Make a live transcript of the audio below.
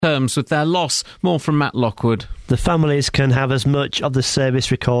terms with their loss. More from Matt Lockwood. The families can have as much of the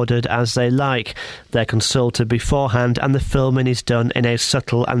service recorded as they like. They're consulted beforehand and the filming is done in a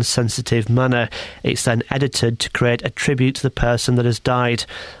subtle and sensitive manner. It's then edited to create a tribute to the person that has died.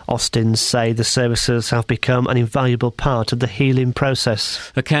 Austins say the services have become an invaluable part of the healing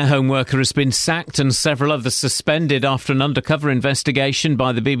process. A care home worker has been sacked and several others suspended after an undercover investigation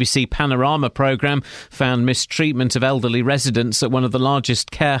by the BBC Panorama programme found mistreatment of elderly residents at one of the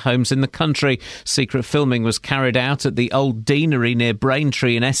largest care homes in the country. Secret filming was carried out at the Old Deanery near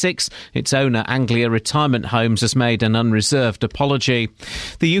Braintree in Essex. Its owner, Anglia Retirement Homes, has made an unreserved apology.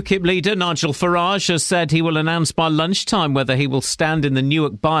 The UKIP leader, Nigel Farage, has said he will announce by lunchtime whether he will stand in the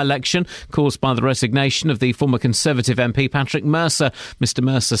Newark by-election caused by the resignation of the former Conservative MP Patrick Mercer. Mr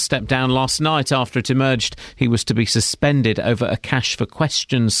Mercer stepped down last night after it emerged he was to be suspended over a Cash for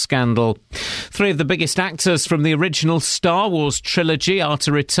Questions scandal. Three of the biggest actors from the original Star Wars trilogy are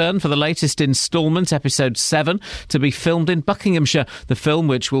to return for the latest instalment, Episode 7, to be filmed in Buckinghamshire. The film,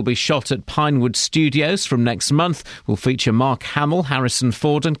 which will be shot at Pinewood Studios from next month, will feature Mark Hamill, Harrison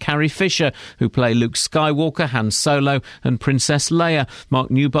Ford and Carrie Fisher, who play Luke Skywalker, Han Solo and Princess Leia. Mark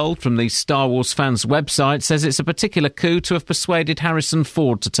Newbold from the Star Wars fans website says it's a particular coup to have persuaded Harrison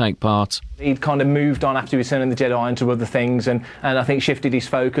Ford to take part. He'd kind of moved on after returning the Jedi into other things and I think shifted his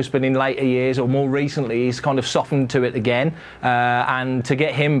focus, but in later years or more recently he's kind of softened to it again, and to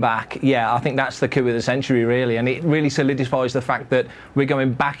get him back, I think that's the coup of the century really, and it really solidifies the fact that we're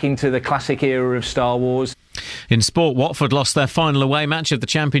going back into the classic era of Star Wars. In sport, Watford lost their final away match of the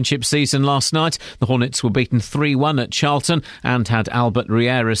Championship season last night. The Hornets were beaten 3-1 at Charlton and had Albert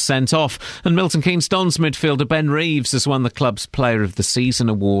Riera sent off. And Milton Keynes Dons midfielder Ben Reeves has won the club's Player of the Season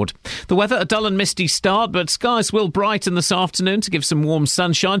award. The weather, a dull and misty start, but skies will brighten this afternoon to give some warm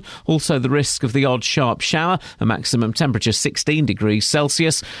sunshine. Also the risk of the odd sharp shower, a maximum temperature 16 degrees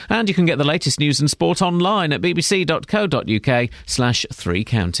Celsius. And you can get the latest news and sport online at bbc.co.uk/3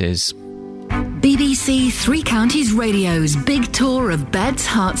 counties. BBC Three Counties Radio's big tour of beds,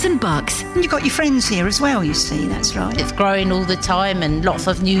 hearts and bucks. And you've got your friends here as well, you see, that's right. It's growing all the time and lots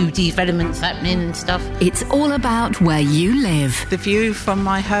of new developments happening and stuff. It's all about where you live. The view from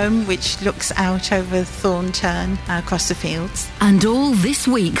my home, which looks out over Thornturn across the fields. And all this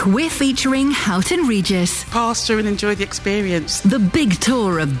week, we're featuring Houghton Regis. Pass through and enjoy the experience. The big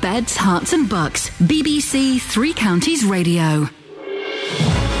tour of beds, hearts and bucks. BBC Three Counties Radio.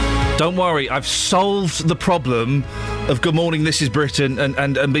 Don't worry, I've solved the problem of Good Morning, This is Britain and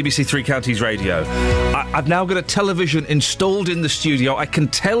BBC Three Counties Radio. I've now got a television installed in the studio. I can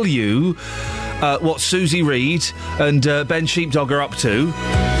tell you what Susie Reed and Ben Sheepdog are up to,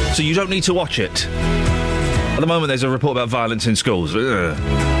 so you don't need to watch it. At the moment, there's a report about violence in schools. We're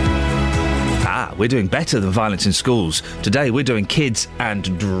doing better than violence in schools. Today, we're doing kids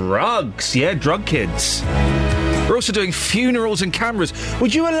and drugs. Yeah, drug kids. We're also doing funerals and cameras.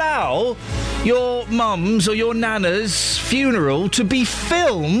 Would you allow your mum's or your nana's funeral to be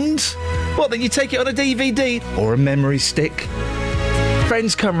filmed? What, then you take it on a DVD or a memory stick?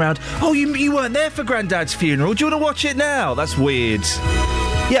 Friends come round. Oh, you weren't there for Grandad's funeral. Do you want to watch it now? That's weird.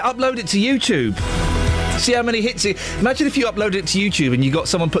 Yeah, upload it to YouTube. See how many hits it... Imagine if you uploaded it to YouTube and you got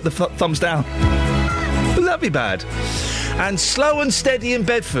someone put the thumbs down. Wouldn't that be bad? And slow and steady in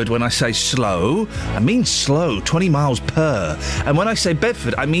Bedford. When I say slow, I mean slow, 20 miles per. And when I say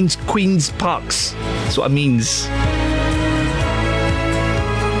Bedford, I mean Queen's Parks. That's what I means.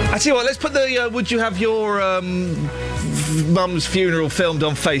 I tell you what, let's put the would you have your mum's funeral filmed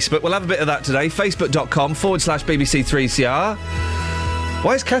on Facebook. We'll have a bit of that today. Facebook.com/BBC3CR.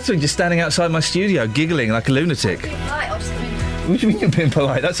 Why is Catherine just standing outside my studio giggling like a lunatic? What do you mean you're being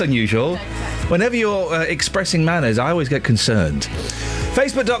polite? That's unusual. Whenever you're expressing manners, I always get concerned.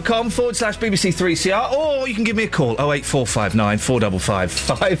 Facebook.com/BBC3CR, or you can give me a call, 08459 455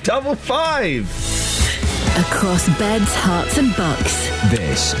 555. Across beds, hearts and bucks.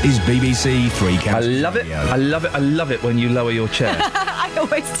 This is BBC Three Counties. I love it. I love it. I love it when you lower your chair. I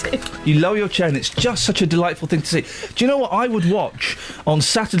always do. You lower your chair and it's just such a delightful thing to see. Do you know what I would watch on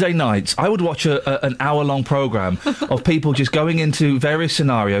Saturday nights? I would watch an hour-long programme of people just going into various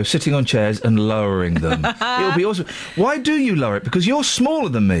scenarios, sitting on chairs and lowering them. It would be awesome. Why do you lower it? Because you're smaller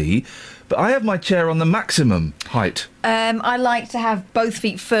than me, but I have my chair on the maximum height. I like to have both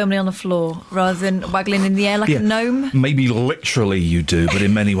feet firmly on the floor rather than waggling in the air like a gnome. Maybe literally you do, but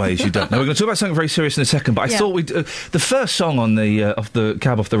in many ways you don't. Now, we're going to talk about something very serious in a second, but I thought we'd... the first song on the of the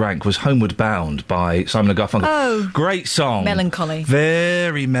Cab Off the Rank was Homeward Bound by Simon & Garfunkel. Oh. Great song. Melancholy.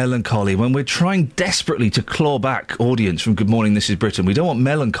 Very melancholy. When we're trying desperately to claw back audience from Good Morning, This is Britain, we don't want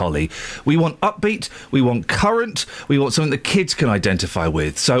melancholy. We want upbeat, we want current, we want something that kids can identify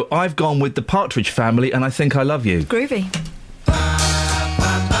with. So I've gone with the Partridge Family and I Think I Love You. Groovy.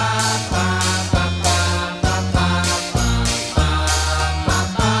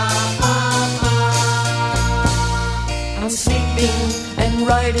 I'm sleeping and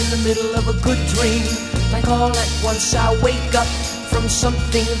right in the middle of a good dream. Like all at once I wake up from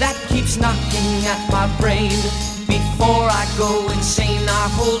something that keeps knocking at my brain. Before I go insane, I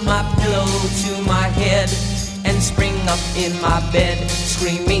hold my pillow to my head and spring up in my bed,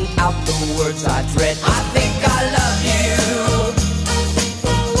 screaming out the words I dread. I think I love you.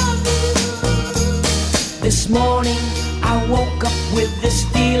 This morning I woke up with this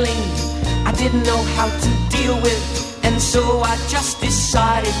feeling I didn't know how to deal with, and so I just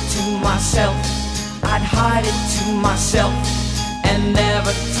decided to myself I'd hide it to myself and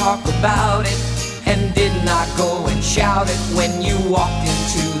never talk about it, and did not go and shout it when you walked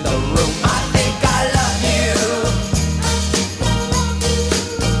into the room. I think I love you.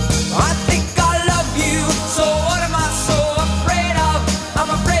 I think I love you. So what am I so afraid of? I'm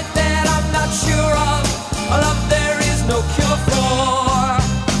afraid that I'm not sure of a love there is no cure for.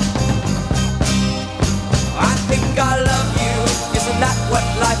 I think I love you. Isn't that what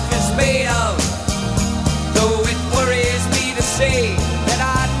life is made of? Though it worries me to say that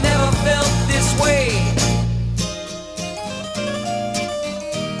I never felt this way.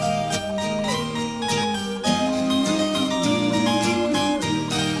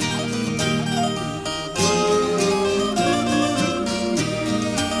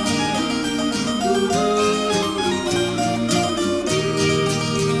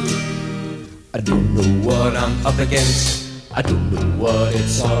 I don't know what I'm up against. I don't know what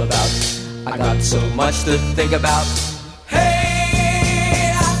it's all about. I got so much to think about.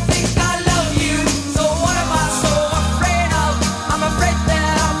 Hey, I think I love you. So what am I so afraid of? I'm afraid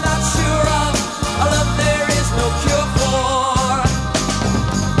that I'm not sure of a love there is no cure for.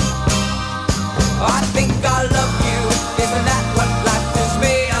 I think I love you. Isn't that what life is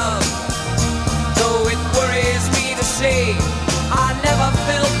made of? Though it worries me to say I never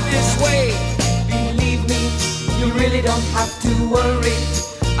felt this way. Believe me, you really don't have to worry.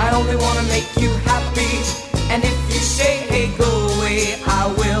 I only want to make you happy. And if you say, hey, go away, I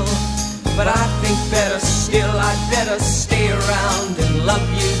will. But I think better still, I'd better stay around and love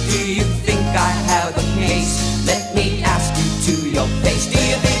you. Do you think I have the case? Let me ask you to your face. Do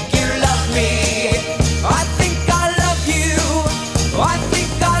you think you love me? I think I love you. I think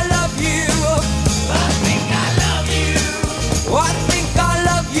I love you. I think I love you. I think I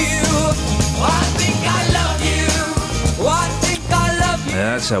love you. I think I love you. I think I love you.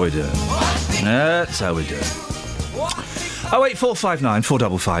 That's how we do it. That's how we do it. 08459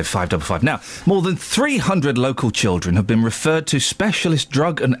 455 555. Now, more than 300 local children have been referred to specialist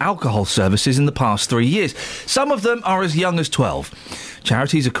drug and alcohol services in the past 3 years. Some of them are as young as 12.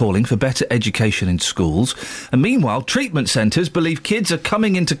 Charities are calling for better education in schools. And meanwhile, treatment centres believe kids are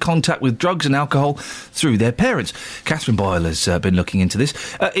coming into contact with drugs and alcohol through their parents. Catherine Boyle has been looking into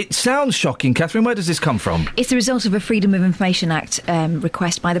this. It sounds shocking, Catherine. Where does this come from? It's the result of a Freedom of Information Act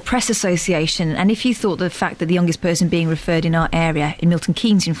request by the Press Association. And if you thought the fact that the youngest person being referred in our area, in Milton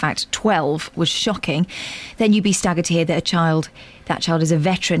Keynes, in fact, 12, was shocking, then you'd be staggered to hear that that child is a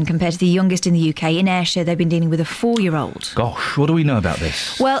veteran compared to the youngest in the UK. In Ayrshire, they've been dealing with a 4-year-old. Gosh, what do we know about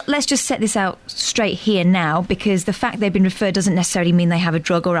this? Well, let's just set this out straight here now, because the fact they've been referred doesn't necessarily mean they have a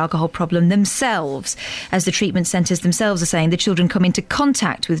drug or alcohol problem themselves. As the treatment centres themselves are saying, the children come into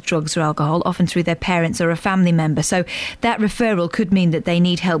contact with drugs or alcohol, often through their parents or a family member. So that referral could mean that they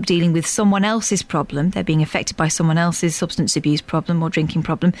need help dealing with someone else's problem. They're being affected by someone else's substance abuse problem or drinking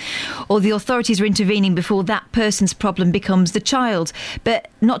problem. Or the authorities are intervening before that person's problem becomes the child. But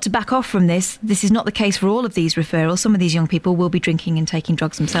not to back off from this is not the case for all of these referrals. Some of these young people will be drinking and taking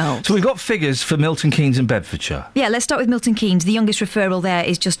drugs themselves. So we've got figures for Milton Keynes and Bedfordshire. Yeah, let's start with Milton Keynes. The youngest referral there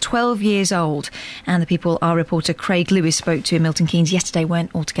is just 12 years old. And the people our reporter Craig Lewis spoke to in Milton Keynes yesterday weren't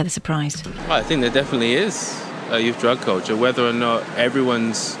altogether surprised. I think there definitely is a youth drug culture. Whether or not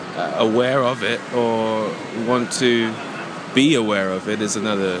everyone's aware of it or want to be aware of it is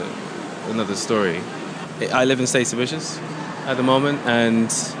another story. I live in Stacey Bushes at the moment,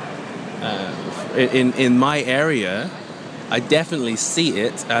 and in my area I definitely see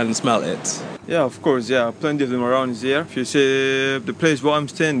it and smell it. Yeah, of course, yeah. Plenty of them around here. If you see the place where I'm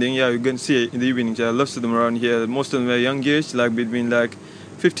standing, yeah, you can see it in the evenings. Yeah, lots of them around here. Most of them are young age, like between like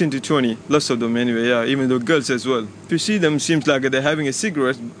 15 to 20. Lots of them anyway, yeah. Even the girls as well. If you see them, seems like they're having a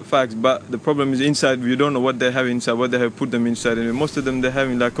cigarette, facts, but the problem is inside, you don't know what they have inside, what they have put them inside. And most of them, they're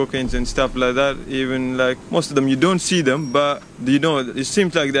having like cocaine and stuff like that. Even like most of them, you don't see them, but you know, it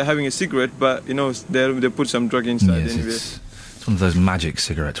seems like they're having a cigarette, but you know, they put some drug inside anyway. It's one of those magic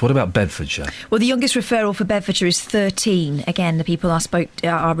cigarettes. What about Bedfordshire? Well, the youngest referral for Bedfordshire is 13. Again, the people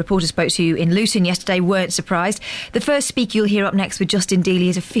our reporter spoke to in Luton yesterday weren't surprised. The first speaker you'll hear up next with Justin Dealey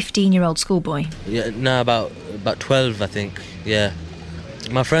is a 15-year-old schoolboy. Yeah, no, about 12, I think. Yeah,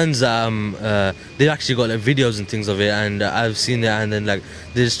 my friends, they've actually got like videos and things of it, and I've seen it. And then like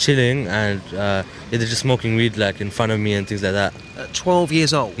they're just chilling and they're just smoking weed like in front of me and things like that. At 12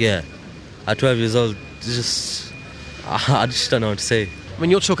 years old. Yeah, at 12 years old, I just don't know what to say. I mean,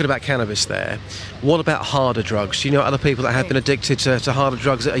 you're talking about cannabis there. What about harder drugs? Do you know other people that have been addicted to harder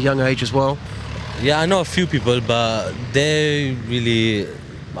drugs at a young age as well? Yeah, I know a few people, but they really...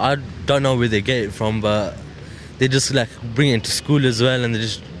 I don't know where they get it from, but they just like bring it into school as well, and they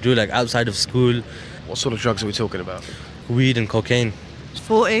just do like outside of school. What sort of drugs are we talking about? Weed and cocaine.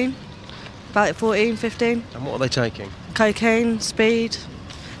 14, about 14, 15. And what are they taking? Cocaine, speed,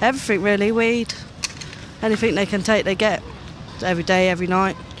 everything really, weed. Anything they can take, they get. Every day, every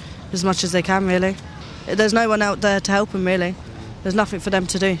night, as much as they can, really. There's no one out there to help them, really. There's nothing for them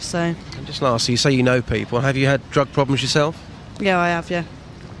to do, so... And just lastly, you say you know people. Have you had drug problems yourself? Yeah, I have, yeah.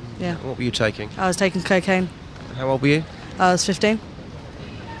 Yeah. What were you taking? I was taking cocaine. And how old were you? I was 15.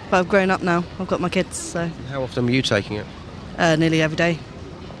 But I've grown up now. I've got my kids, so... And how often were you taking it? Nearly every day.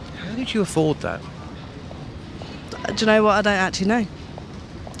 How did you afford that? Do you know what? I don't actually know.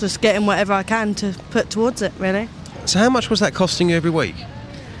 Just getting whatever I can to put towards it, really. So how much was that costing you every week?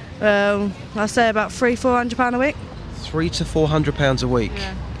 I'd say about £300-400 a week. £300 to £400 a week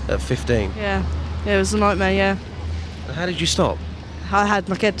at 15? Yeah, it was a nightmare, yeah. And how did you stop? I had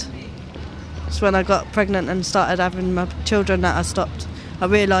my kid. It's when I got pregnant and started having my children that I stopped. I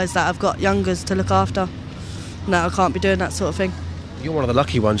realised that I've got youngers to look after. No, I can't be doing that sort of thing. You're one of the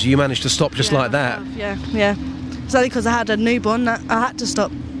lucky ones. You managed to stop just like that. Yeah. It's only because I had a newborn that I had to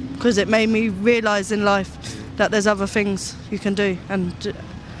stop, because it made me realise in life that there's other things you can do and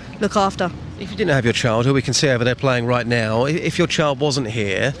look after. If you didn't have your child, who we can see over there playing right now, if your child wasn't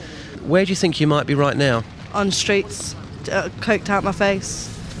here, where do you think you might be right now? On streets, coked out my face,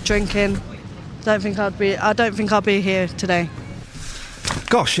 drinking. I don't think I'd be here today.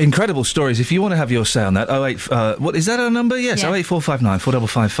 Gosh, incredible stories. If you want to have your say on that, what is that our number? Yes, 08459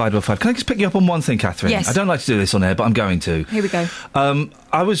 455 555. Can I just pick you up on one thing, Catherine? Yes. I don't like to do this on air, but I'm going to. Here we go.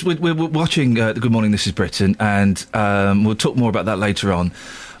 We were watching Good Morning, This is Britain, and we'll talk more about that later on.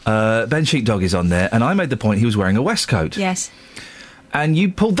 Ben Sheepdog is on there, and I made the point he was wearing a waistcoat. Yes. And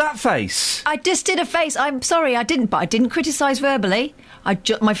you pulled that face. I just did a face. I'm sorry, I didn't, but I didn't criticise verbally.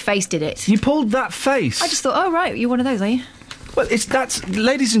 My face did it. You pulled that face. I just thought, oh, right, you're one of those, are you? Well, that's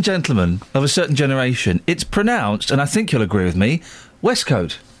ladies and gentlemen of a certain generation, it's pronounced, and I think you'll agree with me,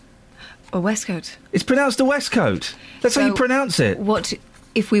 Westcoat. A waistcoat. It's pronounced a Westcoat. That's how you pronounce it. What,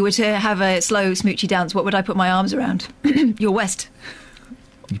 if we were to have a slow, smoochy dance, what would I put my arms around? Your West.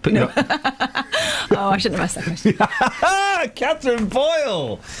 You put your... Oh, I shouldn't have asked that question. Catherine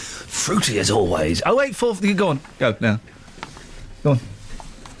Boyle! Fruity as always. 084... Go on. Go, now. Go on.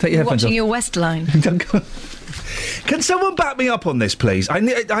 Take your headphones off. Watching your West line. Can someone back me up on this, please? I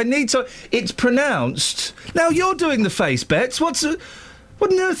need to... It's pronounced... Now, you're doing the face, Bets. What on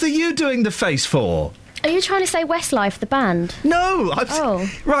earth are you doing the face for? Are you trying to say Westlife, the band? No!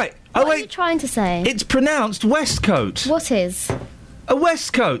 Right. What are you trying to say? It's pronounced Westcoat. What is? A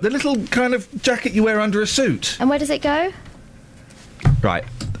waistcoat. The little kind of jacket you wear under a suit. And where does it go? Right.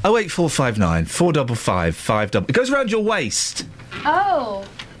 08459 455 555. It goes around your waist. Oh.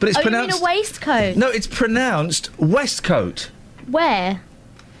 But it's pronounced... you mean a waistcoat? No, it's pronounced Westcoat. Where?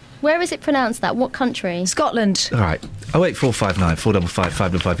 Where is it pronounced that? What country? Scotland. All right. 08459 455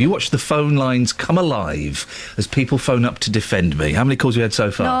 555. You watch the phone lines come alive as people phone up to defend me. How many calls have you had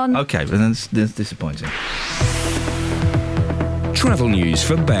so far? None. OK, well, that's disappointing. Travel news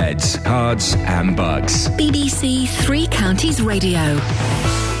for beds, cards and bugs. BBC Three Counties Radio.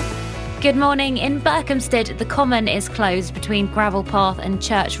 Good morning. In Berkhamsted, the Common is closed between Gravel Path and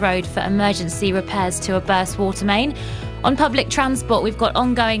Church Road for emergency repairs to a burst water main. On public transport, we've got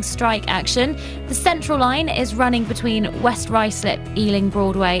ongoing strike action. The Central Line is running between West Ruislip, Ealing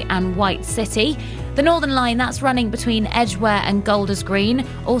Broadway and White City. The Northern Line, that's running between Edgware and Golders Green,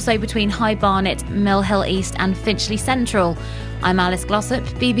 also between High Barnet, Mill Hill East and Finchley Central. I'm Alice Glossop,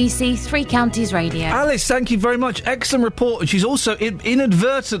 BBC Three Counties Radio. Alice, thank you very much. Excellent report. And she's also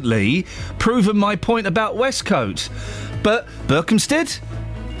inadvertently proven my point about Westcote. But Berkhamsted?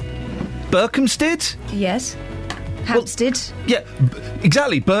 Yes. Hampstead. Well, yeah,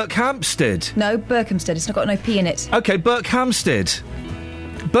 exactly. Berkhamsted. No, Berkhamsted. It's not got no P in it. OK, Berkhamsted.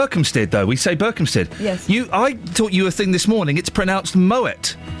 Berkhamsted, though. We say Berkhamsted. Yes. I thought you were thinking this morning it's pronounced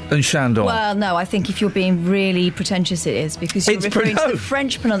Moet and Shandong. Well, no, I think if you're being really pretentious it is, because you're referring to the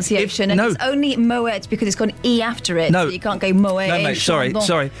French pronunciation, and it's only Moet because it's got an E after it, so you can't go Moet no, mate, sorry.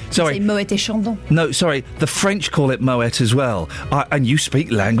 Say Moet et Chandon. No, sorry, the French call it Moet as well. And you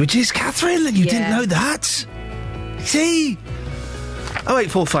speak languages, Catherine, and you didn't know that? See?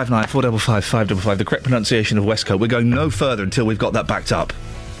 08459 455 555, the correct pronunciation of Westcote. We're going no further until we've got that backed up.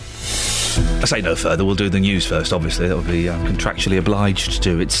 I say no further, we'll do the news first, obviously. That would be contractually obliged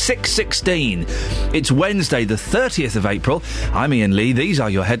to. It's 6:16. It's Wednesday, the 30th of April. I'm Iain Lee. These are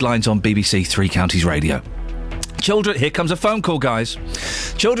your headlines on BBC Three Counties Radio. Children, here comes a phone call, guys.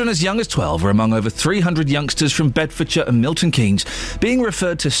 Children as young as 12 are among over 300 youngsters from Bedfordshire and Milton Keynes being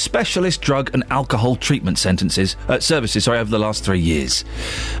referred to specialist drug and alcohol treatment services over the last 3 years.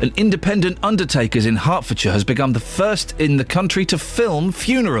 An independent undertakers in Hertfordshire has become the first in the country to film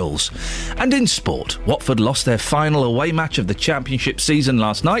funerals. And in sport, Watford lost their final away match of the Championship season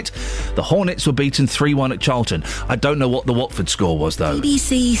last night. The Hornets were beaten 3-1 at Charlton. I don't know what the Watford score was, though.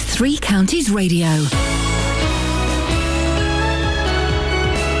 BBC Three Counties Radio.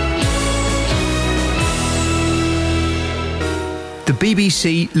 The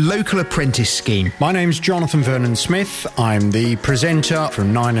BBC Local Apprentice Scheme. My name's Jonathan Vernon-Smith. I'm the presenter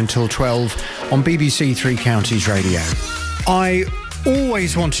from 9 until 12 on BBC Three Counties Radio. I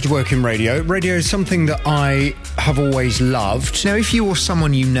always wanted to work in radio. Radio is something that I have always loved. Now, if you or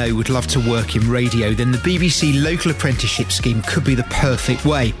someone you know would love to work in radio, then the BBC Local Apprenticeship Scheme could be the perfect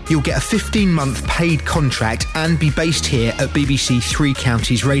way. You'll get a 15-month paid contract and be based here at BBC Three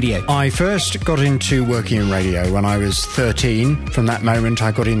Counties Radio. I first got into working in radio when I was 13. From that moment,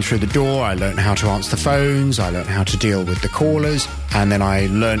 I got in through the door. I learnt how to answer the phones. I learnt how to deal with the callers. And then I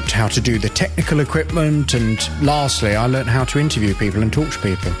learnt how to do the technical equipment. And lastly, I learnt how to interview people and talk to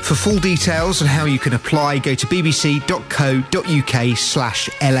people. For full details on how you can apply, go to bbc.co.uk/LAS.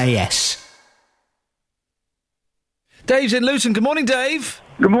 Dave's in Luton. Good morning, Dave.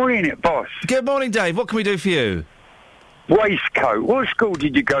 Good morning, boss. Good morning, Dave. What can we do for you? Waistcoat. What school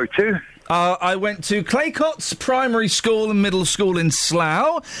did you go to? I went to Claycott's Primary School and Middle School in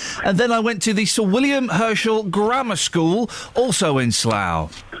Slough, and then I went to the Sir William Herschel Grammar School, also in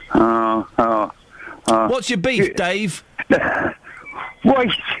Slough. What's your beef, Dave?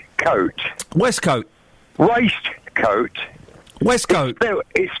 Waistcoat. Westcoat. Waistcoat. Westcoat.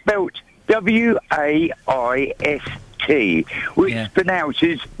 It's spelt W-A-I-S-T, which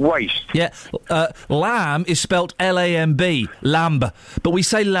pronounces waste. Yeah, lamb is spelt L-A-M-B, lamb, but we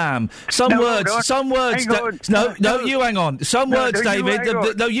say lamb. Some words. No, you hang on. Some words, David.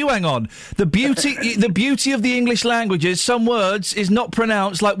 You hang on. The beauty of the English languages. Some words is not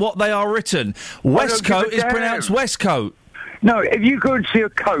pronounced like what they are written. Westcoat is pronounced Westcoat. No, if you go and see a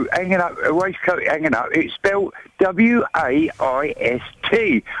coat hanging up, a waistcoat hanging up, it's spelled W-A-I-S-T.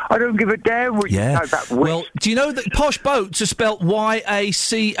 I don't give a damn what you know about waist. Well, do you know that posh boats are spelt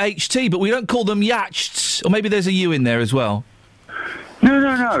Y-A-C-H-T, but we don't call them yachts? Or maybe there's a U in there as well.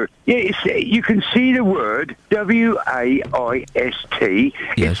 No. Yeah, you can see the word W-A-I-S-T.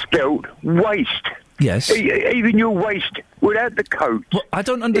 Yes. It's spelled waste. Yes. Even your waist without the coat. Well, I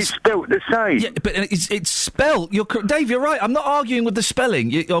don't understand. It's spelt the same. Yeah, but it's spelt. Dave, you're right. I'm not arguing with the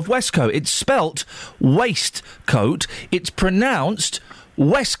spelling of Westcoat. It's spelt waistcoat. It's pronounced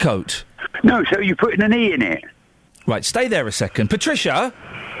Westcoat. No, so you're putting an E in it. Right, stay there a second. Patricia?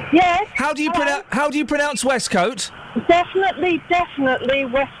 Yes? How do you pronounce Westcoat? Definitely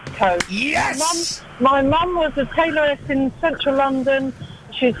Westcoat. Yes! My mum was a tailoress in central London.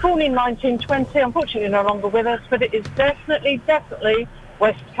 She was born in 1920, unfortunately no longer with us, but it is definitely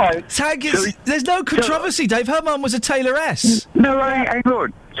Westcoat. There's no controversy, Dave. Her mum was a tailoress. No, hang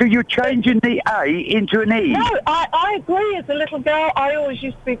on. So you're changing the A into an E? No, I agree. As a little girl, I always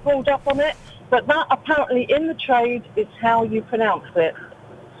used to be pulled up on it, but that apparently in the trade is how you pronounce it.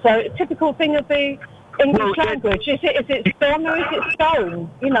 So a typical thing of the English language. Is it stone or is it stone?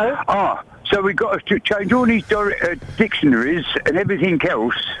 You know. So we've got to change all these dictionaries and everything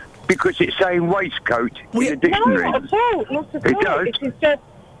else because it's saying waistcoat in the dictionary. No, not at all. It does. It is just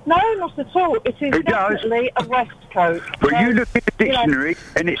No, not at all. It is definitely a waistcoat. Well, you look in the dictionary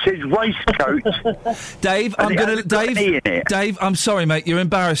and it says waistcoat. Dave, Dave, I'm sorry, mate. You're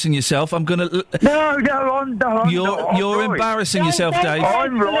embarrassing yourself. I'm gonna. No, I'm not. You're embarrassing yourself, Dave.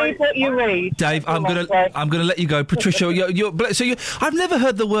 I'm right. What you read. Dave, I'm gonna let you go, Patricia. I've never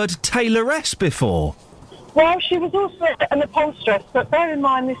heard the word tailoress before. Well, she was also an upholsteress, but bear in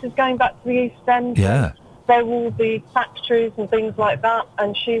mind this is going back to the East End. Yeah. There will be factories and things like that,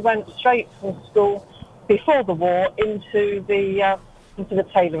 and she went straight from school before the war into the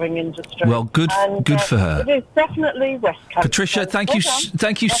tailoring industry. Well, good for her. It is definitely Westcote. Patricia,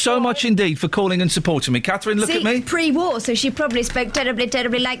 thank you so much indeed for calling and supporting me. Catherine, look at me. Pre-war, so she probably spoke terribly,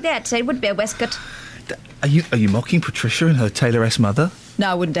 terribly like that. So it would be a waistcoat. Are you mocking Patricia and her tailoress mother?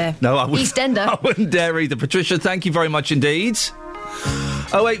 No, I wouldn't dare. No, I wouldn't. EastEnder. I wouldn't dare either. Patricia, thank you very much indeed.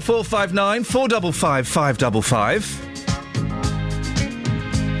 08459 455 555.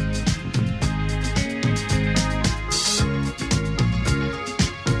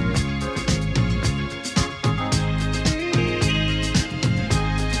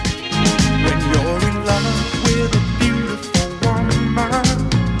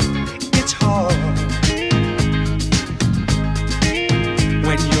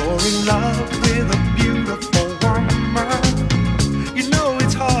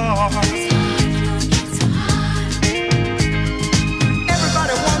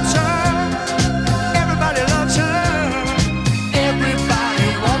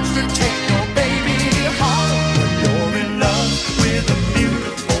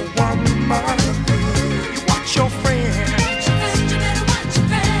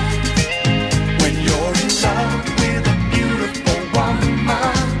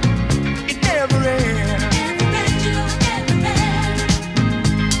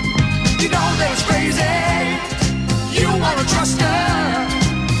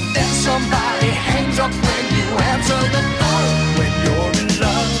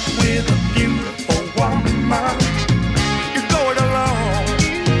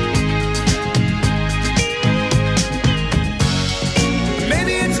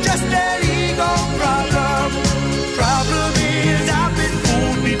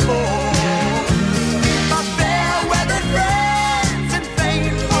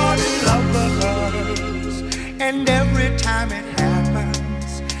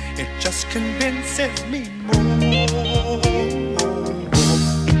 convinces me more.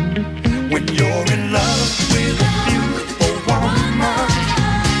 When you're in love with a beautiful woman,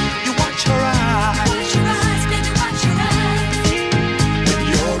 you watch her eyes. Baby, watch your eyes. When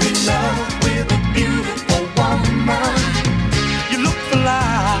you're in love with a beautiful woman, you look for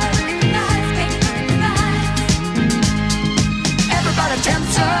life. Everybody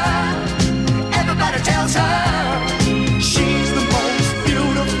tempts her. Everybody tells her she's the most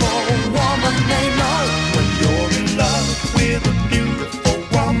beautiful woman they know. When you're in love with a beautiful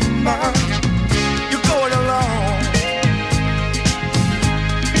woman, you're going alone.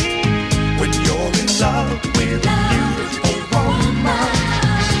 When you're in love with a beautiful woman,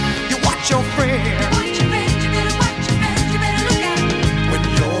 you watch your friends. You better watch your friends, you better look out. When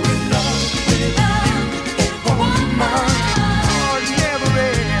you're in love with a beautiful woman, oh, it never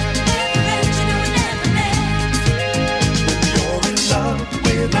ends. Never ends, you know it never ends. When you're in love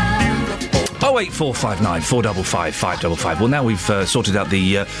with a 08459 455 555. Well, now we've sorted out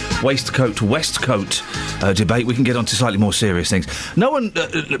the waistcoat-westcoat debate, we can get on to slightly more serious things. No one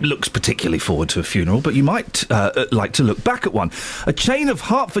looks particularly forward to a funeral, but you might like to look back at one. A chain of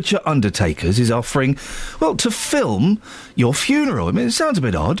Hertfordshire undertakers is offering, well, to film your funeral. I mean, it sounds a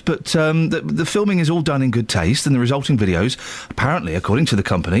bit odd, but the filming is all done in good taste, and the resulting videos, apparently, according to the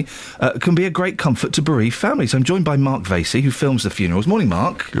company, can be a great comfort to bereaved families. I'm joined by Mark Vasey, who films the funerals. Morning,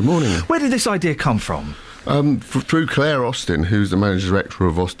 Mark. Good morning. Where did this idea come from? Through Claire Austin, who's the managing director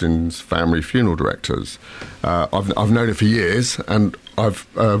of Austin's Family Funeral Directors. I've known her for years, and I've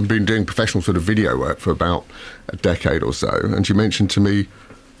been doing professional sort of video work for about a decade or so, and she mentioned to me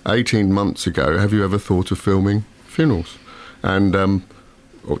 18 months ago, have you ever thought of filming funerals? And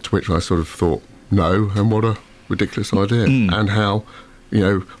to which I sort of thought, no, and what a ridiculous idea. And how,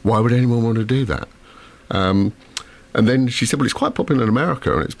 why would anyone want to do that? And then she said, well, it's quite popular in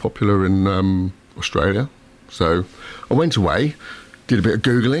America, and it's popular in Australia. So I went away, did a bit of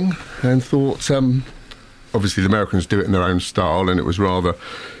Googling, and thought, obviously the Americans do it in their own style, and it was rather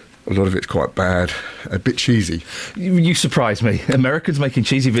a lot of it's quite bad, a bit cheesy. You surprise me. Americans making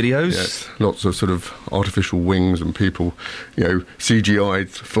cheesy videos? Yes, lots of sort of artificial wings and people, CGI'd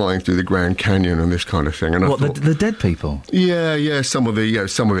flying through the Grand Canyon and this kind of thing. And what, the dead people? Yeah, some of it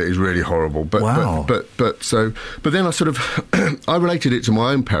is really horrible. But, wow. But then I sort of, I related it to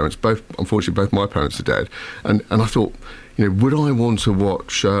my own parents, unfortunately both my parents are dead, and I thought, would I want to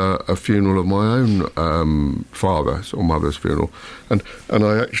watch a funeral of my own father's or mother's funeral? And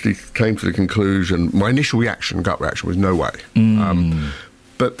I actually came to the conclusion, my initial reaction, gut reaction, was no way.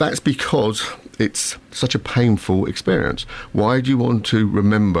 But that's because it's such a painful experience. Why do you want to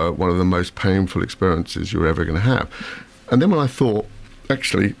remember one of the most painful experiences you're ever going to have? And then when I thought,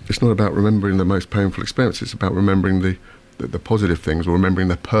 actually, it's not about remembering the most painful experience, it's about remembering the positive things, or remembering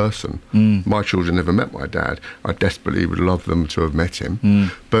the person. My children never met my dad. I desperately would love them to have met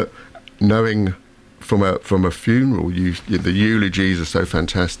him. But knowing from a funeral, the eulogies are so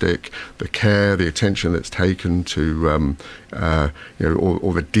fantastic. The care, the attention that's taken to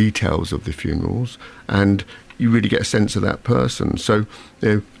all the details of the funerals, and you really get a sense of that person. So,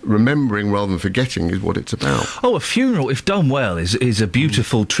 remembering rather than forgetting is what it's about. Oh, a funeral, if done well, is a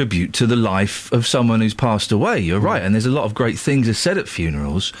beautiful tribute to the life of someone who's passed away. You're right, and there's a lot of great things said at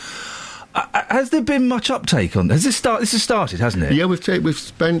funerals. Has there been much uptake on this? This has started, hasn't it? Yeah, we've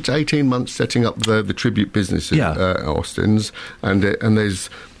spent 18 months setting up the tribute business at Austin's, and there's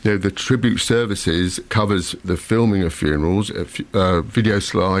the tribute services covers the filming of funerals, video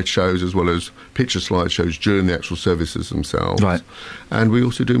slideshows as well as picture slideshows during the actual services themselves. Right. And we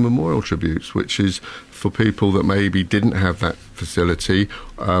also do memorial tributes, which is for people that maybe didn't have that facility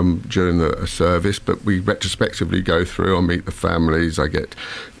during a service, but we retrospectively go through, I meet the families, I get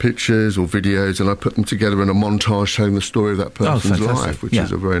pictures or videos, and I put them together in a montage showing the story of that person's life, which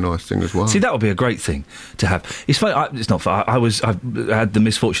is a very nice thing as well. See, that would be a great thing to have. It's funny, it's not fun. I had the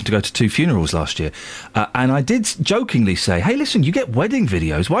misfortune to go to 2 funerals last year, and I did jokingly say, hey, listen, you get wedding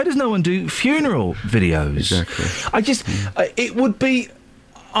videos, why does no one do funeral videos? Exactly. I just, it would be...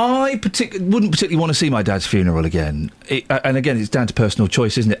 I wouldn't particularly want to see my dad's funeral again. And again, it's down to personal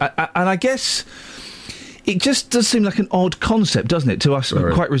choice, isn't it? And I guess it just does seem like an odd concept, doesn't it, to us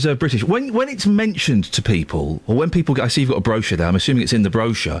quite reserved British. When it's mentioned to people, or when people... I see you've got a brochure there, I'm assuming it's in the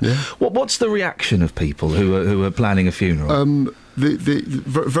brochure. Yeah. What's the reaction of people who are planning a funeral?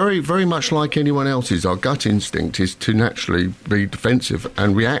 Very, very much like anyone else's, our gut instinct is to naturally be defensive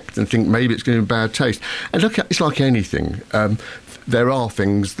and react and think maybe it's going to be bad taste. And look, it's like anything. There are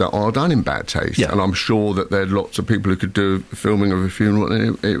things that are done in bad taste, and I'm sure that there are lots of people who could do filming of a funeral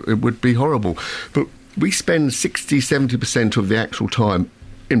and it would be horrible. But we spend 60-70% of the actual time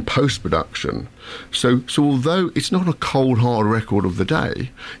in post-production. So although it's not a cold, hard record of the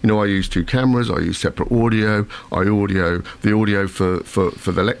day, I use 2 cameras, I use separate audio, the audio for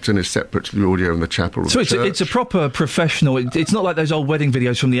the lectern is separate to the audio in the chapel of the church. It's a proper professional... It's not like those old wedding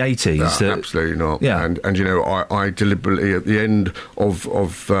videos from the 80s. No, absolutely not. Yeah. And I deliberately, at the end of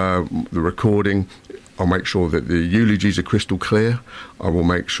the recording, I'll make sure that the eulogies are crystal clear. I will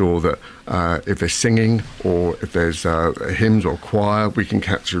make sure that if they're singing or if there's hymns or choir, we can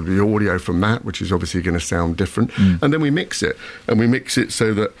capture the audio from that, which is obviously going to sound different. And then we mix it. And we mix it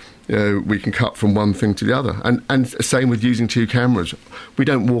so that we can cut from one thing to the other. And same with using 2 cameras. We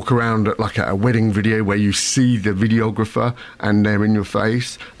don't walk around like a wedding video where you see the videographer and they're in your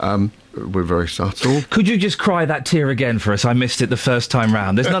face. We're very subtle. Could you just cry that tear again for us? I missed it the first time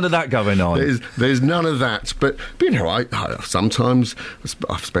round. There's none of that going on. There's none of that. But I sometimes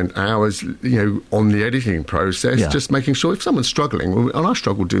I've spent hours, on the editing process, just making sure if someone's struggling. And I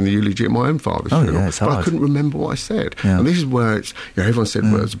struggled doing the eulogy at my own father's funeral, yeah, it's hard. But I couldn't remember what I said. Yeah. And this is where it's, everyone said,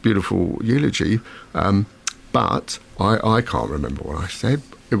 well, it's a beautiful eulogy, but I can't remember what I said.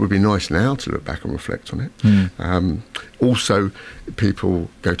 It would be nice now to look back and reflect on it. Also, people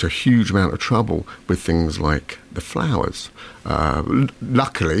go to a huge amount of trouble with things like the flowers.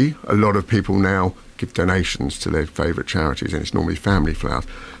 Luckily, a lot of people now give donations to their favourite charities, and it's normally family flowers.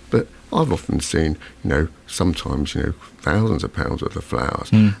 But I've often seen, sometimes, thousands of pounds worth of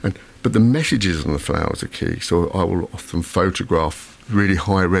flowers. But the messages on the flowers are key. So I will often photograph really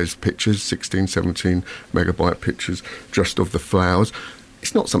high-res pictures, 16, 17 megabyte pictures, just of the flowers.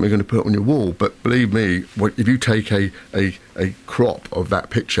 It's not something you're going to put on your wall, but believe me, if you take a crop of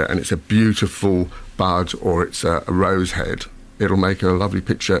that picture and it's a beautiful bud or it's a rose head, it'll make a lovely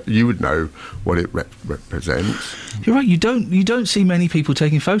picture. You would know what it represents. You're right. You don't see many people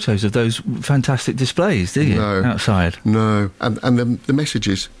taking photos of those fantastic displays, do you? No, outside. No, and the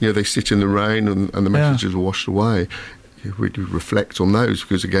messages. They sit in the rain and the messages are washed away. We do reflect on those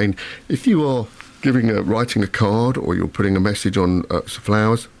because again, if you are writing a card, or you're putting a message on some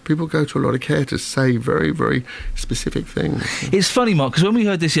flowers, people go to a lot of care to say very, very specific things. It's funny, Mark, because when we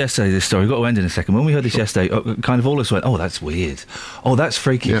heard this yesterday, this story, we've got to end in a second. When we heard this yesterday, kind of all of us went, oh, that's weird. Oh, that's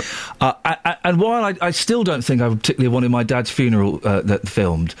freaky. Yep. And while I still don't think I particularly wanted my dad's funeral that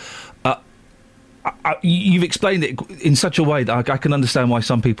filmed, you've explained it in such a way that I can understand why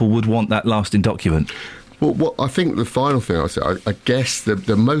some people would want that lasting document. Well, I think the final thing I said, I guess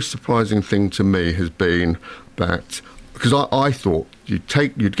the most surprising thing to me has been that, because I thought you'd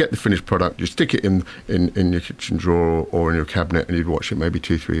get the finished product, you stick it in your kitchen drawer or in your cabinet, and you'd watch it maybe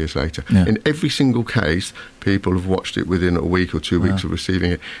 2-3 years later. Yeah. In every single case, people have watched it within a week or 2 weeks of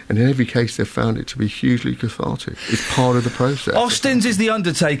receiving it, and in every case they've found it to be hugely cathartic. It's part of the process. Austin's is The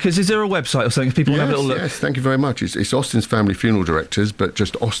Undertakers. Is there a website or something if people want to have a little look? Yes, thank you very much. It's Austin's Family Funeral Directors, but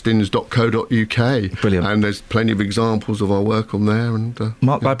just austins.co.uk. Brilliant. And there's plenty of example of our work on there. And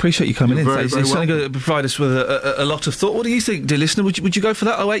Mark, I appreciate you coming in. Very, it's very certainly going to provide us with a lot of thought. What do you think, dear listener? Would you go for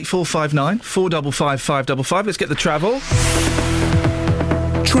that? 08459 455 555. Let's get the travel.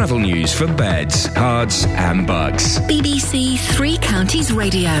 Travel news for beds, cards and bugs. BBC Three Counties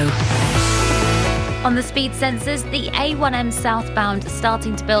Radio. On the speed sensors, the A1M southbound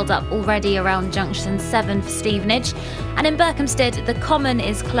starting to build up already around junction 7 for Stevenage. And in Berkhamsted, the Common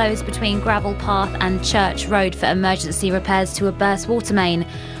is closed between Gravel Path and Church Road for emergency repairs to a burst water main.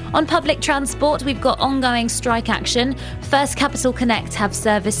 On public transport, we've got ongoing strike action. First Capital Connect have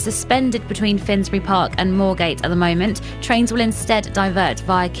service suspended between Finsbury Park and Moorgate at the moment. Trains will instead divert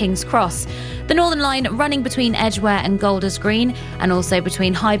via King's Cross. The Northern Line running between Edgware and Golders Green, and also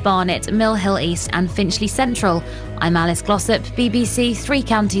between High Barnet, Mill Hill East and Finchley Central. I'm Alice Glossop, BBC Three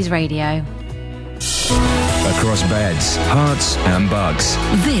Counties Radio. Across beds, hearts and bugs.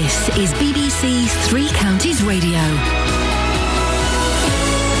 This is BBC Three Counties Radio.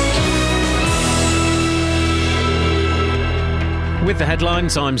 With the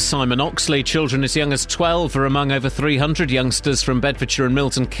headlines, I'm Simon Oxley. Children as young as 12 are among over 300 youngsters from Bedfordshire and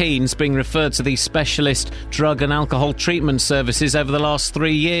Milton Keynes being referred to these specialist drug and alcohol treatment services over the last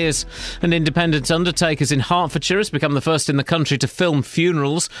 3 years. And independent undertakers in Hertfordshire has become the first in the country to film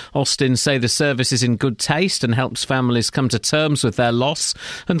funerals. Austin say the service is in good taste and helps families come to terms with their loss.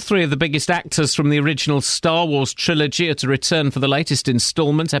 And 3 of the biggest actors from the original Star Wars trilogy are to return for the latest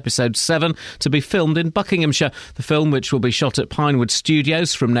instalment, Episode 7, to be filmed in Buckinghamshire. The film, which will be shot at Pinewood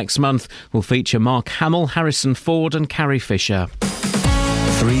Studios from next month, will feature Mark Hamill, Harrison Ford and Carrie Fisher.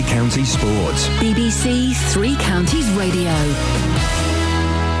 Three Counties Sports. BBC Three Counties Radio.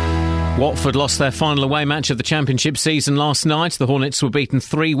 Watford lost their final away match of the Championship season last night. The Hornets were beaten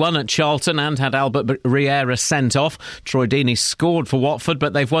 3-1 at Charlton and had Albert Riera sent off. Troy Deeney scored for Watford,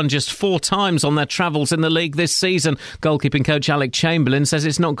 but they've won just 4 times on their travels in the league this season. Goalkeeping coach Alec Chamberlain says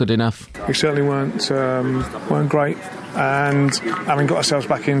it's not good enough. We certainly weren't great, and having got ourselves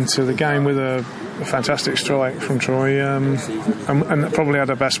back into the game with a fantastic strike from Troy, and probably had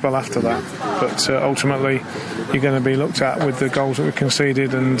our best spell after that. But ultimately, you're going to be looked at with the goals that we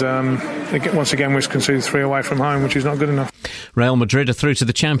conceded, and once again we've conceded 3 away from home, which is not good enough. Real Madrid are through to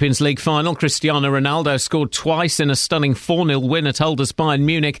the Champions League final. Cristiano Ronaldo scored twice in a stunning 4-0 win at holders Bayern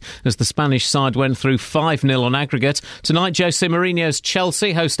Munich as the Spanish side went through 5-0 on aggregate. Tonight, Jose Mourinho's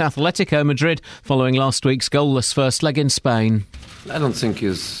Chelsea host Atletico Madrid following last week's goalless first leg in Spain. I don't think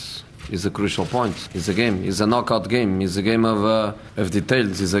is a crucial point. It's a game. It's a knockout game. It's a game of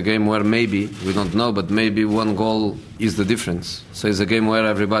details. It's a game where maybe, we don't know, but maybe one goal is the difference. So it's a game where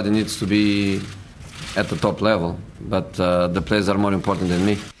everybody needs to be at the top level. But the players are more important than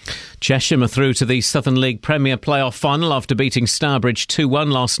me. Chesham are through to the Southern League Premier playoff final after beating Stourbridge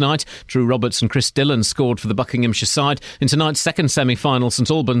 2-1 last night. Drew Roberts and Chris Dillon scored for the Buckinghamshire side. In tonight's second semi-final, St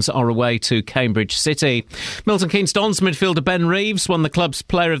Albans are away to Cambridge City. Milton Keynes Dons midfielder Ben Reeves won the club's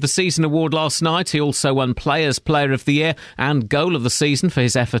Player of the Season award last night. He also won Players Player of the Year and Goal of the Season for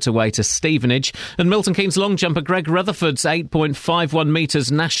his effort away to Stevenage. And Milton Keynes long jumper Greg Rutherford's 8.51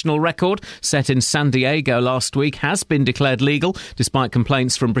 metres national record set in San Diego last week has been declared legal, despite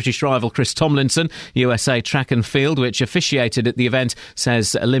complaints from British rival Chris Tomlinson. USA Track and Field, which officiated at the event,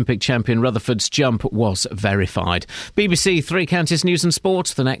 says Olympic champion Rutherford's jump was verified. BBC Three Counties News and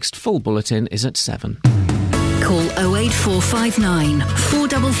Sport. The next full bulletin is at 7. Call 08459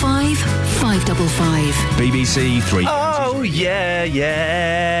 455 555. BBC Three. Oh, yeah.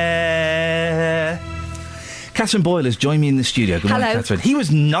 Catherine Boyle has joined me in the studio. Good morning, Catherine. He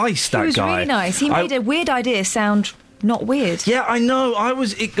was nice, that guy. He was really nice. He made a weird idea sound not weird. Yeah, I know. I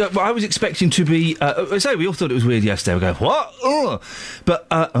was expecting to be. We all thought it was weird yesterday. We go, what? But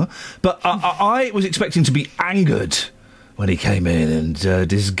I was expecting to be angered when he came in and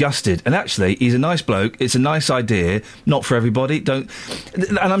disgusted. And actually, he's a nice bloke. It's a nice idea. Not for everybody. Don't.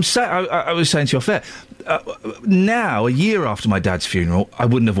 And I was saying to you off air, now, a year after my dad's funeral, I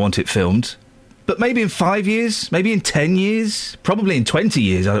wouldn't have wanted it filmed. But maybe in 5 years, maybe in 10 years, probably in 20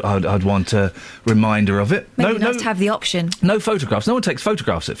 years, I'd want a reminder of it. Maybe nice to have the option. No photographs. No one takes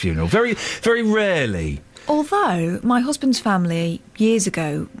photographs at funeral. Very, very rarely. Although, my husband's family, years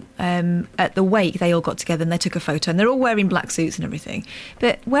ago, at the wake, they all got together and they took a photo, and they're all wearing black suits and everything.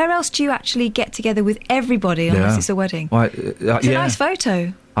 But where else do you actually get together with everybody unless it's a wedding? It's a nice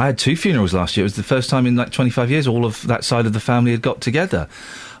photo. I had 2 funerals last year. It was the first time in like 25 years all of that side of the family had got together.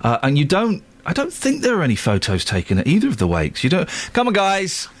 And I don't think there are any photos taken at either of the wakes. You don't. Come on,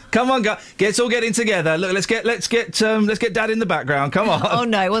 guys. Come on, guys. Let's all get in together. Look, let's get Dad in the background. Come on. Oh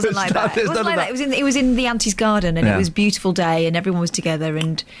no, it wasn't like that. It wasn't like that. It was in the auntie's garden, and it was a beautiful day, and everyone was together,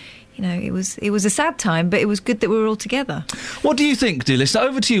 and you know, it was a sad time, but it was good that we were all together. What do you think, dear listener?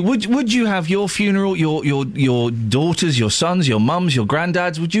 Over to you. Would you have your funeral, your daughters, your sons, your mums, your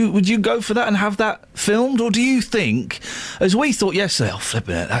granddads? Would you go for that and have that filmed, or do you think, as we thought yesterday,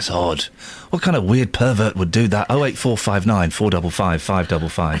 flipping it, that's odd. What kind of weird pervert would do that? 08459 455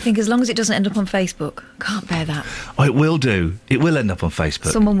 555. I think as long as it doesn't end up on Facebook. Can't bear that. Oh, it will do. It will end up on Facebook.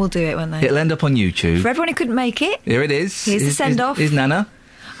 Someone will do it, won't they? It'll end up on YouTube. For everyone who couldn't make it. Here it is. Here's the send-off. Here's Nana.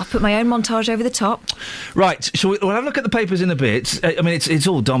 I'll put my own montage over the top. Right, we'll have a look at the papers in a bit. I mean, it's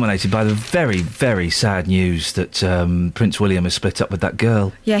all dominated by the very, very sad news that Prince William has split up with that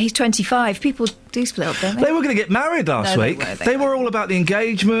girl. Yeah, he's 25. People do split up, don't they? They were going to get married last week. They were all about the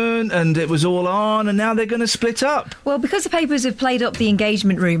engagement, and it was all on, and now they're going to split up. Well, because the papers have played up the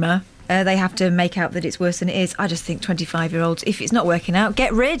engagement rumour, they have to make out that it's worse than it is. I just think 25-year-olds, if it's not working out,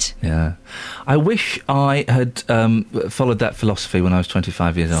 get rid. Yeah. I wish I had followed that philosophy when I was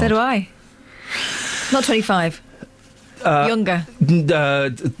 25 years old. So do I. Not 25. Younger.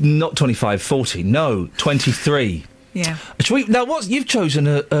 Not 25, 40. No, 23. Yeah. Now, you've chosen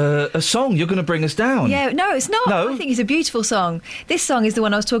a song. You're going to bring us down. Yeah, no, it's not. No. I think it's a beautiful song. This song is the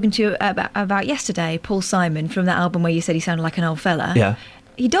one I was talking to you about yesterday, Paul Simon, from that album where you said he sounded like an old fella. Yeah.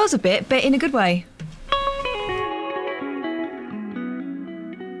 He does a bit, but in a good way.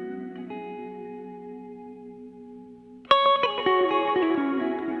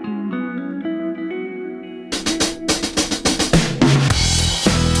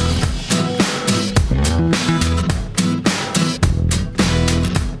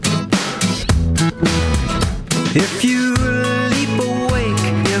 If you leap awake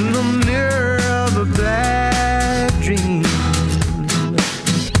in the mirror of a bad dream,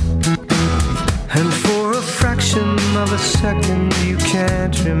 and for a fraction of a second you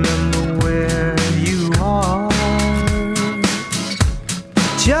can't remember where you are,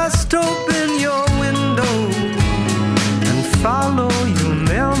 just open your window and follow your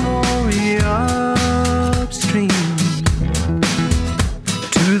memory upstream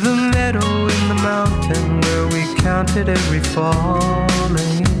to the meadow in the mountain where we counted every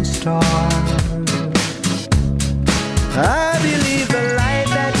falling star. I believe the light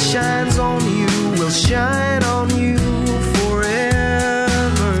that shines on you will shine on you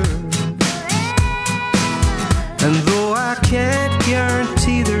forever. And though I can't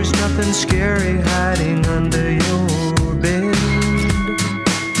guarantee there's nothing scary hiding under your bed,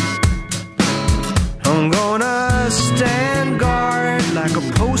 I'm gonna stand guard like a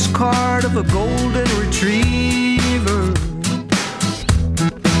postcard of a golden retriever,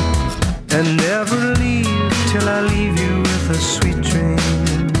 and never leave till I leave you with a sweet dream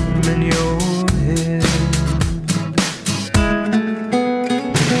in your head.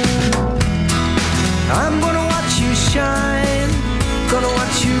 I'm gonna watch you shine, gonna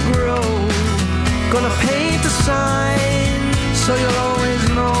watch you grow, gonna paint a sign so you'll always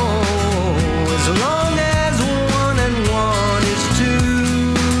know, as long as 1 and 1 is 2.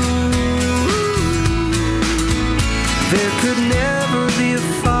 There could never be a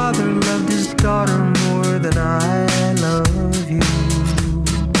father loved his daughter more than I love you.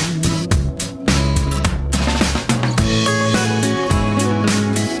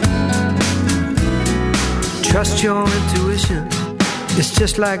 Trust your intuition, it's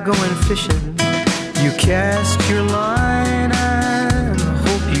just like going fishing. You cast your line and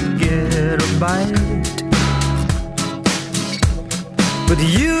hope you get a bite, but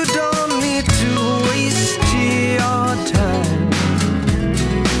you don't need to waste your time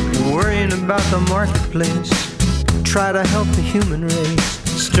worrying about the marketplace. Try to help the human race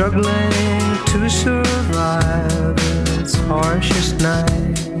struggling to survive its harshest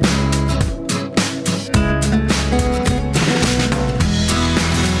night.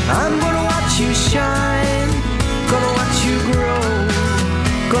 I'm gonna watch you shine, gonna watch you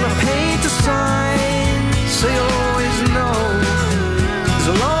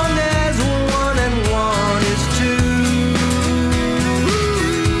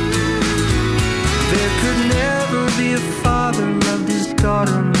could never be a father loved his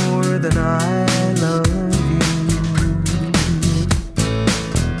daughter more than I love you.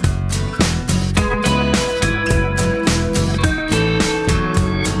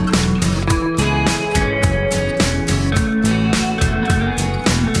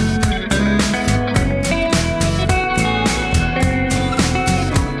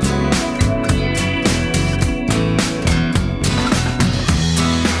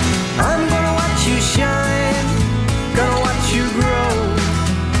 I'm gonna watch you shine, gonna watch you grow,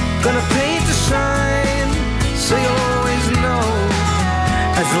 gonna paint a sign so you'll always know,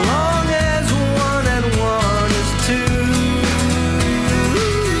 as long as 1 and 1 is 2.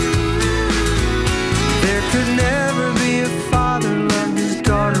 There could never be a father loved his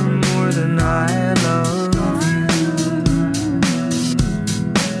daughter more than I love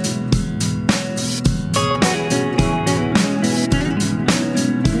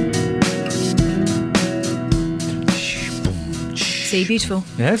See, beautiful.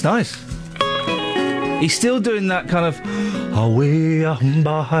 Yeah, it's nice. He's still doing that kind of.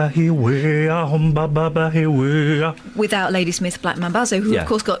 Without Ladysmith Black Mambazo, who Yeah. of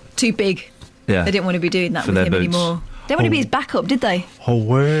course got too big. Yeah. They didn't want to be doing that For with their him boots. anymore. They didn't want to be his backup, did they? Do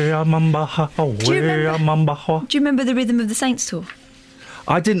you remember the Rhythm of the Saints tour?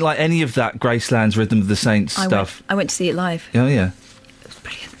 I didn't like any of that Graceland's Rhythm of the Saints stuff. I went to see it live. Oh, yeah. It was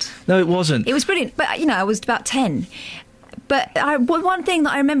brilliant. No, it wasn't. It was brilliant, but I was about 10. But one thing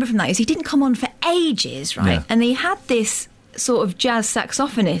that I remember from that is he didn't come on for ages, right? Yeah. And he had this sort of jazz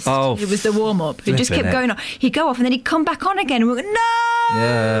saxophonist who was the warm-up, who just kept flipping going on. He'd go off and then he'd come back on again and we were going, no!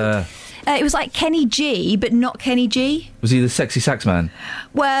 Yeah. It was like Kenny G, but not Kenny G. Was he the sexy sax man?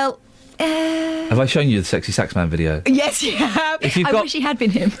 Well, Have I shown you the sexy sax man video? yes, you have. I wish he had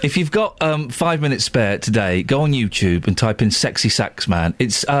been him. If you've got 5 minutes spare today, go on YouTube and type in sexy sax man.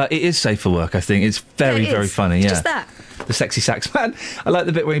 It is safe for work, I think. It's very, very funny. Yeah. Just that. The sexy sax man. I like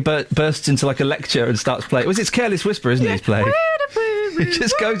the bit where he bursts into like a lecture and starts playing. It's Careless Whisper, isn't it? He's playing.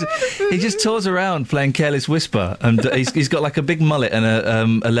 He just tours around playing Careless Whisper, and he's got like a big mullet and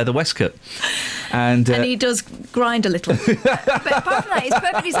a leather waistcoat, and he does grind a little. But apart from that, it's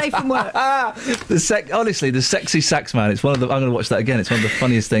perfectly safe from work. Honestly, the sexy sax man. It's one of the. I'm going to watch that again. It's one of the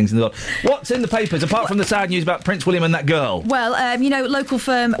funniest things in the world. What's in the papers apart from the sad news about Prince William and that girl? Well, local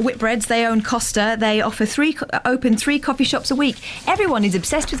firm Whitbreads, they own Costa. They offer open 3 coffee shops a week. Everyone is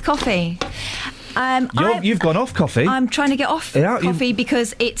obsessed with coffee. You've gone off coffee. I'm trying to get off coffee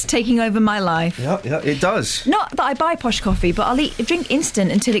because it's taking over my life. Yeah, it does. Not that I buy posh coffee, but I'll drink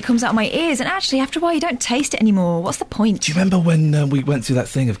instant until it comes out of my ears. And actually, after a while, you don't taste it anymore. What's the point? Do you remember when we went through that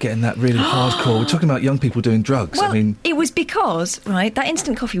thing of getting that really hardcore? We're talking about young people doing drugs. Well, I mean, it was because, right, that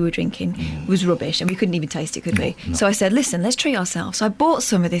instant coffee we were drinking was rubbish and we couldn't even taste it, could we? No. So I said, listen, let's treat ourselves. So I bought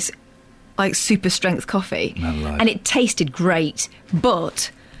some of this, like, super strength coffee. And it tasted great,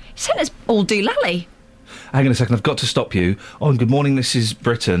 but it sent us all doolally. hang on a second, I've got to stop you. On Good Morning, This is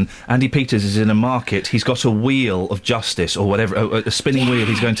Britain, Andy Peters is in a market. He's got a wheel of justice or whatever, a spinning wheel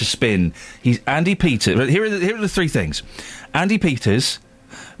he's going to spin. He's Andy Peters. Here are the three things. Andy Peters,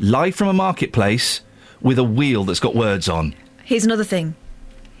 live from a marketplace with a wheel that's got words on. Here's another thing.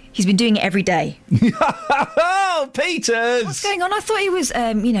 He's been doing it every day. Oh, Peters! What's going on? I thought he was,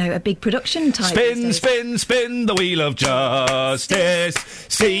 a big production type. Spin, spin, spin the wheel of justice.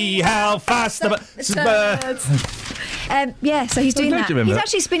 See how fast the so he's doing that. He's that?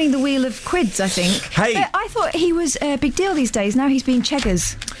 actually spinning the wheel of quids, I think. Hey. But I thought he was a big deal these days. Now he's being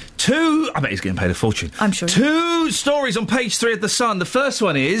cheggers. I bet he's getting paid a fortune. I'm sure. 2 stories on page 3 of The Sun. The first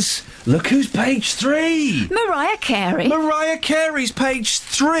one is, look who's page 3. Mariah Carey. Mariah Carey's page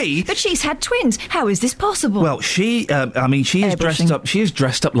 3. But she's had twins. How is this possible? Well, she is dressed up. She is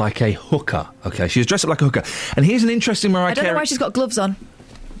dressed up like a hooker. Okay, she is dressed up like a hooker. And here's an interesting Mariah Carey. I don't know why she's got gloves on.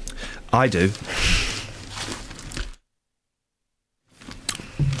 I do.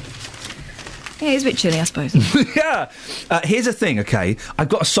 Yeah, it's a bit chilly, I suppose. Yeah. Here's the thing, okay? I've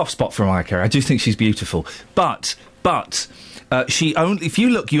got a soft spot for Mariah Carey. I do think she's beautiful. But she only... If you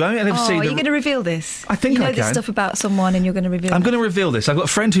look, you only ever see... Are you going to reveal this? I think I can. You know this stuff about someone and you're going to reveal I'm going to reveal this. I've got a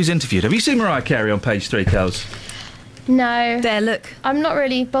friend who's interviewed. Have you seen Mariah Carey on page 3, Kels? No. There, look. I'm not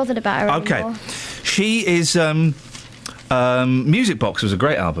really bothered about her anymore. Okay. She is... Music Box was a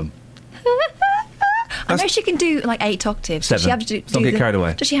great album. I know she can do like 8 octaves. 7. Does she have to do Don't get carried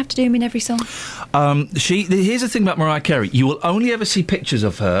away. Does she have to do them in every song? Here's the thing about Mariah Carey. You will only ever see pictures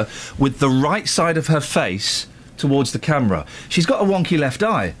of her with the right side of her face towards the camera. She's got a wonky left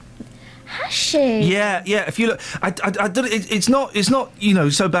eye. Has she? Yeah. If you look, I don't, it's not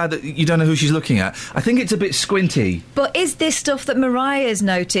so bad that you don't know who she's looking at. I think it's a bit squinty. But is this stuff that Mariah's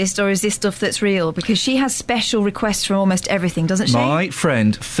noticed, or is this stuff that's real? Because she has special requests for almost everything, doesn't she? My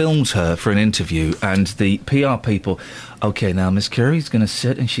friend filmed her for an interview, and the PR people. Okay, now Miss Curry's going to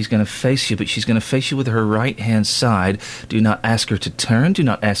sit and she's going to face you, but she's going to face you with her right-hand side. Do not ask her to turn. Do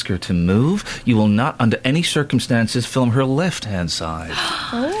not ask her to move. You will not, under any circumstances, film her left-hand side.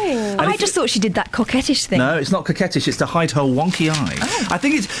 I just thought she did that coquettish thing. No, it's not coquettish. It's to hide her wonky eye. Oh. I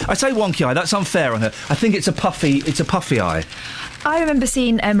think it's. I say wonky eye. That's unfair on her. I think it's a puffy. It's a puffy eye. I remember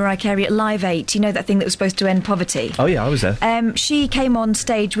seeing Mariah Carey at Live 8, you know, that thing that was supposed to end poverty. Oh, yeah, I was there. She came on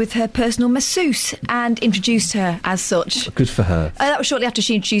stage with her personal masseuse and introduced her as such. Good for her. That was shortly after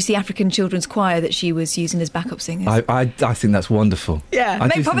she introduced the African Children's Choir that she was using as backup singers. I think that's wonderful. Yeah,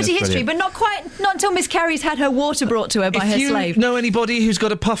 made poverty history, but not until Miss Carey's had her water brought to her by her slave. If you know anybody who's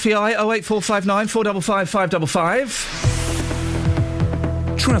got a puffy eye, 08459 455 555.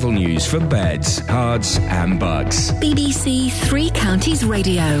 Travel news for beds, cards and bugs. BBC Three Counties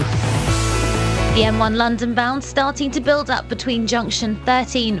Radio. The M1 London bound starting to build up between junction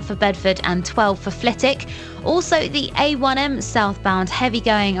 13 for Bedford and 12 for Flitwick. Also the A1M southbound heavy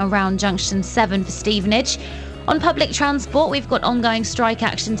going around junction 7 for Stevenage. On public transport, we've got ongoing strike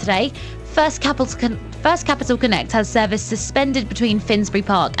action today. First Capital Connect has service suspended between Finsbury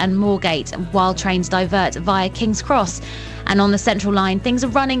Park and Moorgate while trains divert via King's Cross. And on the Central Line, things are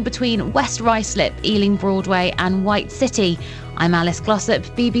running between West Ruislip, Ealing Broadway and White City. I'm Alice Glossop,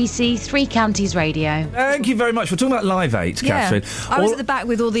 BBC Three Counties Radio. Thank you very much. We're talking about Live 8, Catherine. I was at the back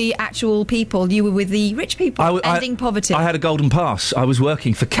with all the actual people. You were with the rich people, ending poverty. I had a golden pass. I was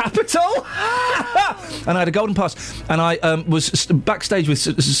working for Capital. And I had a golden pass. And I was backstage with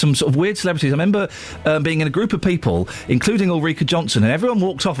some sort of weird celebrities. I remember being in a group of people, including Ulrika Johnson, and everyone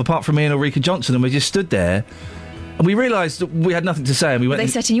walked off apart from me and Ulrika Johnson, and we just stood there. And we realised that we had nothing to say. And we went. Were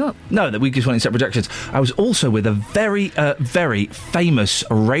they setting you up? No, that we just went in separate directions. I was also with a very, very famous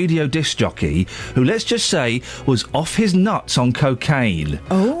radio disc jockey who, let's just say, was off his nuts on cocaine.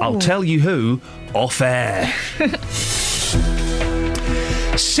 Oh. I'll tell you who, off air.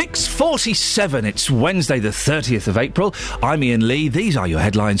 6:47. It's Wednesday, the 30th of April. I'm Iain Lee. These are your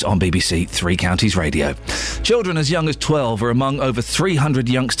headlines on BBC Three Counties Radio. Children as young as 12 are among over 300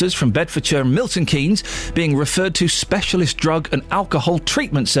 youngsters from Bedfordshire and Milton Keynes being referred to specialist drug and alcohol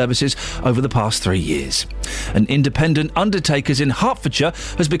treatment services over the past 3 years. An independent undertakers in Hertfordshire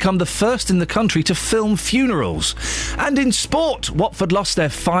has become the first in the country to film funerals. And in sport, Watford lost their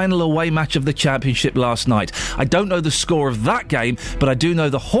final away match of the Championship last night. I don't know the score of that game, but I do know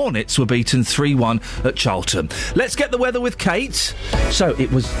the Hornets were beaten 3-1 at Charlton. Let's get the weather with Kate. So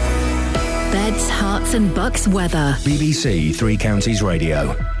it was... Beds, Herts and Bucks weather. BBC Three Counties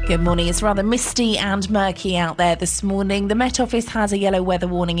Radio. Good morning. It's rather misty and murky out there this morning. The Met Office has a yellow weather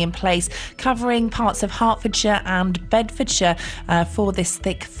warning in place covering parts of Hertfordshire and Bedfordshire for this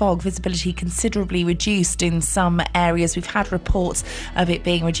thick fog. Visibility considerably reduced in some areas. We've had reports of it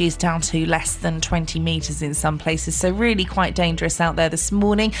being reduced down to less than 20 metres in some places. So really quite dangerous out there this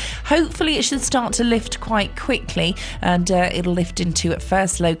morning. Hopefully it should start to lift quite quickly and it'll lift into at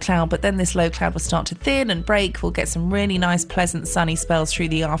first low cloud, but then this low cloud will start to thin and break. We'll get some really nice pleasant sunny spells through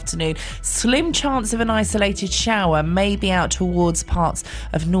the afternoon. Slim chance of an isolated shower, maybe out towards parts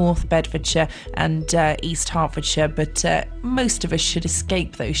of North Bedfordshire and East Hertfordshire, but most of us should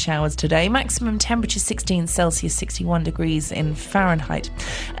escape those showers today. Maximum temperature 16 Celsius, 61 degrees in Fahrenheit.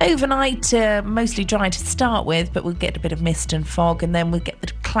 Overnight, mostly dry to start with, but we'll get a bit of mist and fog, and then we'll get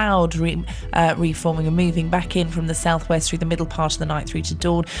the cloud reforming and moving back in from the southwest through the middle part of the night through to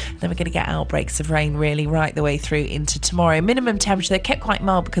dawn. Then we're going to get outbreaks of rain really right the way through into tomorrow. Minimum temperature, they're kept quite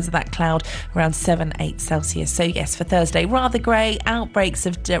mild because of that cloud, around 7-8 Celsius. So yes, for Thursday, rather grey, outbreaks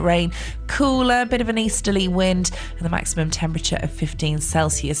of rain, cooler, bit of an easterly wind, and the maximum temperature of 15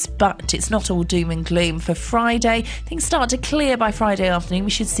 Celsius. But it's not all doom and gloom. For Friday, things start to clear by Friday afternoon.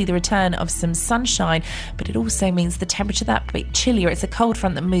 We should see the return of some sunshine, but it also means the temperature that bit chillier. It's a cold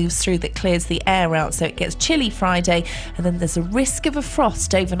front that moves through that clears the air out, so it gets chilly Friday, and then there's a risk of a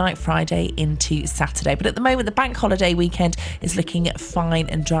frost overnight Friday into Saturday. But at the moment, the bank holiday weekend is looking fine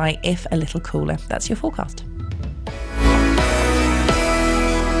and dry, if a little cooler. That's your forecast.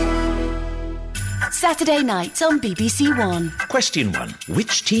 Saturday nights on BBC One. Question 1.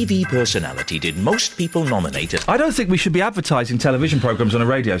 Which TV personality did most people nominate at... I don't think we should be advertising television programmes on a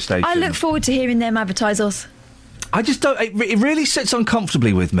radio station. I look forward to hearing them advertise us. I just don't... It really sits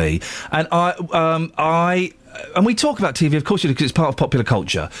uncomfortably with me, and I and we talk about TV, of course, because it's part of popular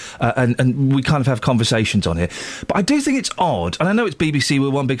culture, and we kind of have conversations on it. But I do think it's odd, and I know it's BBC, we're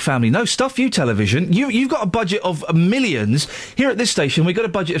one big family. No, stuff you, television. You've got a budget of millions. Here at this station, we've got a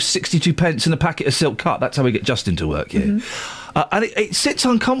budget of 62 pence and a packet of silk cut. That's how we get Justin to work here. And it sits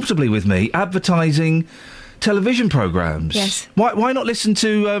uncomfortably with me, advertising television programmes. Yes. Why not listen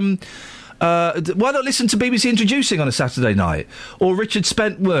to... why not listen to BBC Introducing on a Saturday night? Or Richard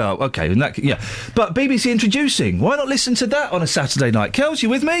Well, OK, yeah. But BBC Introducing, why not listen to that on a Saturday night? Kels, you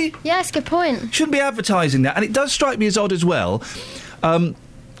with me? Yes, good point. Shouldn't be advertising that. And it does strike me as odd as well. Oh,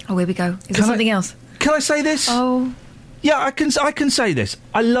 here we go. Is there something else? Can I say this? Oh. Yeah, I can say this.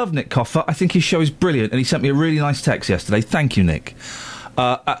 I love Nick Coffer. I think his show is brilliant. And he sent me a really nice text yesterday. Thank you, Nick.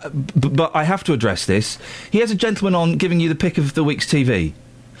 But I have to address this. He has a gentleman on giving you the pick of the week's TV.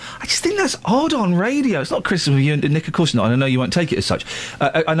 I just think that's odd on radio. It's not criticism of you and Nick, of course not, and I know you won't take it as such.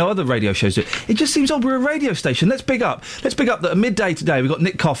 I know other radio shows do. It just seems odd. We're a radio station. Let's big up that at midday today we've got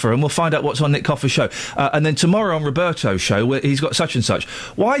Nick Coffer, and we'll find out what's on Nick Coffer's show. And then tomorrow on Roberto's show, where he's got such and such.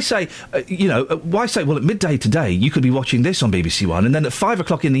 Why say, well, at midday today, you could be watching this on BBC One, and then at 5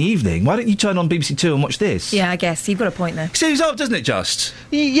 o'clock in the evening, why don't you turn on BBC Two and watch this? Yeah, I guess. You've got a point there. Seems odd, doesn't it, Just?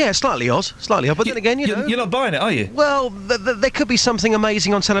 Yeah, slightly odd. But then again, you know... You're not buying it, are you? Well, there could be something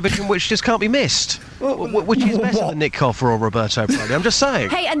amazing on television which just can't be missed. Which is better than Nick Coffer or Roberto Prodi. I'm just saying.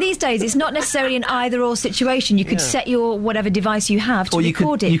 Hey, and these days it's not necessarily an either-or situation. You could set your whatever device you have to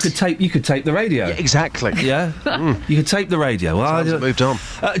record it. You could tape the radio. Yeah, exactly. Yeah? You could tape the radio. Well, moved on.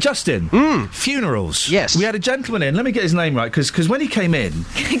 Justin, funerals. Yes. We had a gentleman in. Let me get his name right, because when he came in...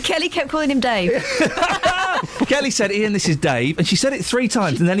 Kelly kept calling him Dave. Kelly said, Ian, this is Dave, and she said it 3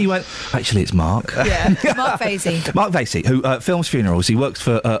 times, and then he went, actually, it's Mark. Yeah, Mark Vasey. Mark Vasey, who films funerals. He works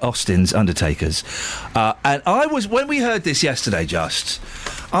for Austin's Undertakers. And when we heard this yesterday,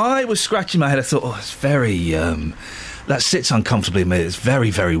 I was scratching my head. I thought, it's very... that sits uncomfortably in me. It's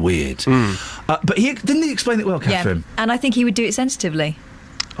very, very weird. But didn't he explain it well, Catherine? Yeah, and I think he would do it sensitively.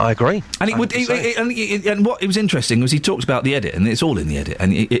 I agree. And and what it was interesting was he talked about the edit, and it's all in the edit,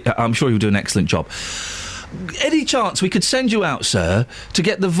 and I'm sure he would do an excellent job. Any chance we could send you out, sir, to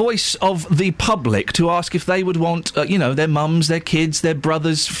get the voice of the public to ask if they would want, their mums, their kids, their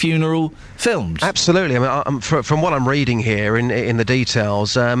brother's funeral filmed? Absolutely. I mean, from what I'm reading here in the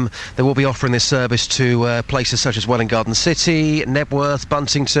details, they will be offering this service to places such as Welwyn Garden City, Nebworth,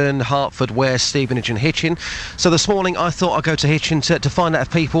 Buntington, Hertford, Ware, Stevenage and Hitchin. So this morning I thought I'd go to Hitchin to find out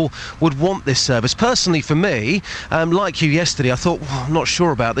if people would want this service. Personally, for me, like you yesterday, I thought, I'm not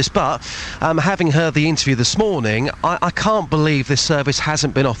sure about this, but having heard the interview this morning, I can't believe this service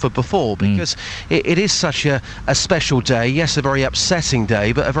hasn't been offered before, because it is such a special day. Yes, a very upsetting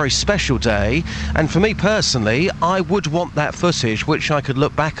day, but a very special day. And for me personally, I would want that footage which I could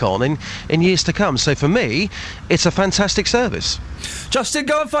look back on in years to come. So for me, it's a fantastic service. Justin,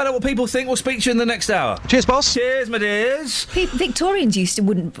 go and find out what people think. We'll speak to you in the next hour. Cheers, boss. Cheers, my dears. Victorians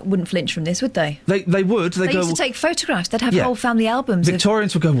wouldn't flinch from this, would they? They would. They used to take photographs. They'd have whole family albums.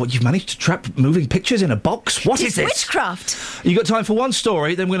 Victorians would go, what, you've managed to trap moving pictures in a box? What is this? Witchcraft. You got time for one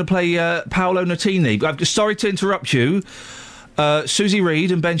story, then we're going to play Paolo Nutini. Sorry to interrupt you. Susie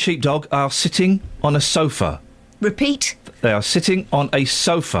Reed and Ben Sheepdog are sitting on a sofa. Repeat. They are sitting on a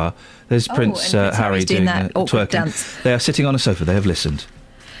sofa. There's Prince Harry doing that awkward twerking. Dance. They are sitting on a sofa. They have listened.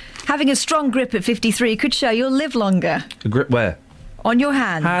 Having a strong grip at 53 could show you'll live longer. A grip where? On your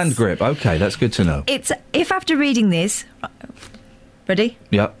hands. Hand grip. OK, that's good to know. It's if after reading this... Ready?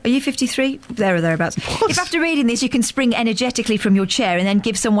 Yeah. Are you 53? There or thereabouts. What? If after reading this you can spring energetically from your chair and then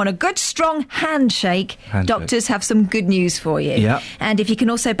give someone a good strong handshake, doctors have some good news for you. Yeah. And if you can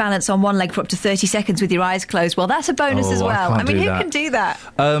also balance on one leg for up to 30 seconds with your eyes closed, well, that's a bonus as well. I mean, who can do that?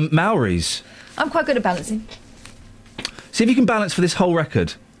 Maoris. I'm quite good at balancing. See if you can balance for this whole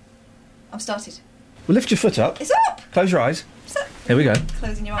record. I've started. Well, lift your foot up. It's up! Close your eyes. Here we go.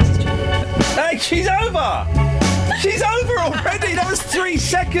 Closing your eyes is true. Hey, she's over! She's over already! That was 3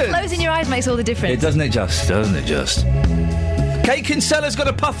 seconds! Closing your eyes makes all the difference. Doesn't it just? Kate Kinsella's got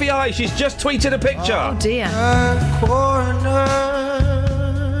a puffy eye. She's just tweeted a picture. Oh, dear. The corner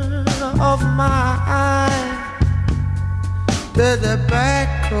of my eye to the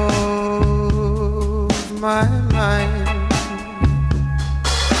back of my mind,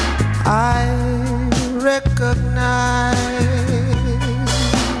 I recognize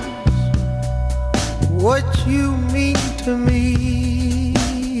what you mean to me,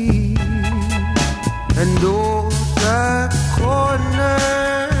 and all the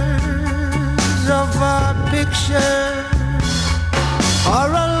corners of our picture are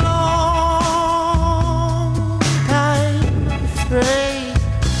a long time frame.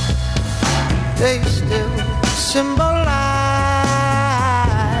 They still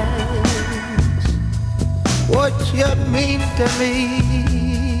mean to me.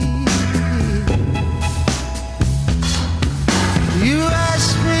 You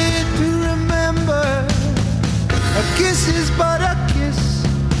asked me to remember a kiss is but a kiss.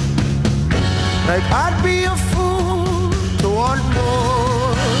 Like I'd be a fool to want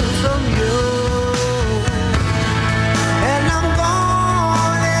more from you. And I'm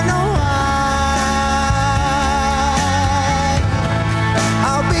gone in a while.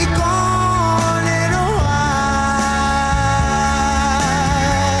 I'll be gone in a while.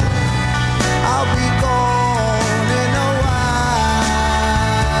 I'll be gone in a while.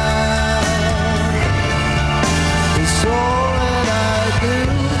 It's all that I do.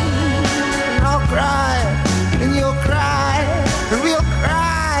 And I'll cry, and you'll cry, and we'll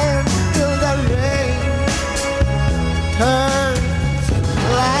cry until the rain turns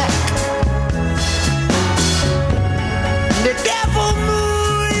black. The devil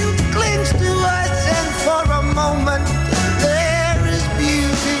moon clings to us, and for a moment there is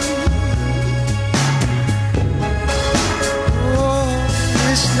beauty. Oh,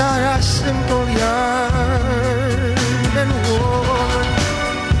 it's not a simple yearning woman.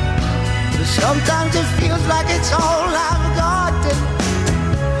 Sometimes it feels like it's all I've got,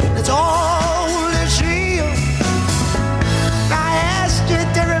 and it's all that's real. I asked you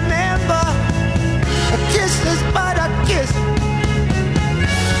to remember a kiss is but a kiss.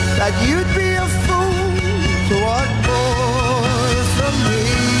 That you'd be a fool to want more from me.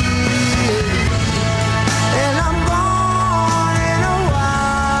 And I'm gone in a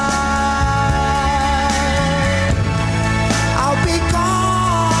while. I'll be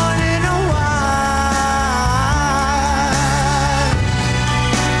gone in a while.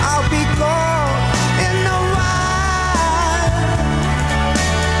 I'll be gone in a while.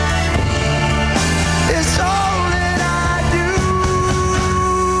 It's all that I do.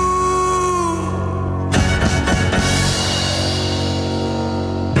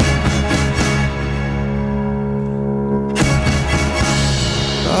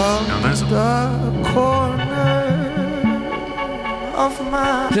 The corner of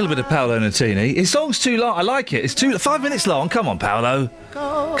my A little bit of Paolo Nutini. His song's too long. I like it. It's 5 minutes long. Come on, Paolo.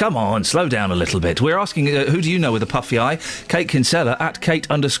 Come on, slow down a little bit. We're asking, who do you know with a puffy eye? Kate Kinsella, at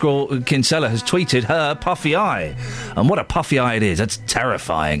Kate_Kinsella, has tweeted her puffy eye. And what a puffy eye it is. That's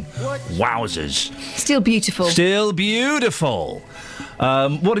terrifying. Wowzers. Still beautiful. Still beautiful.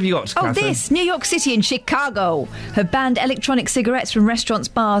 What have you got, Oh, Catherine? this. New York City and Chicago have banned electronic cigarettes from restaurants,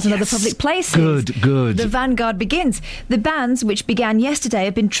 bars and other public places. Good. The vanguard begins. The bans, which began yesterday,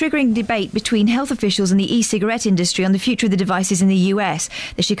 have been triggering debate between health officials and the e-cigarette industry on the future of the devices in the US.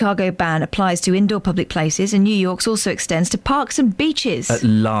 The Chicago ban applies to indoor public places, and New York's also extends to parks and beaches. At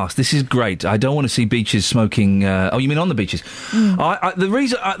last. This is great. I don't want to see beaches smoking... oh, you mean on the beaches? The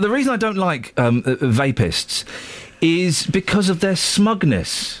reason I don't like vapists is because of their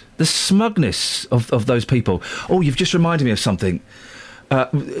smugness. The smugness of those people. Oh, you've just reminded me of something.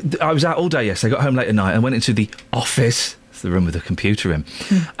 I was out all day yesterday, got home late at night and went into the office. It's the room with the computer in.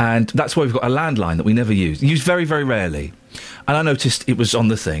 And that's where we've got a landline that we never use. Use very, very rarely. And I noticed it was on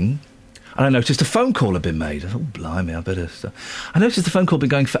the thing. And I noticed a phone call had been made. I thought, oh, blimey, I better... I noticed the phone call had been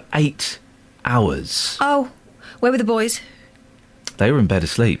going for 8 hours. Oh, where were the boys? They were in bed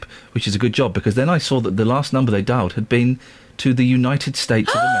asleep, which is a good job, because then I saw that the last number they dialed had been to the United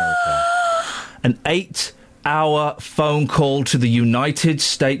States of America. An 8-hour phone call to the United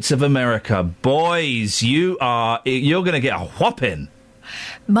States of America. Boys, you're going to get a whopping.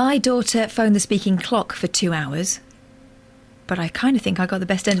 My daughter phoned the speaking clock for 2 hours, but I kind of think I got the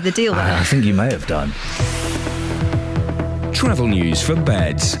best end of the deal there. I think you may have done. Travel news for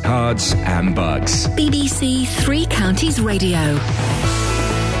beds, cards and bugs. BBC Three Counties Radio.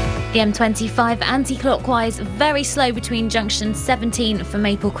 The M25 anti-clockwise, very slow between junction 17 for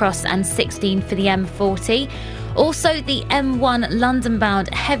Maple Cross and 16 for the M40. Also the M1 London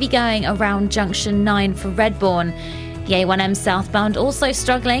bound, heavy going around junction 9 for Redbourne. The A1M southbound also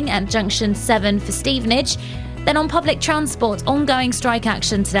struggling at junction 7 for Stevenage. Then on public transport, ongoing strike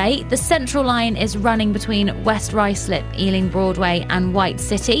action today. The Central Line is running between West Ruislip, Ealing Broadway and White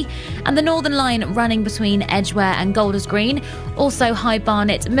City. And the Northern Line running between Edgware and Golders Green. Also High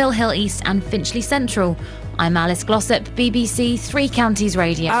Barnet, Mill Hill East and Finchley Central. I'm Alice Glossop, BBC Three Counties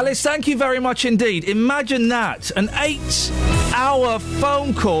Radio. Alice, thank you very much indeed. Imagine that, an 8-hour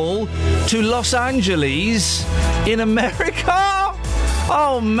phone call to Los Angeles in America.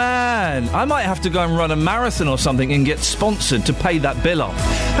 Oh, man. I might have to go and run a marathon or something and get sponsored to pay that bill off.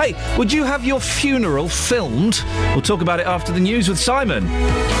 Hey, would you have your funeral filmed? We'll talk about it after the news with Simon.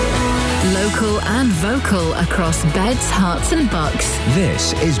 Local and vocal across beds, hearts and bucks.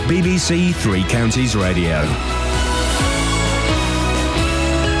 This is BBC Three Counties Radio.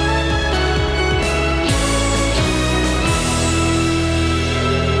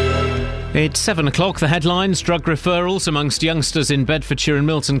 It's 7 o'clock. The headlines: drug referrals amongst youngsters in Bedfordshire and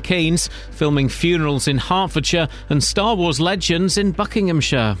Milton Keynes, filming funerals in Hertfordshire, and Star Wars legends in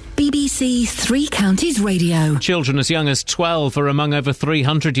Buckinghamshire. BBC Three Counties Radio. Children as young as 12 are among over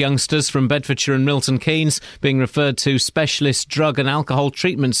 300 youngsters from Bedfordshire and Milton Keynes being referred to specialist drug and alcohol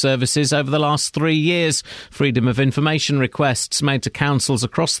treatment services over the last 3 years. Freedom of information requests made to councils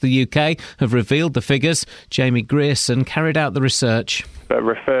across the UK have revealed the figures. Jamie Grierson carried out the research. A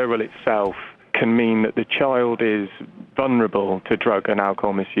referral itself can mean that the child is vulnerable to drug and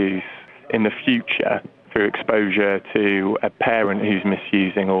alcohol misuse in the future through exposure to a parent who's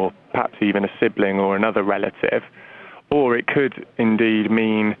misusing, or perhaps even a sibling or another relative. Or it could indeed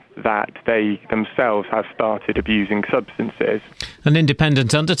mean that they themselves have started abusing substances. An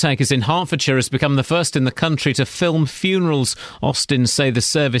independent undertakers in Hertfordshire has become the first in the country to film funerals. Austin say the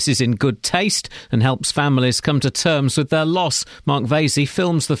service is in good taste and helps families come to terms with their loss. Mark Vasey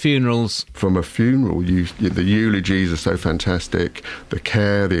films the funerals. From a funeral, the eulogies are so fantastic. The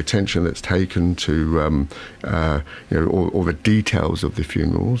care, the attention that's taken to all the details of the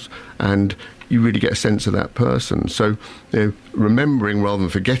funerals, and you really get a sense of that person. So, remembering rather than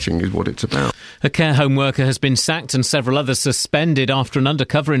forgetting is what it's about. A care home worker has been sacked and several others suspended after an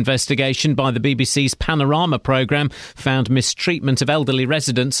undercover investigation by the BBC's Panorama programme found mistreatment of elderly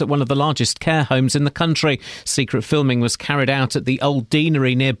residents at one of the largest care homes in the country. Secret filming was carried out at the Old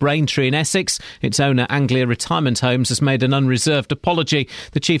Deanery near Braintree in Essex. Its owner, Anglia Retirement Homes, has made an unreserved apology.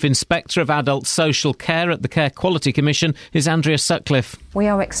 The Chief Inspector of Adult Social Care at the Care Quality Commission is Andrea Sutcliffe. We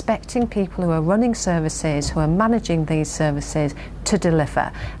are expecting people who are running services, who are managing these services, to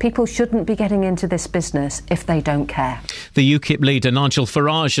deliver. People shouldn't be getting into this business if they don't care. The UKIP leader Nigel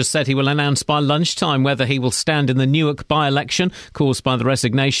Farage has said he will announce by lunchtime whether he will stand in the Newark by-election caused by the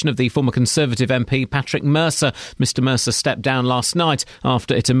resignation of the former Conservative MP Patrick Mercer. Mr Mercer stepped down last night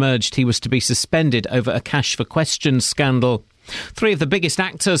after it emerged he was to be suspended over a Cash for Questions scandal. 3 of the biggest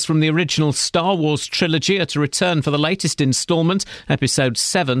actors from the original Star Wars trilogy are to return for the latest instalment, Episode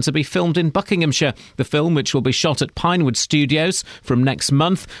 7, to be filmed in Buckinghamshire. The film, which will be shot at Pinewood Studios from next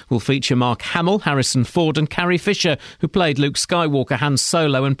month, will feature Mark Hamill, Harrison Ford and Carrie Fisher, who played Luke Skywalker, Han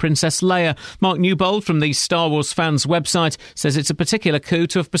Solo and Princess Leia. Mark Newbold from the Star Wars fans website says it's a particular coup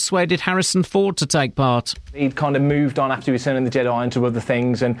to have persuaded Harrison Ford to take part. He'd kind of moved on after returning the Jedi into other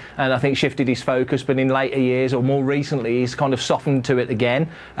things and I think shifted his focus, but in later years, or more recently, he's kind of softened to it again,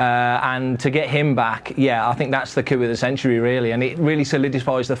 and to get him back, I think that's the coup of the century, really, and it really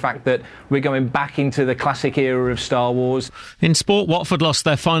solidifies the fact that we're going back into the classic era of Star Wars. In sport, Watford lost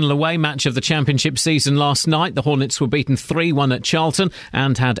their final away match of the Championship season last night. The Hornets were beaten 3-1 at Charlton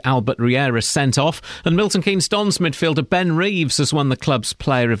and had Albert Riera sent off, and Milton Keynes Dons midfielder Ben Reeves has won the club's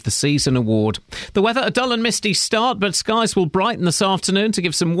Player of the Season award. The weather, a dull and misty start, but skies will brighten this afternoon to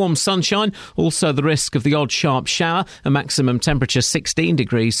give some warm sunshine. Also the risk of the odd sharp shower, a maximum temperature 16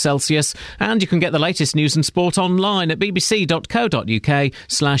 degrees Celsius, and you can get the latest news and sport online at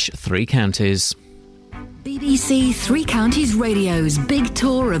bbc.co.uk/3 counties. BBC Three Counties Radio's big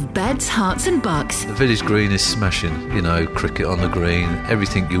tour of beds, hearts and bucks. The village green is smashing, cricket on the green,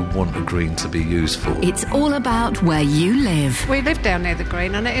 everything you want a green to be used for. It's all about where you live. We live down near the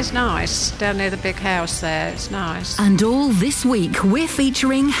green and it is nice, down near the big house there, it's nice. And all this week we're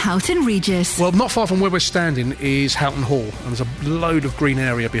featuring Houghton Regis. Well, not far from where we're standing is Houghton Hall, and there's a load of green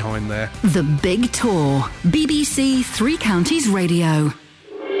area behind there. The big tour. BBC Three Counties Radio.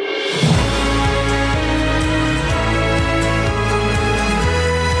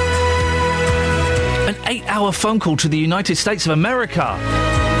 An 8-hour phone call to the United States of America.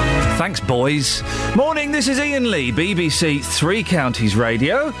 Thanks, boys. Morning, this is Iain Lee, BBC Three Counties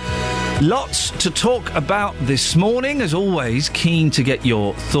Radio. Lots to talk about this morning. As always, keen to get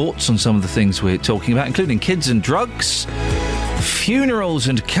your thoughts on some of the things we're talking about, including kids and drugs, funerals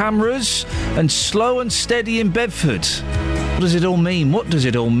and cameras, and slow and steady in Bedford. What does it all mean? What does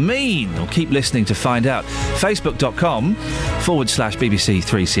it all mean? Well, keep listening to find out.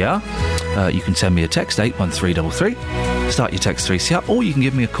 Facebook.com/BBC3CR. You can send me a text, 81333. Start your text 3CR, or you can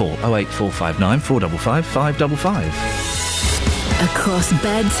give me a call, 08459 455 555. Across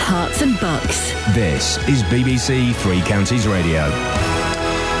beds, hearts and bucks. This is BBC Three Counties Radio.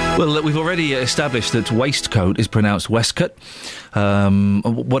 Well, we've already established that waistcoat is pronounced Westcott.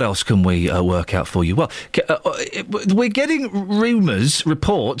 What else can we work out for you? Well, we're getting rumours,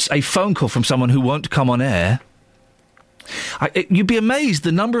 reports, a phone call from someone who won't come on air. You'd be amazed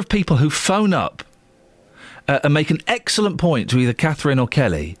the number of people who phone up and make an excellent point to either Catherine or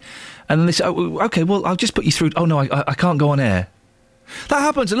Kelly, and then they say, OK, well, I'll just put you through. Oh, no, I can't go on air. That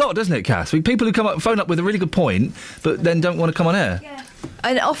happens a lot, doesn't it, Kath? People who phone up with a really good point, but then don't want to come on air. Yeah.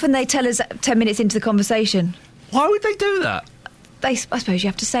 And often they tell us 10 minutes into the conversation. Why would they do that? I suppose you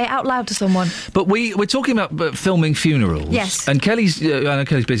have to say it out loud to someone. But we're talking about filming funerals. Yes. And Kelly's, I know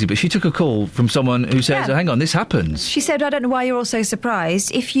Kelly's busy, but she took a call from someone who says, hang on, this happens. She said, I don't know why you're all so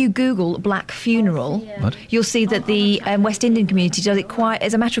surprised. If you Google black funeral, you'll see that the West Indian community does it quite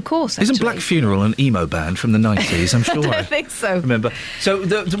as a matter of course, actually. Isn't Black Funeral an emo band from the 90s? I'm sure I don't think so. Remember. So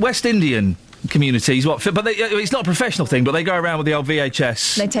the West Indian communities, but it's not a professional thing, but they go around with the old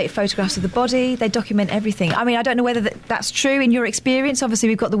VHS. They take photographs of the body, they document everything. I mean, I don't know whether that's true in your experience. Obviously,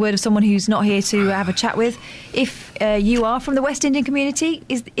 we've got the word of someone who's not here to have a chat with. If you are from the West Indian community,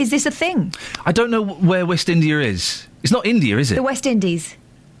 is this a thing? I don't know where West India is. It's not India, is it? The West Indies.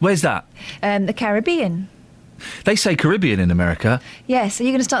 Where's that? The Caribbean. They say Caribbean in America. Yes, are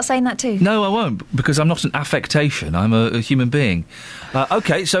you going to start saying that too? No, I won't, because I'm not an affectation. I'm a human being.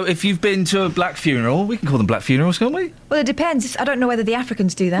 OK, so if you've been to a black funeral, we can call them black funerals, can't we? Well, it depends. I don't know whether the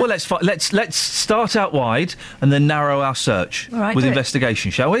Africans do that. Well, let's start out wide and then narrow our search with investigation,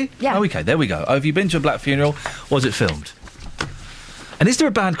 shall we? Yeah. Oh, OK, there we go. Have you been to a black funeral? Was it filmed? And is there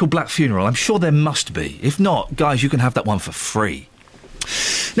a band called Black Funeral? I'm sure there must be. If not, guys, you can have that one for free.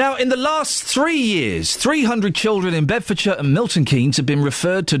 Now, in the last 3 years, 300 children in Bedfordshire and Milton Keynes have been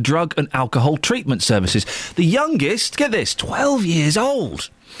referred to drug and alcohol treatment services. The youngest, get this, 12 years old.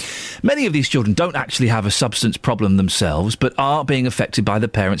 Many of these children don't actually have a substance problem themselves, but are being affected by the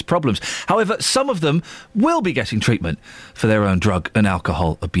parents' problems. However, some of them will be getting treatment for their own drug and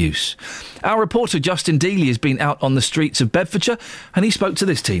alcohol abuse. Our reporter Justin Dealey has been out on the streets of Bedfordshire, and he spoke to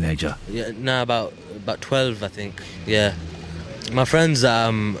this teenager. Yeah, no, about 12, I think. Yeah. My friends,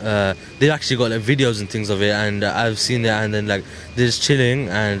 they've actually got like videos and things of it, and I've seen it, and then like they're just chilling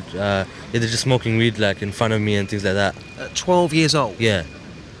and they're just smoking weed like in front of me and things like that. At 12 years old? Yeah,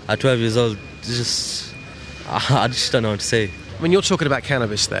 at 12 years old, I just don't know what to say. I mean, you're talking about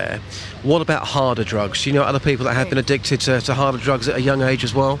cannabis there. What about harder drugs? Do you know other people that have been addicted to harder drugs at a young age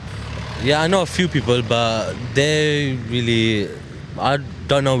as well? Yeah, I know a few people, but they really, I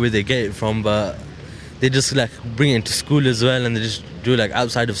don't know where they get it from, but they just like bring it into school as well, and they just do it like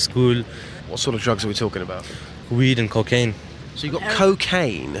outside of school. What sort of drugs are we talking about? Weed and cocaine. So you've got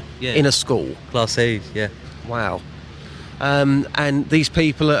cocaine in a school? Class A, yeah. Wow. And these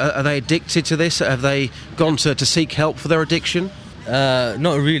people, are they addicted to this? Have they gone to seek help for their addiction?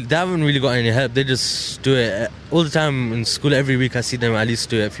 Not really. They haven't really got any help. They just do it all the time in school. Every week I see them at least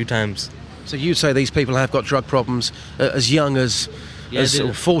do it a few times. So you'd say these people have got drug problems as young as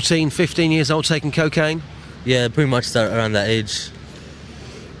 14, 15 years old, taking cocaine? Yeah, pretty much around that age.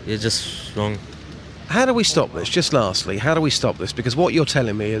 Yeah, just wrong. How do we stop this? Just lastly, how do we stop this? Because what you're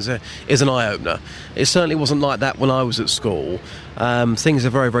telling me is an eye-opener. It certainly wasn't like that when I was at school. Things are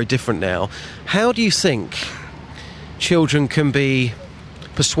very, very different now. How do you think children can be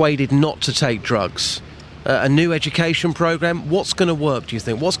persuaded not to take drugs? A new education programme? What's going to work, do you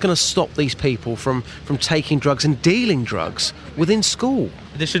think? What's going to stop these people from taking drugs and dealing drugs within school?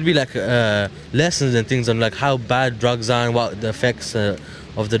 There should be like lessons and things on like how bad drugs are and what the effects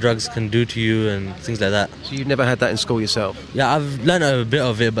of the drugs can do to you and things like that. So you've never had that in school yourself? Yeah, I've learned a bit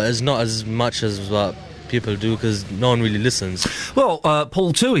of it, but it's not as much as what people do because no one really listens. Well,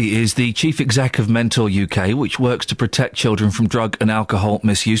 Paul Toohey is the chief exec of Mentor UK, which works to protect children from drug and alcohol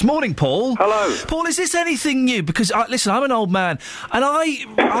misuse. Morning, Paul. Hello. Paul, is this anything new? Because, listen, I'm an old man, and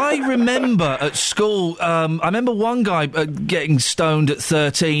I remember at school, I remember one guy getting stoned at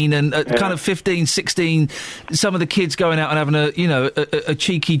 13, and at kind of 15, 16, some of the kids going out and having a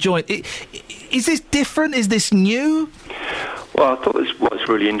cheeky joint. Is this different? Is this new? Well, I thought what's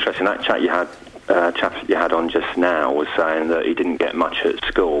really interesting, that chat you had on just now was saying that he didn't get much at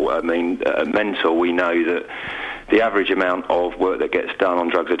school. I mean, at Mentor, we know that the average amount of work that gets done on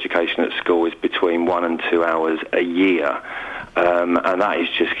drugs education at school is between 1 and 2 hours a year. And that is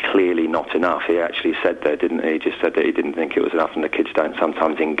just clearly not enough. He actually said there, didn't he? He just said that he didn't think it was enough, and the kids don't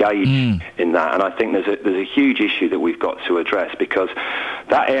sometimes engage in that. And I think there's a huge issue that we've got to address, because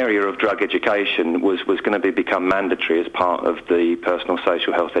that area of drug education was going to become mandatory as part of the personal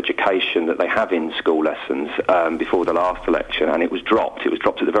social health education that they have in school lessons before the last election, and it was dropped. It was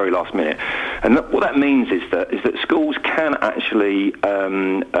dropped at the very last minute. And what that means is that schools can actually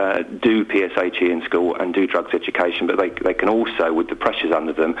do PSHE in school and do drugs education, but they can also also with the pressures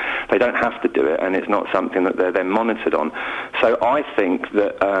under them, they don't have to do it, and it's not something that they're then monitored on. So I think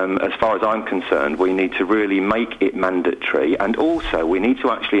that, as far as I'm concerned, we need to really make it mandatory, and also we need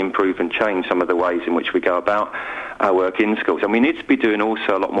to actually improve and change some of the ways in which we go about our work in schools. And we need to be doing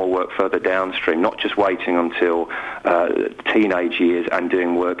also a lot more work further downstream, not just waiting until teenage years and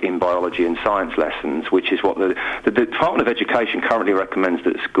doing work in biology and science lessons, which is what the Department of Education currently recommends,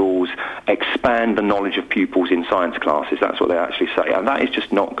 that schools expand the knowledge of pupils in science classes. That's what they actually say. And that is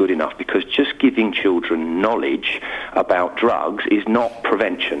just not good enough, because just giving children knowledge about drugs is not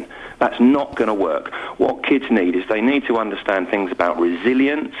prevention. That's not going to work. What kids need is they need to understand things about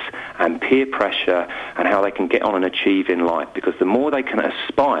resilience and peer pressure and how they can get on and achieve in life, because the more they can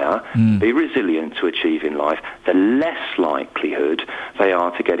aspire, be resilient to achieve in life, the less likelihood they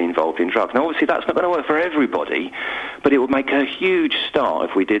are to get involved in drugs. Now, obviously, that's not going to work for everybody, but it would make a huge start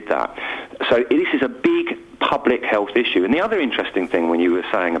if we did that. So this is a big public health issue. And the other interesting thing, when you were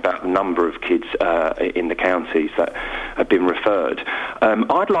saying about the number of kids in the counties that have been referred,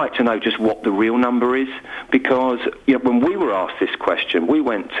 I'd like to know just what the real number is, because when we were asked this question, we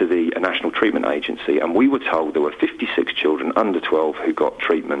went to the National Treatment Agency and we were told there were 56 children under 12 who got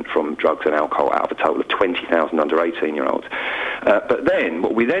treatment from drugs and alcohol out of a total of 20,000 under 18-year-olds. But then,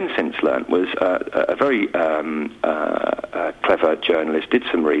 what we then since learnt was a very clever journalist did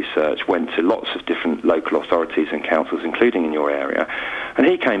some research, went to lots of different local authorities and councils, including in your area, and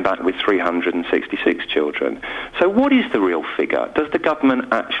he came back with 366 children. So what is the real figure? Does the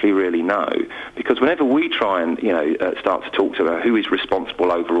government actually really know? Because whenever we try and start to talk to who is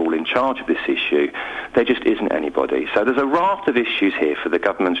responsible overall in charge of this issue, there just isn't anybody. So there's a raft of issues here for the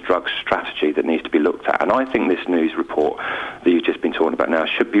government's drug strategy that needs to be looked at, and I think this news report that you've just been talking about now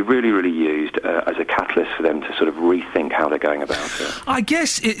should be really, really used as a catalyst for them to sort of rethink how they're going about it. I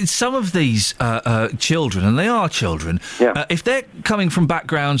guess some of these children, and they are children, if they're coming from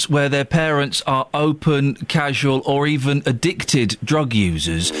backgrounds where their parents are open, casual, or even addicted drug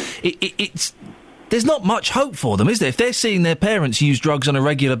users, there's not much hope for them, is there? If they're seeing their parents use drugs on a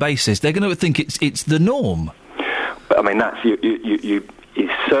regular basis, they're going to think it's the norm. But I mean, that's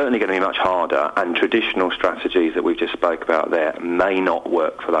it's certainly going to be much harder, and traditional strategies that we've just spoke about there may not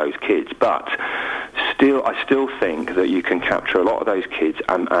work for those kids. But I still think that you can capture a lot of those kids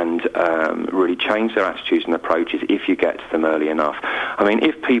and really change their attitudes and approaches if you get to them early enough. I mean,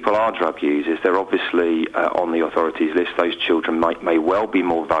 if people are drug users, they're obviously on the authorities' list. Those children may well be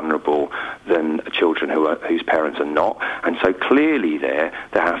more vulnerable than children whose parents are not. And so clearly there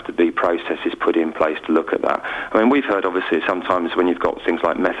have to be processes put in place to look at that. I mean, we've heard, obviously, sometimes when you've got things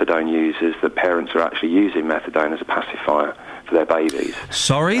like methadone users, that parents are actually using methadone as a pacifier for their babies.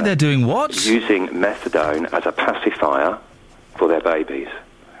 Sorry, they're doing what? Using methadone as a pacifier for their babies.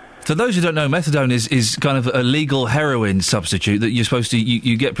 For those who don't know, methadone is kind of a legal heroin substitute that you're supposed to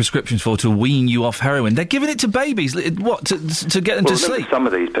you get prescriptions for to wean you off heroin. They're giving it to babies, what, to get them to sleep? Some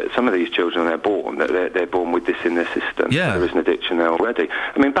of these children, they're born with this in their system. Yeah. There is an addiction there already.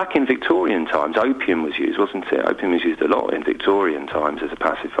 I mean, back in Victorian times, opium was used, wasn't it? Opium was used a lot in Victorian times as a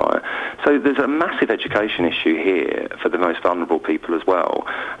pacifier. So there's a massive education issue here for the most vulnerable people as well.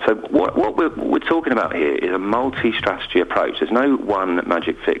 So what we're talking about here is a multi-strategy approach. There's no one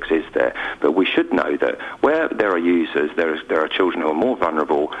magic fix, is there? But we should know that where there are users, there are children who are more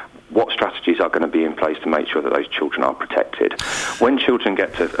vulnerable. What strategies are going to be in place to make sure that those children are protected? When children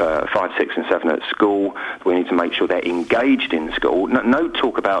get to 5, 6 and 7 at school, we need to make sure they're engaged in school. No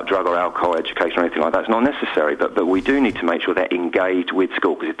talk about drug or alcohol education or anything like that. It's not necessary, but we do need to make sure they're engaged with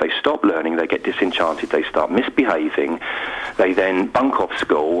school, because if they stop learning, they get disenchanted, they start misbehaving, they then bunk off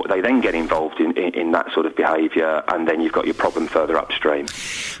school, they then get involved in that sort of behaviour, and then you've got your problem further upstream.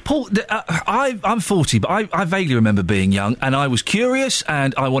 Paul, I'm 40, but I vaguely remember being young, and I was curious,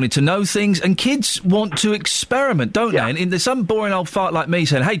 and I wanted to know things, and kids want to experiment, don't they? And there's some boring old fart like me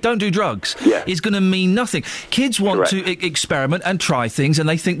saying, hey, don't do drugs, is going to mean nothing. Kids want to experiment and try things, and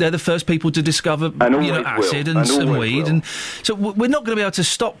they think they're the first people to discover acid and weed, and so we're not going to be able to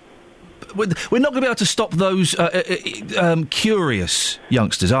stop. We're not going to be able to stop those curious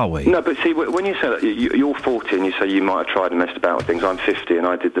youngsters, are we? No, but see, when you say that, you're 40 and you say you might have tried and messed about with things. I'm 50 and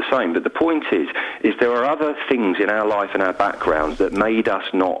I did the same. But the point is there are other things in our life and our backgrounds that made us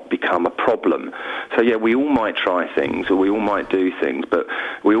not become a problem. So, yeah, we all might try things, or we all might do things, but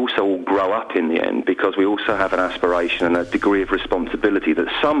we also all grow up in the end, because we also have an aspiration and a degree of responsibility that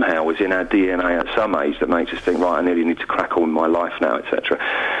somehow is in our DNA at some age that makes us think, right, I nearly need to crack on with my life now, etc.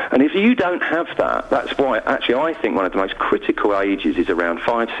 And if you don't have that, that's why actually I think one of the most critical ages is around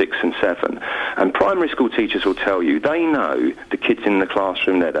 5, 6 and 7. And primary school teachers will tell you they know the kids in the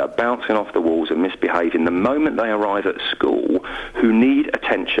classroom there that are bouncing off the walls and misbehaving the moment they arrive at school who need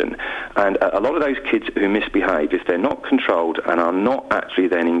attention. And a lot of those kids who misbehave, if they're not controlled and are not actually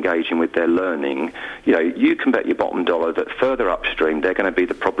then engaging with their learning, you know, you can bet your bottom dollar that further upstream they're going to be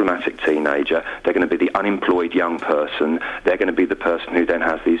the problematic teenager, they're going to be the unemployed young person, they're going to be the person who then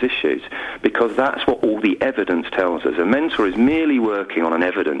has these issues. Because that's what all the evidence tells us. A mentor is merely working on an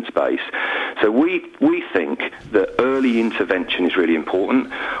evidence base. So we think that early intervention is really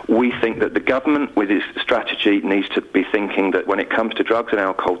important. We think that the government, with its strategy, needs to be thinking that when it comes to drugs and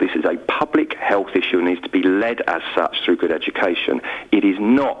alcohol, this is a public health issue and needs to be led as such through good education. It is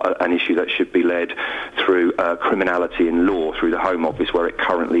not an issue that should be led through criminality in law, through the Home Office, where it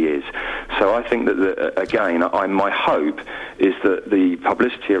currently is. So I think that, again, my hope is that the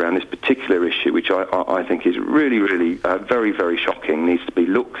publicity around this particular issue, which I think is really, really very, very shocking, needs to be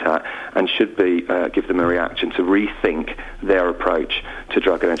looked at and should be give them a reaction to rethink their approach to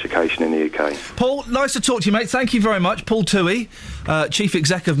drug and education in the UK. Paul, nice to talk to you, mate. Thank you very much. Paul Toohey, Chief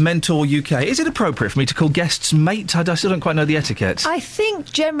Exec of Mentor UK. Is it appropriate for me to call guests mate? I still don't quite know the etiquette. I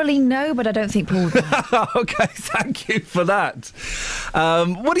think generally no, but I don't think Paul would. OK, thank you for that.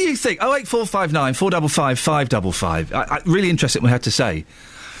 What do you think? 08459 455 555. Really interesting what we had to say.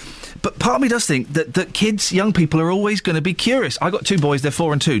 But part of me does think that kids, young people, are always going to be curious. I got 2 boys, they're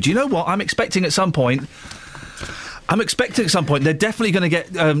 4 and 2. Do you know what? I'm expecting at some point they're definitely going to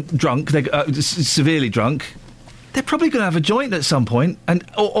get drunk, they're severely drunk. They're probably going to have a joint at some point, and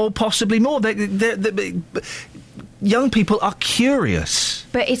or possibly more. Young people are curious.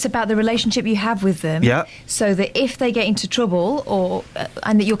 But it's about the relationship you have with them. Yeah. So that if they get into trouble, or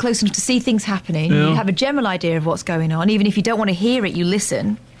and that you're close enough to see things happening, you have a general idea of what's going on. Even if you don't want to hear it, you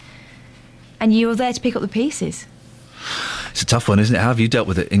listen. And you're there to pick up the pieces. It's a tough one, isn't it? How have you dealt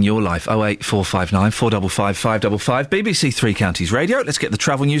with it in your life? 08459 455 555. BBC Three Counties Radio. Let's get the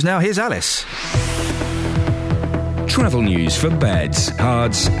travel news now. Here's Alice. Travel news for beds,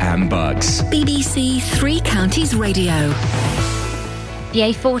 cards and bugs. BBC Three Counties Radio. The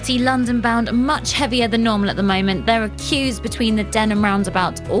A40 London bound much heavier than normal at the moment. There are queues between the Denham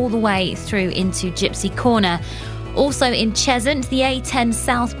roundabout all the way through into Gypsy Corner. Also in Cheshunt, the A10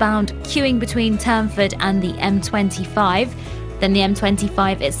 southbound queuing between Turnford and the M25. Then the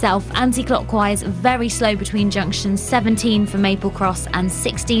M25 itself, anti-clockwise, very slow between junctions 17 for Maple Cross and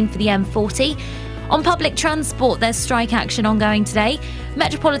 16 for the M40. On public transport, there's strike action ongoing today.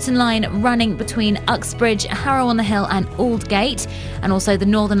 Metropolitan line running between Uxbridge, Harrow-on-the-Hill and Aldgate. And also the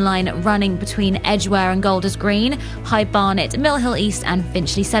Northern line running between Edgware and Golders Green, High Barnet, Mill Hill East and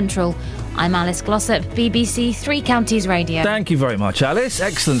Finchley Central. I'm Alice Glossop, BBC Three Counties Radio. Thank you very much, Alice.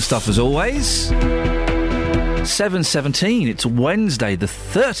 Excellent stuff as always. 7:17. It's Wednesday, the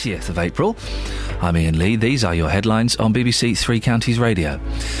 30th of April. I'm Iain Lee. These are your headlines on BBC Three Counties Radio.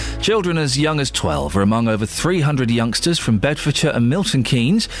 Children as young as 12 are among over 300 youngsters from Bedfordshire and Milton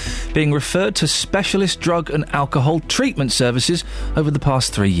Keynes being referred to specialist drug and alcohol treatment services over the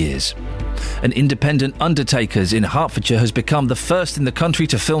past 3 years. An independent undertakers in Hertfordshire has become the first in the country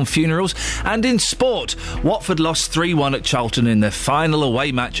to film funerals. And in sport, Watford lost 3-1 at Charlton in their final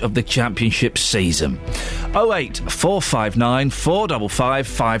away match of the championship season. 08459 455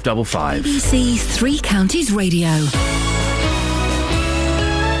 555. BBC Three Counties Radio.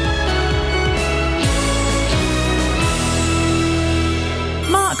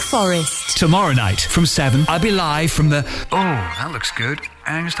 Mark Forrest. Tomorrow night from 7, I'll be live from the... Oh, that looks good.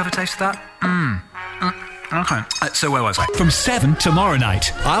 And just have a taste of that. Okay. So where was I? From 7 tomorrow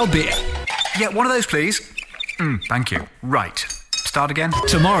night, I'll be... Yeah, one of those, please. Thank you. Right. Start again.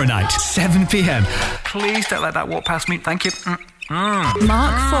 Tomorrow night, 7 p.m. Please don't let that walk past me. Thank you.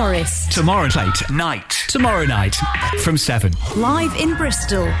 Mark Forrest. Tomorrow night from 7. Live in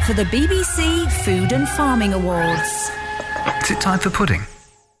Bristol for the BBC Food and Farming Awards. Is it time for pudding?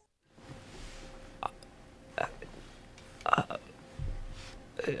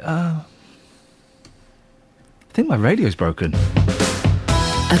 I think my radio's broken.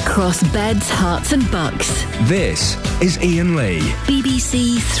 Across beds, hearts and bucks. This is Iain Lee.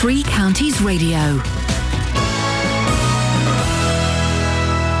 BBC Three Counties Radio.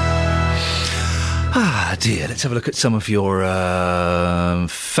 Ah, dear. Let's have a look at some of your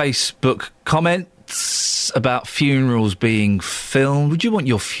Facebook comments about funerals being filmed. Would you want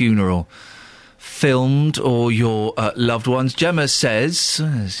your funeral filmed or your loved ones? Gemma says,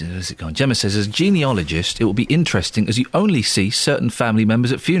 where's it gone? Gemma says, as a genealogist, it will be interesting as you only see certain family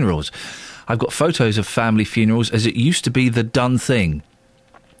members at funerals. I've got photos of family funerals as it used to be the done thing.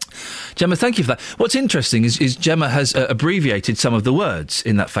 Gemma, thank you for that. What's interesting is Gemma has abbreviated some of the words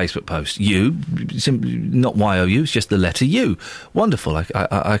in that Facebook post. You, not Y-O-U, it's just the letter U. Wonderful,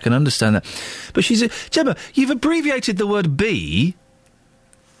 I can understand that. But Gemma, you've abbreviated the word B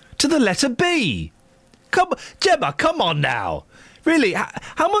to the letter B. Gemma, come on now. Really,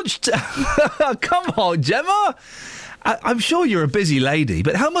 how much... come on, Gemma. I'm sure you're a busy lady,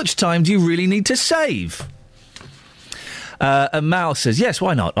 but how much time do you really need to save? And Mal says, yes,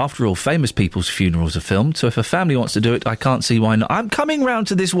 why not? After all, famous people's funerals are filmed, so if a family wants to do it, I can't see why not. I'm coming round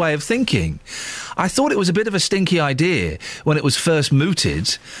to this way of thinking. I thought it was a bit of a stinky idea when it was first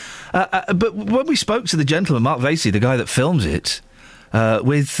mooted, but when we spoke to the gentleman, Mark Vasey, the guy that films it,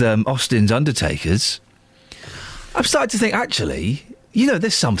 with Austin's Undertakers, I've started to think, actually,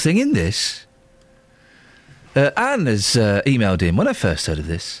 there's something in this. Anne has emailed in. When I first heard of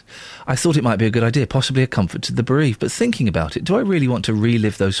this, I thought it might be a good idea, possibly a comfort to the bereaved. But thinking about it, do I really want to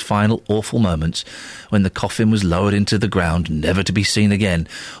relive those final awful moments when the coffin was lowered into the ground, never to be seen again,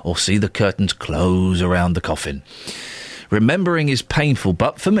 or see the curtains close around the coffin? Remembering is painful,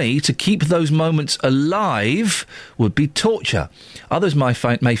 but for me, to keep those moments alive would be torture. Others may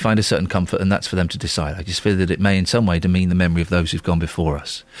find a certain comfort, and that's for them to decide. I just fear that it may in some way demean the memory of those who've gone before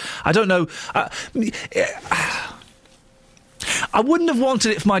us. I don't know. I wouldn't have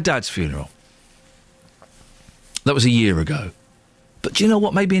wanted it for my dad's funeral. That was a year ago. But do you know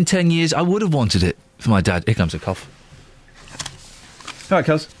what? Maybe in 10 years I would have wanted it for my dad. Here comes a cough. All right,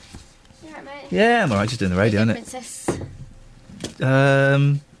 cuz. You all right, mate? Yeah, I'm all right. Just doing the radio, innit? Princess.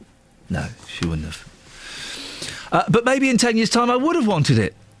 No, she wouldn't have. But maybe in 10 years' time I would have wanted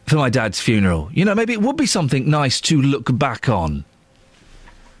it for my dad's funeral. Maybe it would be something nice to look back on.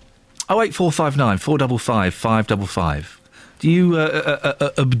 08459 455 555. Do you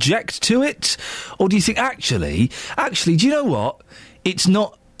object to it? Or do you think, actually, do you know what? It's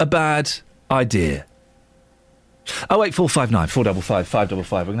not a bad idea. 08459 455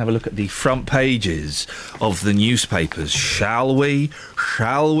 555. We're going to have a look at the front pages of the newspapers. Shall we?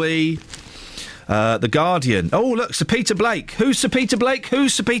 The Guardian. Oh, look, Sir Peter Blake. Who's Sir Peter Blake?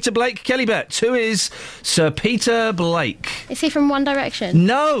 Kelly Betts. Who is Sir Peter Blake? Is he from One Direction?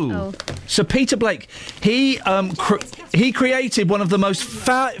 No. Oh. Sir Peter Blake. He created one of the most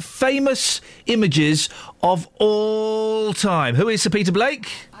famous images of all time. Who is Sir Peter Blake?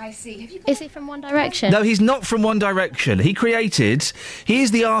 I see. Is he from One Direction? No, he's not from One Direction. He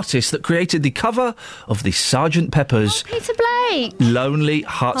is the artist that created the cover of the Sgt. Pepper's Peter Blake. Lonely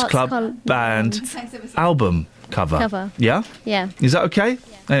Hearts Club Band album cover. Yeah? Yeah. Is that okay?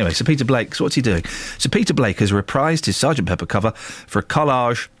 Yeah. Anyway, Sir Peter Blake, so what's he doing? Sir Peter Blake has reprised his Sgt. Pepper cover for a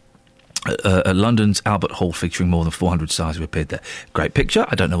collage at London's Albert Hall, featuring more than 400 stars who appeared there. Great picture.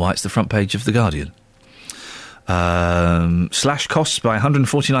 I don't know why it's the front page of The Guardian. Slash costs by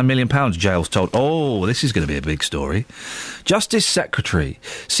 £149 million, jails told. Oh, this is going to be a big story. Justice Secretary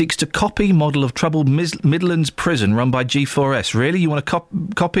seeks to copy model of troubled Midlands prison run by G4S. Really? You want to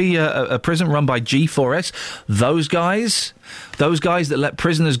copy a prison run by G4S? Those guys that let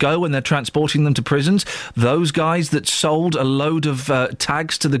prisoners go when they're transporting them to prisons? Those guys that sold a load of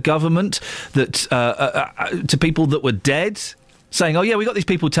tags to the government that to people that were dead? Saying, oh yeah, we got these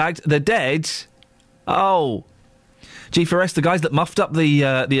people tagged, they're dead. Oh. G4S, the guys that muffed up the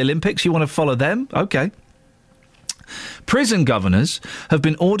Olympics, you want to follow them? OK. Prison governors have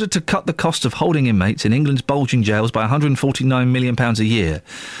been ordered to cut the cost of holding inmates in England's bulging jails by £149 million a year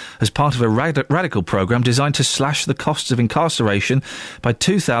as part of a radical programme designed to slash the costs of incarceration by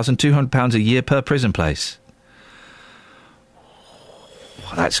 £2,200 a year per prison place.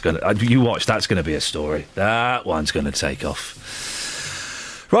 That's going to... You watch, that's going to be a story. That one's going to take off.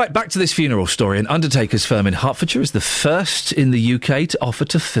 Right, back to this funeral story. An undertaker's firm in Hertfordshire is the first in the UK to offer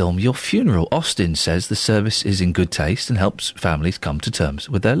to film your funeral. Austin says the service is in good taste and helps families come to terms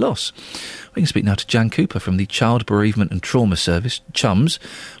with their loss. We can speak now to Jan Cooper from the Child Bereavement and Trauma Service, CHUMS,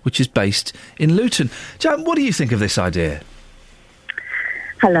 which is based in Luton. Jan, what do you think of this idea?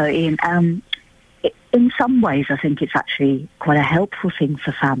 Hello, Ian. In some ways, I think it's actually quite a helpful thing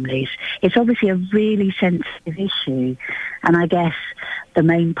for families. It's obviously a really sensitive issue, and I guess the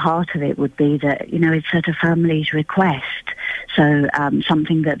main part of it would be that, it's at a family's request, so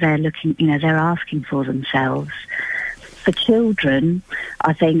something that they're asking for themselves. For children,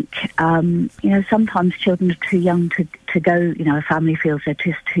 I think, sometimes children are too young to go, a family feels they're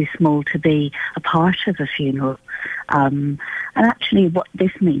just too small to be a part of a funeral. And actually what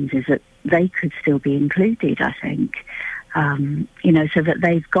this means is that they could still be included, I think, so that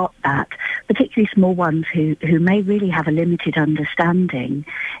they've got that, particularly small ones who may really have a limited understanding.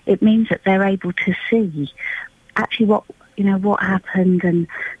 It means that they're able to see actually what happened and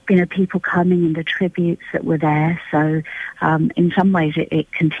people coming and the tributes that were there. So in some ways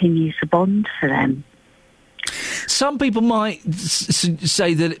it continues the bond for them. Some people might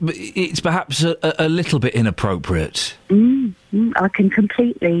say that it's perhaps a little bit inappropriate. I can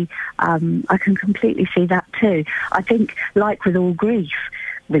completely see that too. I think, like with all grief,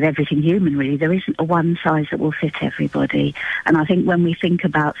 with everything human really, there isn't a one size that will fit everybody. And I think when we think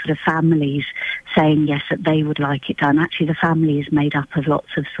about sort of families saying yes, that they would like it done, actually the family is made up of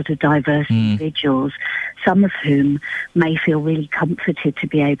lots of sort of diverse individuals, some of whom may feel really comforted to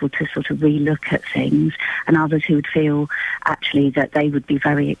be able to sort of relook at things, and others who would feel actually that they would be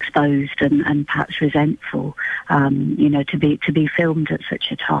very exposed and perhaps resentful, to be filmed at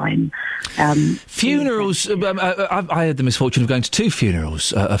such a time. Funerals, I had the misfortune of going to 2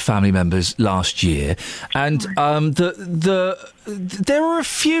 funerals of family members last year, and there were a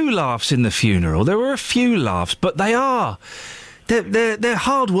few laughs in the funeral. There were a few laughs, but they're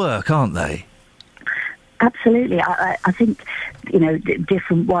hard work, aren't they? Absolutely. I think,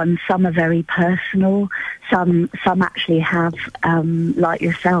 different ones. Some are very personal. Some actually have, like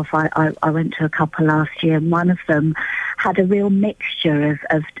yourself, I went to a couple last year, and one of them had a real mixture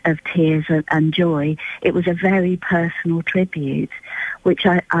of tears and joy. It was a very personal tribute, which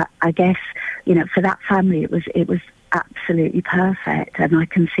I guess, for that family it was absolutely perfect, and I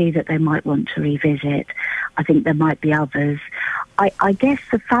can see that they might want to revisit. I think there might be others. I guess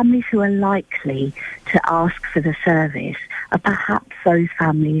the families who are likely to ask for the service are perhaps those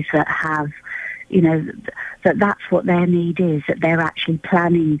families that have, that's what their need is, that they're actually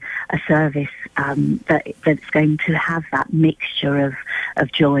planning a service that's going to have that mixture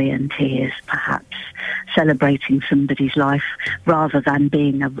of joy and tears, perhaps celebrating somebody's life rather than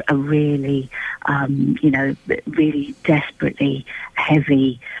being a really, really desperately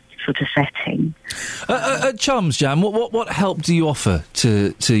heavy sort of setting. At Chums Jam, what help do you offer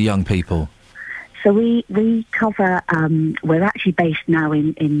to young people? So we cover, we're actually based now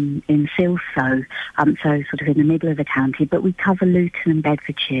in Silsoe, so sort of in the middle of the county, but we cover Luton and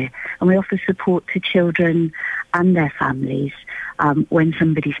Bedfordshire, and we offer support to children and their families when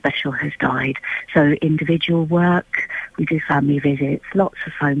somebody special has died. So individual work, we do family visits, lots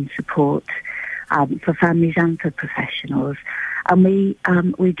of phone support for families and for professionals. And we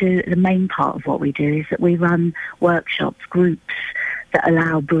do, the main part of what we do is that we run workshops, groups that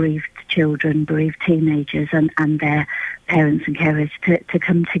allow bereaved children, bereaved teenagers and their parents and carers to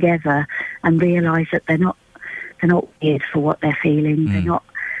come together and realise that they're not weird for what they're feeling, they're not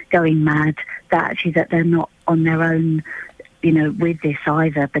going mad, that they're not on their own, with this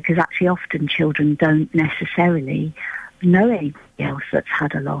either, because actually often children don't necessarily know anybody else that's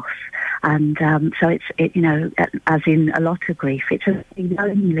had a loss. And so it's as in a lot of grief, it's a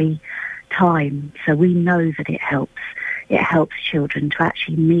lonely time. So we know that it helps. It helps children to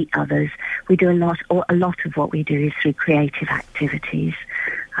actually meet others. We do a lot of what we do is through creative activities.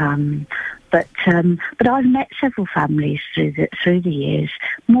 But I've met several families through the years,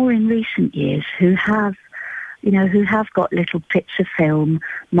 more in recent years, who have got little bits of film,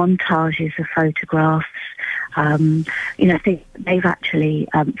 montages of photographs. They've actually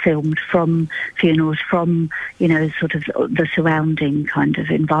filmed from funerals, from sort of the surrounding kind of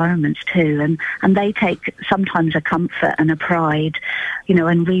environments too, and they take sometimes a comfort and a pride,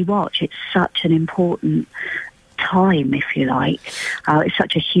 and rewatch. It's such an important time, if you like. It's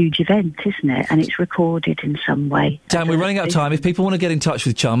such a huge event, isn't it? And it's recorded in some way. Dan, we're running out of time. If people want to get in touch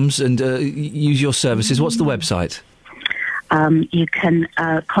with Chums and use your services, what's the website? You can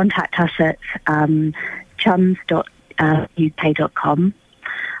contact us at chums.uk.com.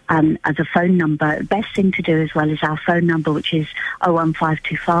 As a phone number, the best thing to do as well is our phone number, which is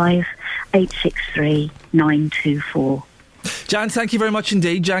 01525 863 924. Jan, thank you very much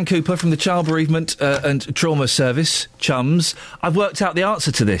indeed. Jan Cooper from the Child Bereavement and Trauma Service, Chums. I've worked out the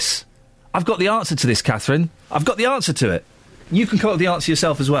answer to this. I've got the answer to this, Catherine. I've got the answer to it. You can come up with the answer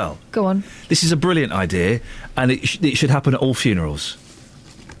yourself as well. Go on. This is a brilliant idea, and it should happen at all funerals.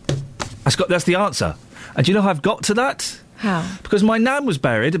 That's the answer. And do you know how I've got to that? How? Because my nan was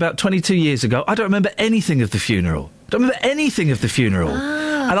buried about 22 years ago. I don't remember anything of the funeral.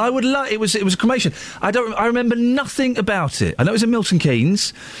 And I would it was a cremation. I remember nothing about it. I know it was in Milton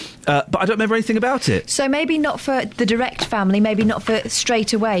Keynes, but I don't remember anything about it. So maybe not for the direct family, maybe not for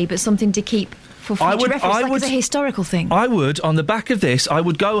straight away, but something to keep for future reference, as a historical thing. I would, on the back of this, I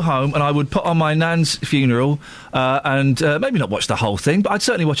would go home and I would put on my nan's funeral and maybe not watch the whole thing, but I'd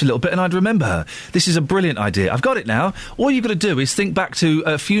certainly watch a little bit and I'd remember her. This is a brilliant idea. I've got it now. All you've got to do is think back to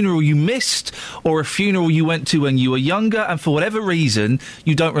a funeral you missed or a funeral you went to when you were younger and for whatever reason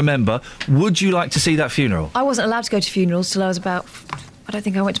you don't remember. Would you like to see that funeral? I wasn't allowed to go to funerals till I was about I don't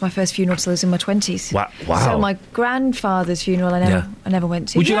think I went to my first funeral till I was in my 20s. Wow. So my grandfather's funeral I never went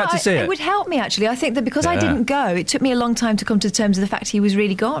to. Would you like to see it? It would help me, actually. I think that because I Yeah. didn't go, it took me a long time to come to terms with the fact he was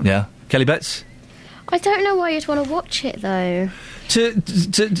really gone. Yeah. Kelly Betts? I don't know why you'd want to watch it, though. To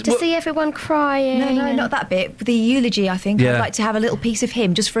see everyone crying. No, not that bit. The eulogy, I think. Yeah. I'd like to have a little piece of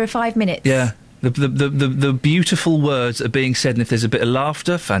him just for 5 minutes. Yeah. The beautiful words that are being said, and if there's a bit of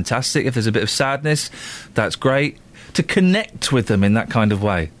laughter, fantastic. If there's a bit of sadness, that's great. To connect with them in that kind of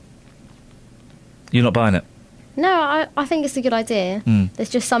way. You're not buying it? No, I think it's a good idea. Mm. There's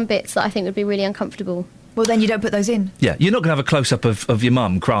just some bits that I think would be really uncomfortable. Well, then you don't put those in. Yeah, you're not going to have a close-up of your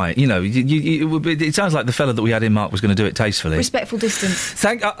mum crying. You know, it sounds like the fella that we had in Mark was going to do it tastefully. Respectful distance.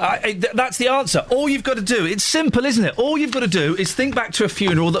 That's the answer. All you've got to do, it's simple, isn't it? All you've got to do is think back to a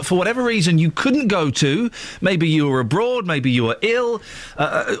funeral that for whatever reason you couldn't go to. Maybe you were abroad, maybe you were ill,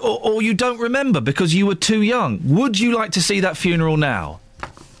 or you don't remember because you were too young. Would you like to see that funeral now?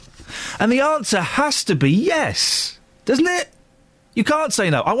 And the answer has to be yes, doesn't it? You can't say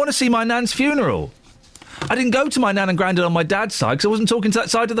no. I want to see my nan's funeral. I didn't go to my nan and granddad on my dad's side because I wasn't talking to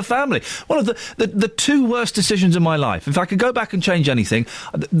that side of the family. One of the two worst decisions of my life. If I could go back and change anything,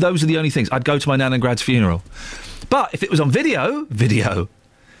 those are the only things. I'd go to my nan and grad's funeral. But if it was on video, DVD,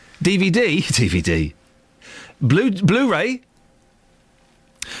 Blu-ray,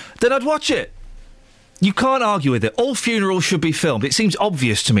 then I'd watch it. You can't argue with it. All funerals should be filmed. It seems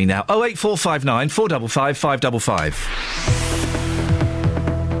obvious to me now. 08459 455 555.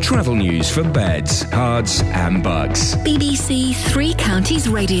 Travel news for beds, cards and bugs. BBC Three Counties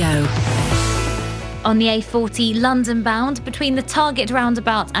Radio. On the A40 London bound, between the Target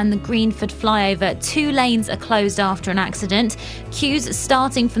roundabout and the Greenford flyover, 2 lanes are closed after an accident. Queues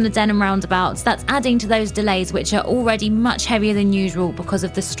starting from the Denham roundabout. That's adding to those delays, which are already much heavier than usual because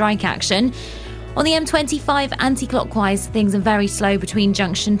of the strike action. On the M25 anti-clockwise, things are very slow between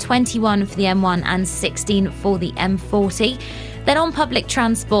junction 21 for the M1 and 16 for the M40. Then on public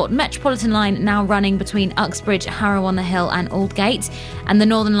transport, Metropolitan line now running between Uxbridge, Harrow-on-the-Hill and Aldgate, and the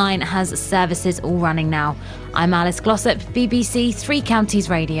Northern line has services all running now. I'm Alice Glossop, BBC Three Counties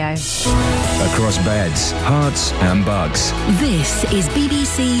Radio. Across beds, hearts and bugs. This is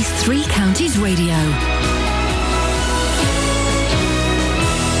BBC Three Counties Radio.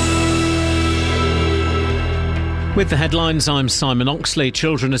 With the headlines, I'm Simon Oxley.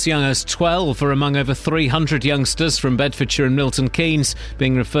 Children as young as 12 are among over 300 youngsters from Bedfordshire and Milton Keynes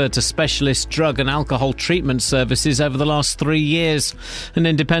being referred to specialist drug and alcohol treatment services over the last 3 years. An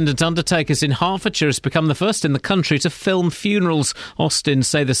independent undertakers in Hertfordshire has become the first in the country to film funerals. Austin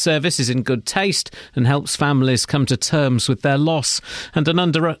say the service is in good taste and helps families come to terms with their loss. And an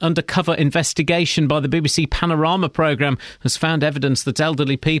undercover investigation by the BBC Panorama programme has found evidence that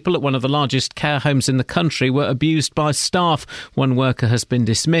elderly people at one of the largest care homes in the country were abused by staff. 1 worker has been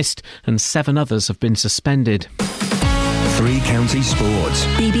dismissed and 7 others have been suspended. Three Counties Sports.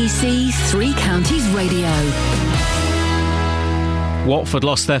 BBC Three Counties Radio. Watford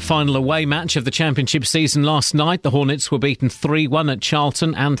lost their final away match of the Championship season last night. The Hornets were beaten 3-1 at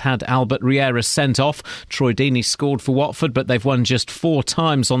Charlton and had Albert Riera sent off. Troy Deeney scored for Watford, but they've won just 4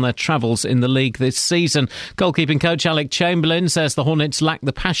 times on their travels in the league this season. Goalkeeping coach Alec Chamberlain says the Hornets lack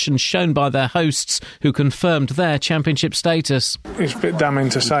the passion shown by their hosts, who confirmed their Championship status. It's a bit damning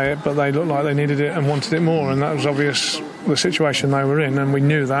to say it, but they looked like they needed it and wanted it more, and that was obvious the situation they were in, and we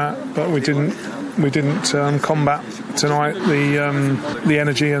knew that, but we didn't combat tonight the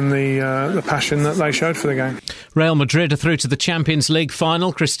energy and the passion that they showed for the game. Real Madrid are through to the Champions League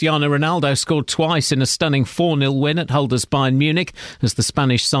final. Cristiano Ronaldo scored twice in a stunning 4-0 win at holders Bayern Munich as the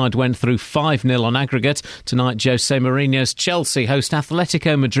Spanish side went through 5-0 on aggregate. Tonight, Jose Mourinho's Chelsea host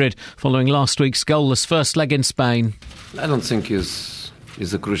Atletico Madrid following last week's goalless first leg in Spain. I don't think is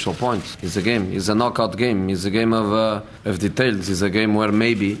a crucial point. It's a game. It's a knockout game. It's a game of details. It's a game where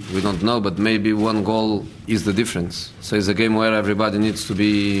maybe, we don't know, but maybe 1 goal is the difference. So it's a game where everybody needs to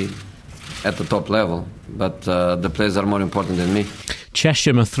be at the top level. But the players are more important than me.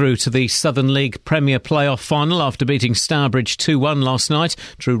 Chesham are through to the Southern League Premier Playoff final after beating Stourbridge 2-1 last night.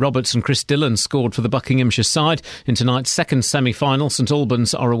 Drew Roberts and Chris Dillon scored for the Buckinghamshire side. In tonight's second semi-final, St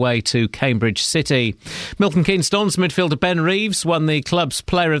Albans are away to Cambridge City. Milton Keynes Dons midfielder Ben Reeves won the club's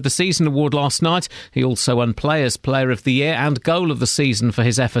Player of the Season award last night. He also won Players Player of the Year and Goal of the Season for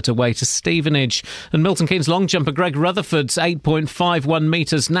his effort away to Stevenage. And Milton Keynes long jumper Greg Rutherford's 8.51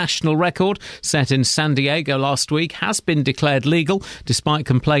 metres national record set in San Diego last week has been declared legal, despite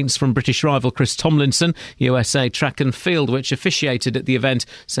complaints from British rival Chris Tomlinson. USA Track and Field, which officiated at the event,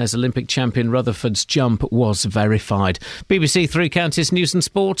 says Olympic champion Rutherford's jump was verified. BBC Three Counties News and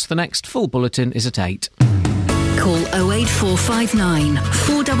Sports. The next full bulletin is at 8. Call 08459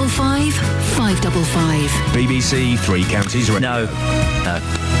 455 555. BBC Three Counties Radio. No.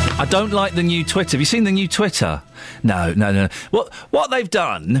 I don't like the new Twitter. Have you seen the new Twitter? No. What they've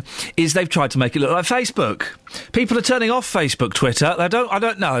done is they've tried to make it look like Facebook. People are turning off Facebook, Twitter. I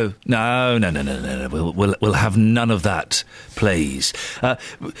don't know. No. We'll have none of that, please.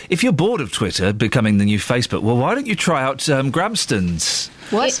 If you're bored of Twitter becoming the new Facebook, well, why don't you try out Gramston's?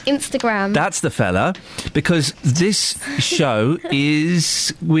 What? Instagram. That's the fella, because this show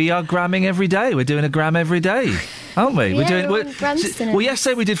is... We are gramming every day. We're doing a gram every day, aren't we? Yeah, Well,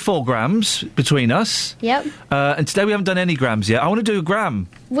 yesterday we did 4 grams between us. Yep. And today we haven't done any grams yet. I want to do a gram.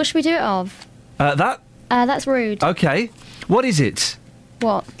 What should we do it of? That's rude. Okay. What is it?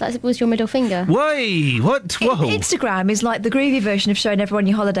 What? That was your middle finger? Wait, what? Whoa. Instagram is like the groovy version of showing everyone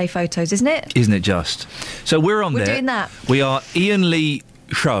your holiday photos, isn't it? Isn't it just? So we're on there. We're doing that. We are Iain Lee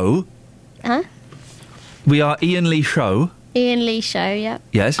Show. Huh? We are Iain Lee Show. Iain Lee Show, yeah.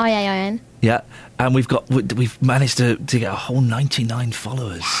 Yes. IAIN. Yeah, and we've managed to get a whole 99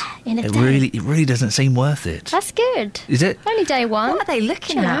 followers. In a it day. really doesn't seem worth it. That's good. Is it? Only day one. What are they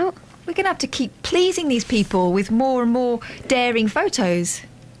looking Chill at? out. We're going to have to keep pleasing these people with more and more daring photos.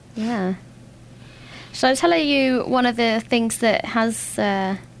 Yeah. Shall I tell you one of the things that has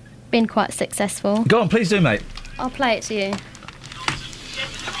been quite successful? Go on, please do, mate. I'll play it to you.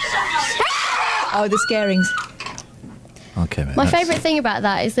 Oh, the scarings. Okay, mate. My favourite thing about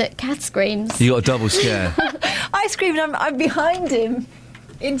that is that Kath screams. You got a double scare. I scream and I'm behind him,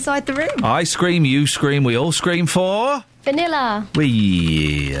 inside the room. I scream, you scream, we all scream for... Vanilla.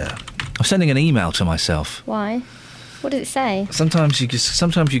 I'm sending an email to myself. Why? What does it say? Sometimes you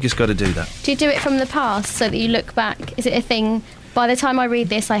just got to do that. Do you do it from the past so that you look back? Is it a thing? By the time I read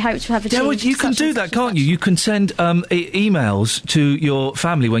this, I hope to have achieved. Yeah, well, you can do that, can't you? You can send emails to your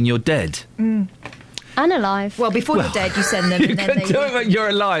family when you're dead. Mm. And alive. Well, before you're dead, you send them. You and then can they do it when you're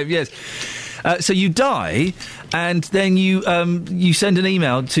alive. Yes. So you die, and then you send an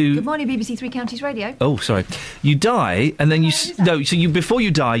email to. Good morning, BBC Three Counties Radio. Oh, sorry. You die, and then before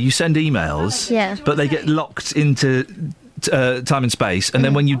you die, you send emails. Yeah. But they get locked into time and space, and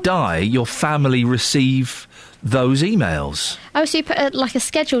then when you die, your family receive those emails. Oh, so you put a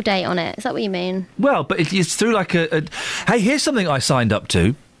schedule date on it? Is that what you mean? Well, but it's through like a. Hey, here's something I signed up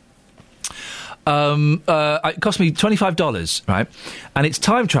to. It cost me $25, right? And it's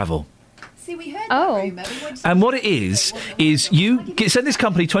time travel. See, we heard that And what it is you send this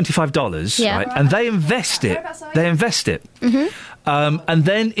company $25, right? And they invest it. Mm-hmm. And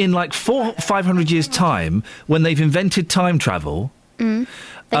then in like 400 or 500 years' time, when they've invented time travel... They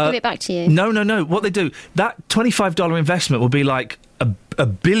give it back to you? No. What they do, that $25 investment will be like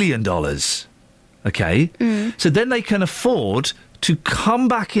 $1 billion, okay? Mm. So then they can afford to come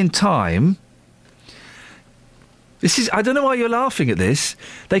back in time... I don't know why you're laughing at this.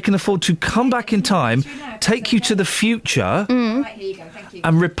 They can afford to come back in time, take you to the future,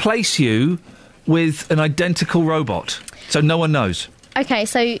 and replace you with an identical robot. So no one knows. Okay,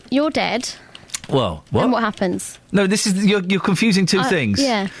 so you're dead. Well, what? And what happens? No, you're confusing two things.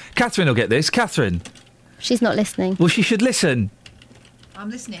 Yeah. Catherine will get this. Catherine. She's not listening. Well, she should listen. I'm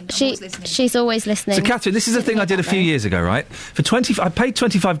listening. She's always listening. So, Catherine, this is the thing I did a few years ago, right? I paid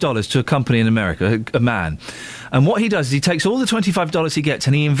 $25 to a company in America, a man, and what he does is he takes all the $25 he gets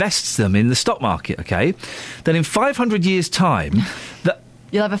and he invests them in the stock market, okay? Then in 500 years' time...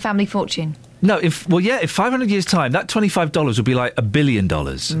 You'll have a family fortune. No, in 500 years' time, that $25 will be like $1 billion,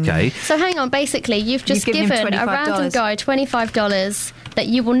 okay? So hang on, basically, you've just given a random guy $25 that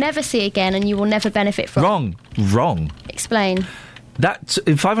you will never see again and you will never benefit from. Wrong. Explain. That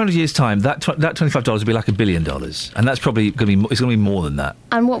in 500 years' time, that $25 will be like $1 billion, and that's probably going to be more than that.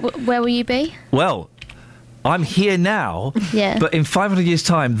 And where will you be? Well, I'm here now, yeah. But in 500 years'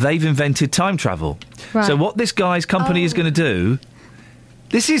 time, they've invented time travel. Right. So what this guy's company is going to do?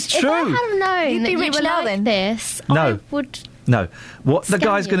 This is true. If I had known You'd that be you rich were now, like then. this, No. I would. No. What the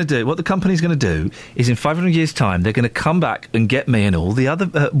guy's going to do, what the company's going to do, is in 500 years' time, they're going to come back and get me and all the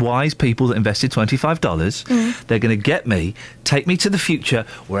other wise people that invested $25. Mm. They're going to get me, take me to the future,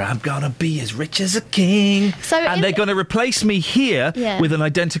 where I'm going to be as rich as a king. And they're going to replace me here with an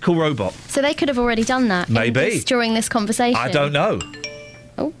identical robot. So they could have already done that. Maybe. During this conversation. I don't know.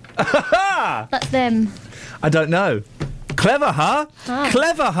 Oh. That's them. I don't know. Clever, huh? Ah.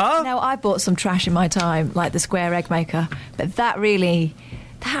 Clever, huh? Now, I bought some trash in my time, like the square egg maker, but that really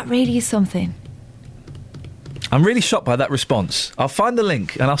is something. I'm really shocked by that response. I'll find the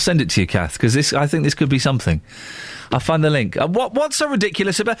link and I'll send it to you, Kath, because I think this could be something. I'll find the link. What's so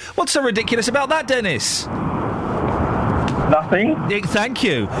ridiculous about that, Dennis? Nothing. Thank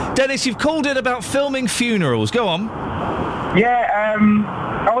you. Dennis, you've called in about filming funerals. Go on. Yeah, I'm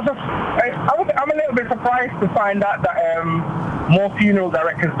a little bit surprised to find out that more funeral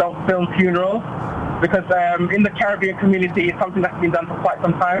directors don't film funerals, because in the Caribbean community it's something that's been done for quite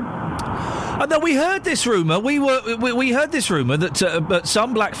some time. No, we heard this rumour. We heard this rumour that at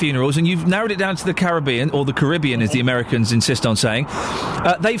some black funerals, and you've narrowed it down to the Caribbean, or the Caribbean, as the Americans insist on saying,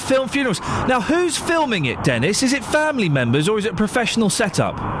 they film funerals. Now, who's filming it, Dennis? Is it family members or is it a professional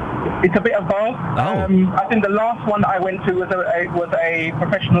setup? It's a bit of both. I think the last one that I went to was a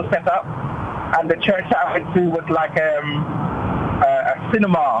professional setup, and the church that I went to was like a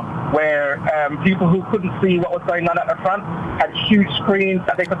cinema where people who couldn't see what was going on at the front had huge screens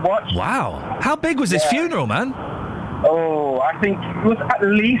that they could watch. Wow. How big was this funeral, man? Oh, I think it was at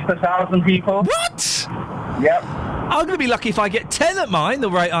least 1,000 people. What? Yep. I'm going to be lucky if I get 10 at mine, the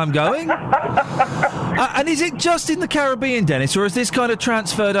rate I'm going. And is it just in the Caribbean, Dennis, or has this kind of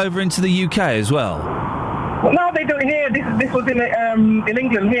transferred over into the UK as well? Well, no, they do it here. This was in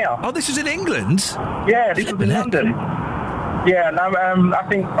England here. Oh, this was in England? Yeah, this was in London. Yeah, and I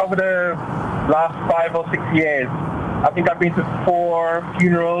think over the last 5 or 6 years, I think I've been to 4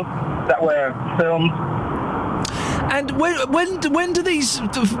 funerals that were filmed. And when do these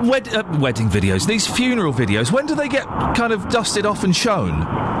wedding videos, these funeral videos, when do they get kind of dusted off and shown?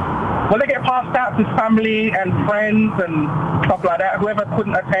 Well, they get passed out to family and friends and stuff like that. Whoever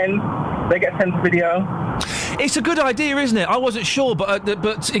couldn't attend, they get sent a video. It's a good idea, isn't it? I wasn't sure, but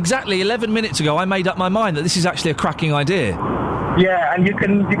exactly 11 minutes ago I made up my mind that this is actually a cracking idea. Yeah, and you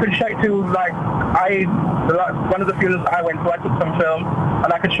can show it to, like, one of the funerals I went to, I took some film,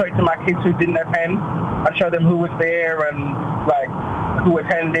 and I could show it to my kids who didn't attend. I'd show them who was there and, like, who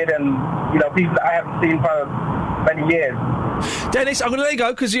attended, and, you know, people that I haven't seen for many years. Dennis, I'm going to let you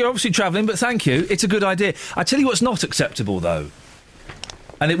go because you're obviously travelling, but thank you. It's a good idea. I tell you what's not acceptable, though,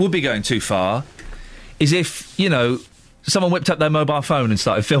 and it would be going too far, is if, you know, someone whipped up their mobile phone and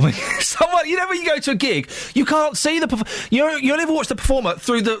started filming. Someone, you know, when you go to a gig, you can't see you only watch the performer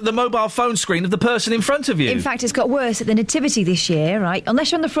through the mobile phone screen of the person in front of you. In fact, it's got worse at the Nativity this year, right?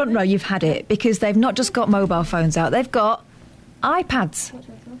 Unless you're on the front row, you've had it, because they've not just got mobile phones out, they've got iPads.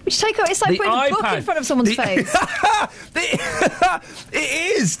 Which take out, it's like putting a book in front of someone's face.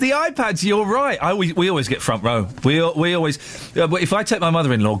 It is. The iPads, you're right. We always get front row. We always... if I take my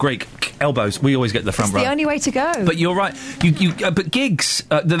mother-in-law, Greek, elbows, we always get the front row. It's the only way to go. But you're right. But gigs,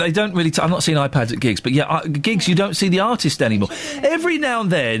 they don't really... I'm not seeing iPads at gigs, but yeah, gigs, you don't see the artist anymore. Every now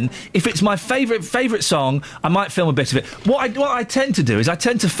and then, if it's my favourite song, I might film a bit of it. What I tend to do is I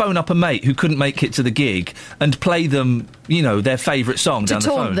tend to phone up a mate who couldn't make it to the gig and play them, you know, their favourite song down the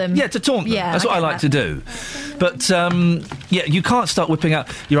phone. Them. Yeah, to taunt them. Yeah, that's what I like to do. But, yeah, you can't start whipping out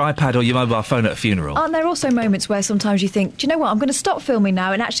your iPad or your mobile phone at a funeral. Aren't there also moments where sometimes you think, do you know what, I'm going to stop filming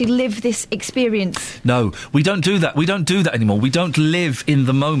now and actually live this experience? No, we don't do that. We don't do that anymore. We don't live in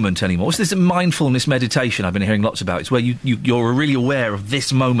the moment anymore. It's this mindfulness meditation I've been hearing lots about. It's where you're really aware of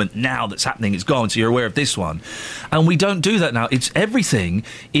this moment now that's happening. It's gone, so you're aware of this one. And we don't do that now. Everything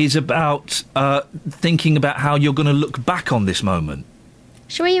is about thinking about how you're going to look back on this moment.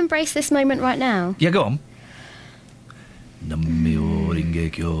 Shall we embrace this moment right now? Yeah, go on. Wait,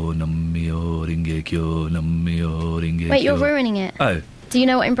 you're ruining it. Oh. Do you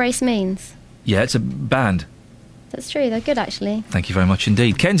know what embrace means? Yeah, it's a band. That's true, they're good actually. Thank you very much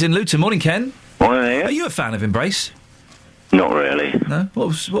indeed. Ken's in Luton. Morning, Ken. Morning. Are you a fan of Embrace? Not really. No? What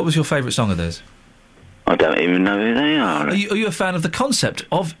was your favourite song of theirs? I don't even know who they are. Are you a fan of the concept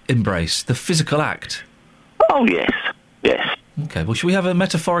of Embrace, the physical act? Oh, yes. Yes. Okay, well, should we have a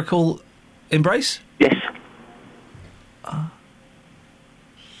metaphorical embrace? Yes.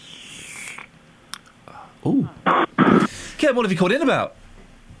 Ooh. Ken, what have you called in about?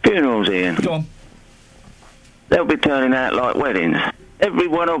 Funerals, Ian. Go on. They'll be turning out like weddings.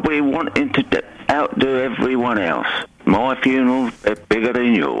 Everyone will be wanting to outdo everyone else. My funerals are bigger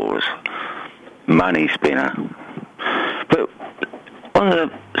than yours. Money spinner. But on a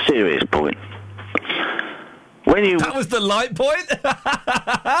serious point, that was the light point?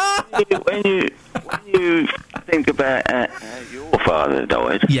 when you think about how your father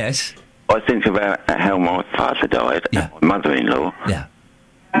died... Yes. I think about how my father died, and my mother-in-law. Yeah.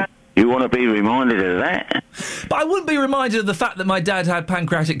 You want to be reminded of that? But I wouldn't be reminded of the fact that my dad had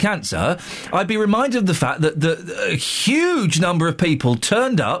pancreatic cancer. I'd be reminded of the fact that a huge number of people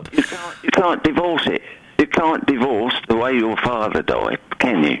turned up... You can't divorce it. You can't divorce the way your father died,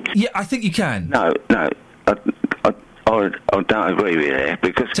 can you? Yeah, I think you can. No. I don't agree with that,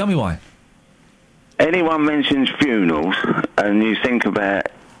 because... Tell me why. Anyone mentions funerals, and you think about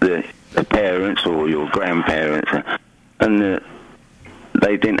the parents or your grandparents, and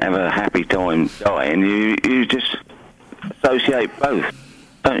they didn't have a happy time dying, you just associate both,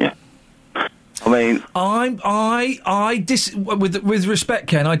 don't you? I mean, with respect,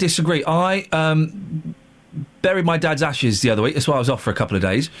 Ken, I disagree. I buried my dad's ashes the other week. That's why I was off for a couple of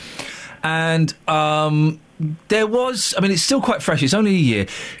days, and there was. I mean, it's still quite fresh. It's only a year.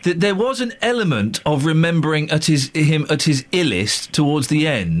 There was an element of remembering him at his illest towards the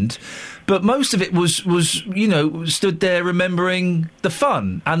end. But most of it was stood there remembering the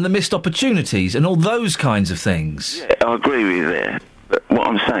fun and the missed opportunities and all those kinds of things. Yeah, I agree with you there. But what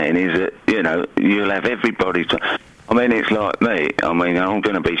I'm saying is that, you'll have everybody... I mean, it's like me. I mean, I'm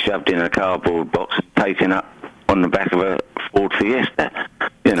going to be shoved in a cardboard box and taken up on the back of a Ford Fiesta,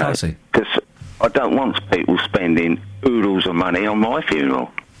 because I don't want people spending oodles of money on my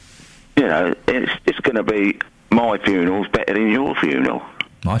funeral. It's just going to be my funeral's better than your funeral.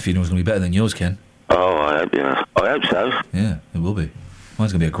 My funeral's going to be better than yours, Ken. Oh, I hope so. Yeah, it will be.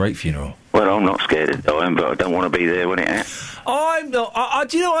 Mine's going to be a great funeral. Well, I'm not scared of dying, but I don't want to be there when it happens. I'm not. I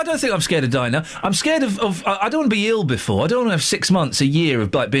don't think I'm scared of dying now. I'm scared of I don't want to be ill before. I don't want to have 6 months, a year of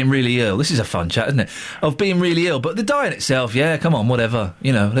being really ill. This is a fun chat, isn't it? Of being really ill. But the dying itself, yeah, come on, whatever.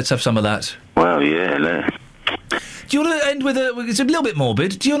 Let's have some of that. Well, yeah. Do you want to end with it's a little bit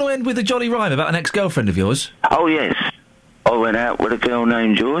morbid. Do you want to end with a jolly rhyme about an ex-girlfriend of yours? Oh, yes. I went out with a girl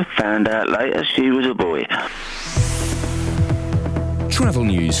named Joy, found out later she was a boy. Travel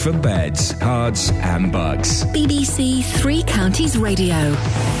news for beds, cards and bugs. BBC Three Counties Radio.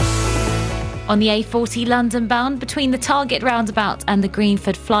 On the A40 London bound, between the Target roundabout and the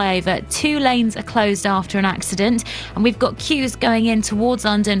Greenford flyover, 2 lanes are closed after an accident, and we've got queues going in towards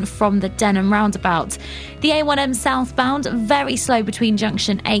London from the Denham roundabout. The A1M southbound, very slow between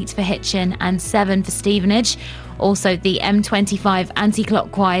junction 8 for Hitchin and 7 for Stevenage. Also, the M25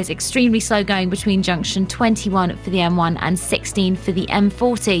 anti-clockwise, extremely slow going between junction 21 for the M1 and 16 for the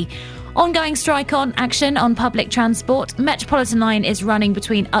M40. Ongoing strike on action on public transport. Metropolitan line is running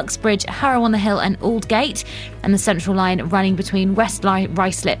between Uxbridge, Harrow-on-the-Hill and Aldgate, and the Central line running between West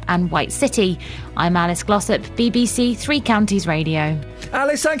Ruislip and White City. I'm Alice Glossop, BBC Three Counties Radio.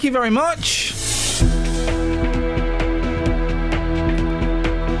 Alice, thank you very much.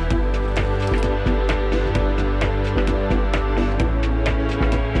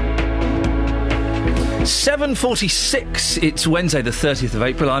 7:46. It's Wednesday, the 30th of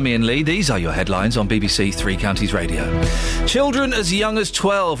April. I'm Iain Lee. These are your headlines on BBC Three Counties Radio. Children as young as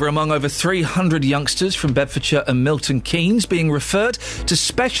 12 are among over 300 youngsters from Bedfordshire and Milton Keynes being referred to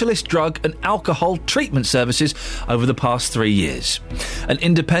specialist drug and alcohol treatment services over the past 3 years. An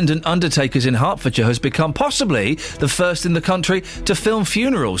independent undertakers in Hertfordshire has become possibly the first in the country to film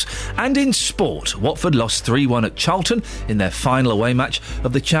funerals. And in sport, Watford lost 3-1 at Charlton in their final away match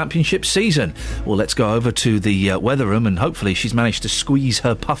of the Championship season. Well, let's go over to the weather room, and hopefully she's managed to squeeze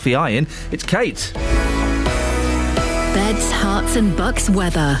her puffy eye in. It's Kate. Beds, Herts and Bucks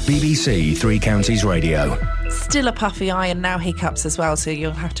weather. BBC Three Counties Radio. Still a puffy eye and now hiccups as well, so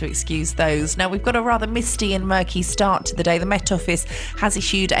you'll have to excuse those. Now, we've got a rather misty and murky start to the day. The Met Office has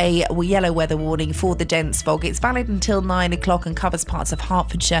issued a yellow weather warning for the dense fog. It's valid until 9 o'clock and covers parts of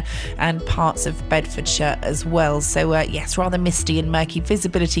Hertfordshire and parts of Bedfordshire as well. So, yes, rather misty and murky.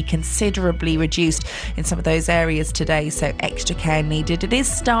 Visibility considerably reduced in some of those areas today, so extra care needed. It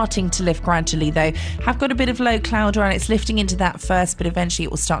is starting to lift gradually, though. Have got a bit of low cloud around. It's lifting into that first, but eventually it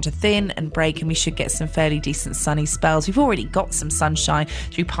will start to thin and break, and we should get some fairly decent sunny spells. We've already got some sunshine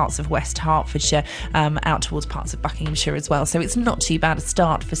through parts of West Hertfordshire, out towards parts of Buckinghamshire as well, so it's not too bad a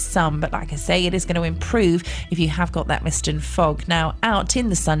start for some, but like I say, it is going to improve if you have got that mist and fog. Now, out in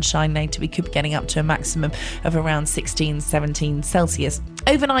the sunshine later, we could be getting up to a maximum of around 16-17 Celsius.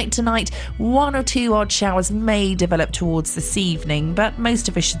 Overnight tonight, 1 or 2 odd showers may develop towards this evening, but most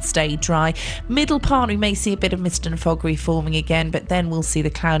of it should stay dry. Middle part, we may see a bit of mist and fog reforming again, but then we'll see the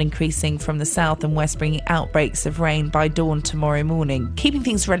cloud increasing from the south and west, bringing outbreaks of rain by dawn tomorrow morning. Keeping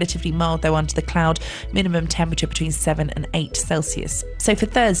things relatively mild, though, under the cloud, minimum temperature between 7 and 8 Celsius. So for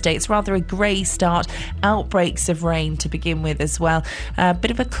Thursday, it's rather a grey start, outbreaks of rain to begin with as well. A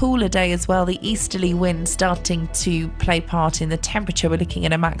bit of a cooler day as well, the easterly wind starting to play part in the temperature. We're looking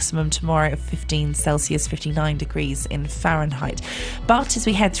at a maximum tomorrow of 15 Celsius, 59 degrees in Fahrenheit. But as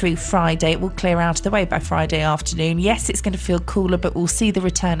we head through Friday, it will clear out of the way by Friday afternoon. Yes, it's going to feel cooler, but we'll see the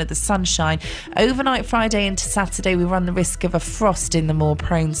return of the sunshine. Overnight Friday into Saturday, we run the risk of a frost in the more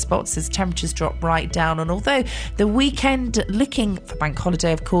prone spots as temperatures drop right down. And although the weekend, looking for bank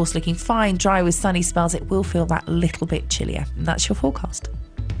holiday, of course, looking fine, dry with sunny spells, it will feel that little bit chillier. And that's your forecast.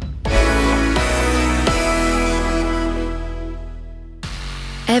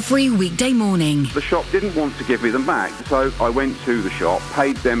 every weekday morning. The shop didn't want to give me them back, so I went to the shop,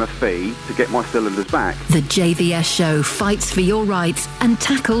 paid them a fee to get my cylinders back. The JVS Show fights for your rights and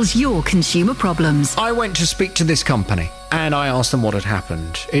tackles your consumer problems. I went to speak to this company and I asked them what had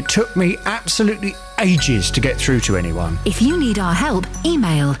happened. It took me absolutely ages to get through to anyone. If you need our help,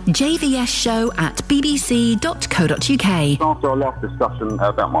 email jvsshow@bbc.co.uk. After our last discussion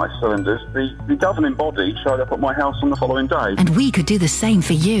about my cylinders, the governing body showed up at my house on the following day. And we could do the same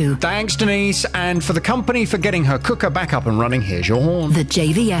for you. Thanks, Denise, and for the company for getting her cooker back up and running. Here's your horn. The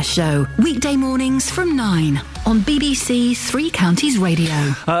JVS Show, weekday mornings from 9 on BBC Three Counties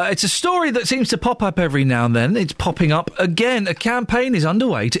Radio. It's a story that seems to pop up every now and then. It's popping up again. A campaign is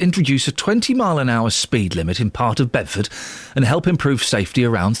underway to introduce a 20-mile-an-hour speed limit in part of Bedford and help improve safety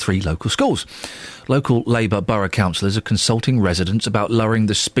around 3 local schools. Local Labour borough councillors are consulting residents about lowering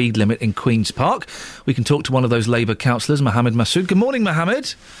the speed limit in Queen's Park. We can talk to one of those Labour councillors, Mohammed Massoud. Good morning,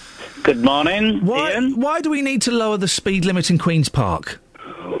 Mohammed. Good morning, Ian. Why do we need to lower the speed limit in Queen's Park?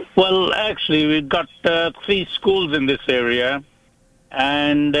 Well, actually, we've got 3 schools in this area,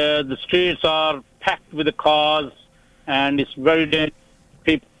 and the streets are packed with the cars, and it's very dangerous.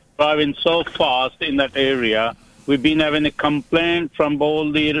 People driving so fast in that area. We've been having a complaint from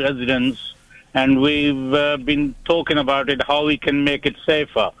all the residents, and we've been talking about it, how we can make it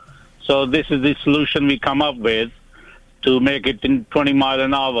safer. So this is the solution we come up with to make it in 20 miles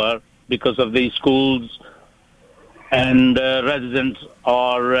an hour because of the schools and residents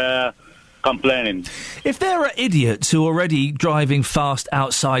are complaining. If there are idiots who are already driving fast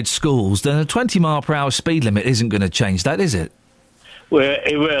outside schools, then a 20-mile-per-hour speed limit isn't going to change that, is it? Well,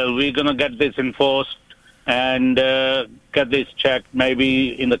 it will. We're going to get this enforced and get this checked,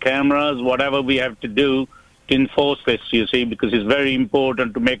 maybe in the cameras, whatever we have to do to enforce this, you see, because it's very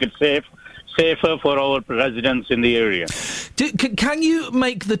important to make it safer for our residents in the area. Can you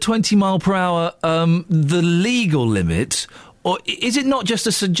make the 20-mile-per-hour the legal limit, or is it not just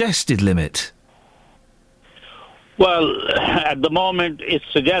a suggested limit? Well, at the moment it's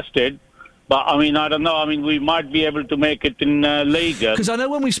suggested, but I mean, I don't know. I mean, we might be able to make it in legal. Because I know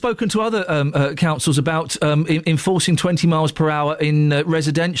when we've spoken to other councils about enforcing 20 miles per hour in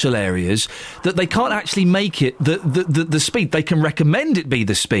residential areas, that they can't actually make it the speed. They can recommend it be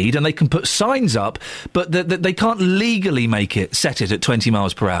the speed, and they can put signs up, but they can't legally set it at 20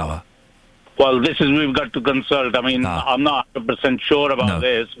 miles per hour. Well, we've got to consult. I mean, I'm not 100% sure about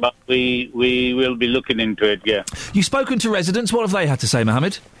this, but we will be looking into it, yeah. You've spoken to residents. What have they had to say,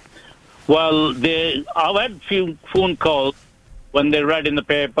 Mohammed? Well, I've had a few phone calls when they read in the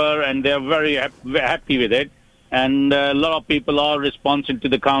paper, and they're very happy with it. And a lot of people are responding to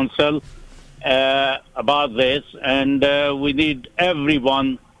the council about this, and we need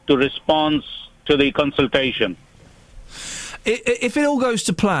everyone to respond to the consultation. If it all goes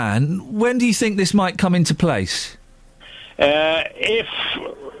to plan, when do you think this might come into place? If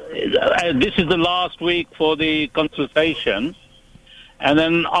this is the last week for the consultation, and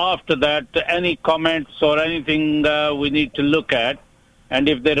then after that, any comments or anything we need to look at, and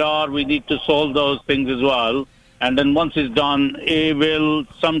if there are, we need to solve those things as well. And then once it's done, it will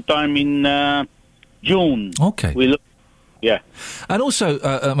sometime in June. Okay. Yeah. And also,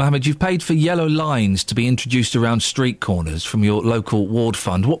 Mohammed, you've paid for yellow lines to be introduced around street corners from your local ward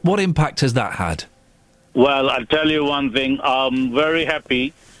fund. What impact has that had? Well, I'll tell you one thing. I'm very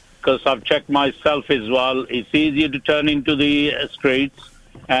happy because I've checked myself as well. It's easier to turn into the streets,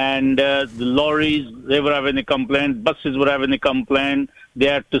 and the lorries, they were having a complaint, buses were having a complaint. They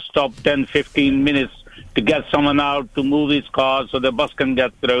had to stop 10, 15 minutes to get someone out to move his car so the bus can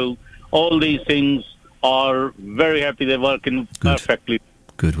get through. All these things are very happy they're working perfectly.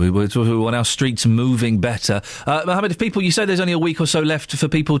 Good. We want our streets moving better. Mohammed, you say there's only a week or so left for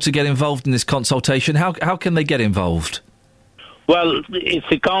people to get involved in this consultation. How can they get involved? Well, it's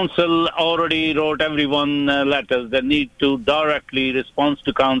the council already wrote everyone letters. They need to directly respond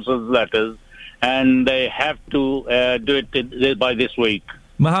to council's letters, and they have to do it by this week.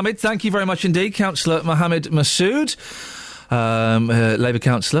 Mohammed, thank you very much indeed. Councillor Mohammed Massoud. Labour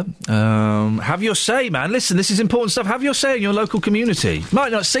councillor. Have your say, man. Listen, this is important stuff. Have your say in your local community.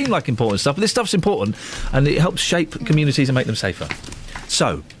 Might not seem like important stuff, but this stuff's important, and it helps shape communities and make them safer.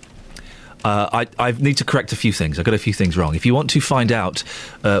 So, I need to correct a few things. I got a few things wrong. If you want to find out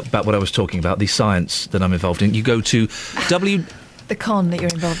about what I was talking about, the science that I'm involved in, you go to the con that you're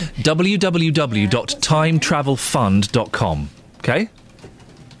involved in. www.timetravelfund.com. Okay?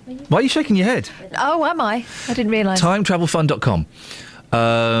 Why are you shaking your head? Oh, am I? I didn't realise. Timetravelfund.com.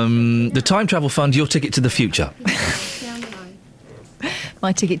 The Time Travel Fund, your ticket to the future.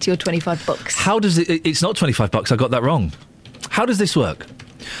 My ticket to your $25. How does it... It's not $25. I got that wrong. How does this work?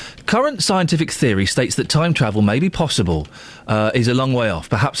 current scientific theory states that time travel may be possible, is a long way off,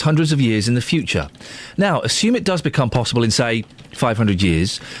 perhaps hundreds of years in the future. Now, assume it does become possible in, say, 500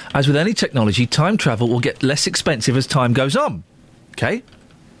 years. As with any technology, time travel will get less expensive as time goes on. OK?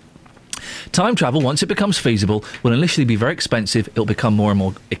 Time travel, once it becomes feasible, will initially be very expensive. It'll become more and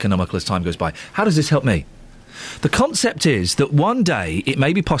more economical as time goes by. How does this help me? The concept is that one day it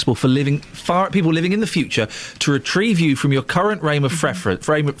may be possible for people living in the future to retrieve you from your current frame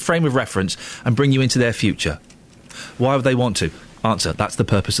of reference and bring you into their future. Why would they want to? Answer, that's the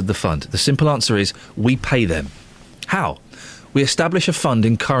purpose of the fund. The simple answer is we pay them. How? We establish a fund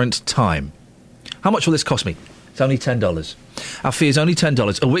in current time. How much will this cost me? It's only $10. Our fee is only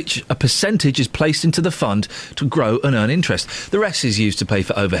 $10, of which a percentage is placed into the fund to grow and earn interest. The rest is used to pay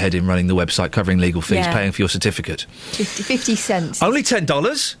for overhead in running the website, covering legal fees, paying for your certificate. 50 cents. Only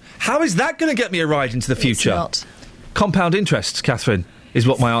 $10? How is that going to get me a ride into the future? It's not. Compound interest, Catherine, is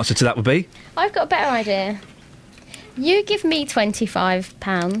what my answer to that would be. I've got a better idea. You give me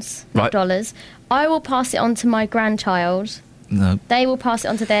 £25, not dollars. I will pass it on to my grandchild. No. They will pass it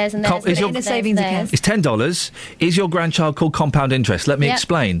on to theirs and theirs. In a savings account. It's $10. Is your grandchild called compound interest? Let me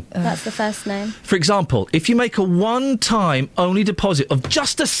explain. That's the first name. For example, if you make a one-time only deposit of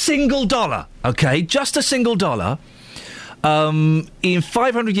just a single dollar, OK, just a single dollar, in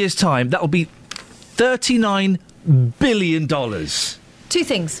 500 years' time, that will be $39 billion. Two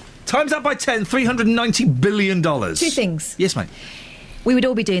things. Times that by 10, $390 billion. Two things. Yes, mate. We would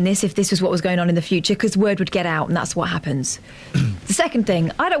all be doing this if this was what was going on in the future, because word would get out, and that's what happens. The second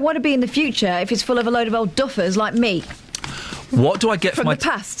thing, I don't want to be in the future if it's full of a load of old duffers like me. What do I get from for my the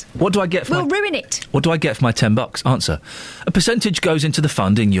past? What do I get for We'll ruin it. What do I get for my $10? Answer. A percentage goes into the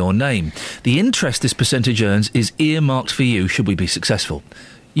fund in your name. The interest this percentage earns is earmarked for you should we be successful.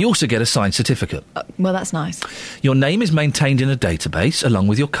 You also get a signed certificate. Well, that's nice. Your name is maintained in a database along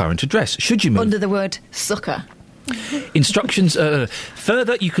with your current address. Should you move... Under the word sucker. Instructions.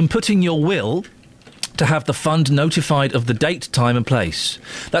 Further, you can put in your will to have the fund notified of the date, time and place.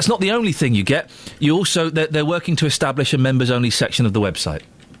 That's not the only thing you get. You also... They're working to establish a members-only section of the website.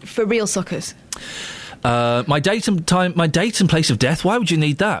 For real suckers. My date and place of death, why would you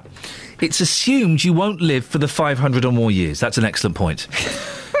need that? It's assumed you won't live for the 500 or more years. That's an excellent point.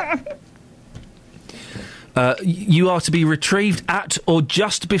 You are to be retrieved at or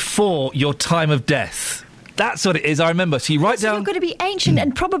just before your time of death. That's what it is, I remember. So you write down... You're going to be ancient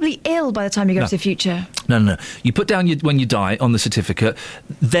and probably ill by the time you go to the future. No. You put down when you die on the certificate,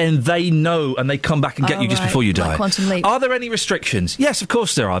 then they know and they come back and get you just before you die. Like quantum leap. Are there any restrictions? Yes, of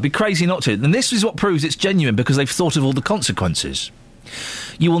course there are. It'd be crazy not to. And this is what proves it's genuine, because they've thought of all the consequences.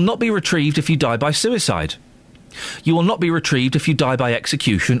 You will not be retrieved if you die by suicide. You will not be retrieved if you die by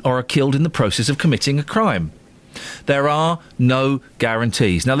execution or are killed in the process of committing a crime. There are no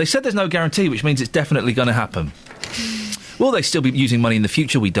guarantees. Now, they said there's no guarantee, which means it's definitely going to happen. Will they still be using money in the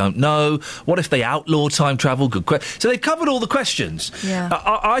future? We don't know. What if they outlaw time travel? Good question. So they've covered all the questions. Yeah.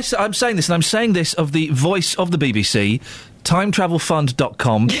 I'm saying this, and I'm saying this of the voice of the BBC,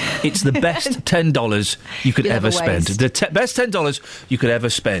 timetravelfund.com. It's the best $10 you could ever spend. The best $10 you could ever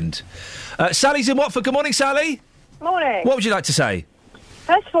spend. Sally's in Watford. Good morning, Sally. Morning. What would you like to say?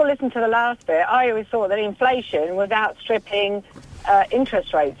 First of all, listen to the last bit. I always thought that inflation was outstripping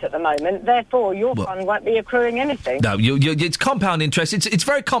interest rates at the moment. Therefore, your fund won't be accruing anything. No, it's compound interest. It's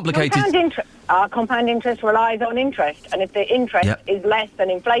very complicated. Compound interest relies on interest, and if the interest is less than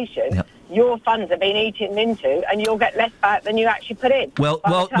inflation, your funds are being eaten into, and you'll get less back than you actually put in.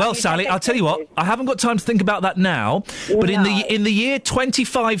 Well, Sally, I'll tell you what. I haven't got time to think about that now. But in the year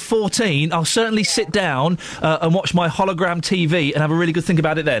 2514, I'll certainly sit down and watch my hologram TV and have a really good think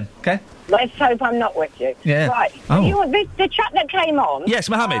about it then. Okay. Let's hope I'm not with you. Yeah. Right. Oh. The chap that came on... Yes,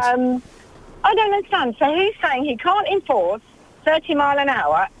 Mohammed. I don't understand. So he's saying he can't enforce 30 mile an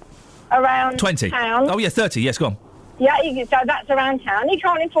hour around 20. town. Oh, yeah, 30. Yes, go on. Yeah, so that's around town. He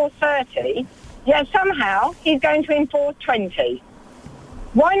can't enforce 30. Yeah, somehow he's going to enforce 20.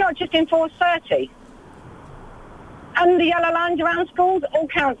 Why not just enforce 30? And the yellow lines around schools, all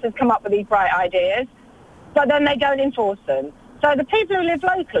councils come up with these bright ideas, but then they don't enforce them. So the people who live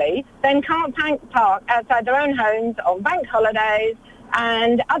locally then can't park outside their own homes on bank holidays,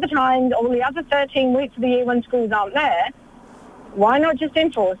 and other times, all the other 13 weeks of the year when schools aren't there. Why not just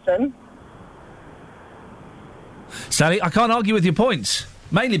enforce them? Sally, I can't argue with your points.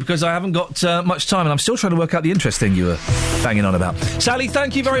 Mainly because I haven't got much time, and I'm still trying to work out the interest thing you were banging on about. Sally,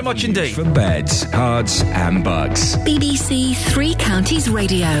 thank you very much indeed. For beds, cards and bugs. BBC Three Counties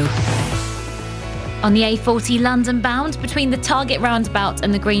Radio. On the A40 London bound, between the Target roundabout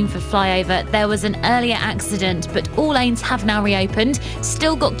and the Greenford flyover, there was an earlier accident, but all lanes have now reopened.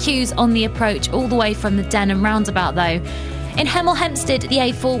 Still got queues on the approach all the way from the Denham roundabout though. In Hemel Hempstead, the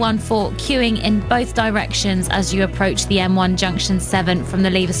A414 queuing in both directions as you approach the M1 Junction 7 from the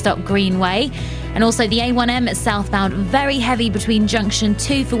Leverstock Greenway. And also the A1M at southbound, very heavy between Junction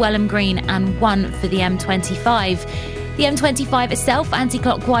 2 for Welham Green and 1 for the M25. The M25 itself,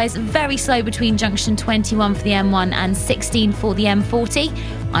 anti-clockwise, very slow between Junction 21 for the M1 and 16 for the M40.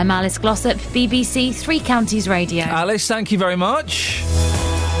 I'm Alice Glossop, BBC Three Counties Radio. Alice, thank you very much.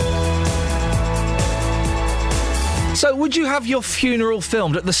 So, would you have your funeral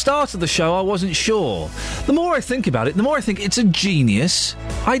filmed? At the start of the show, I wasn't sure. The more I think about it, the more I think it's a genius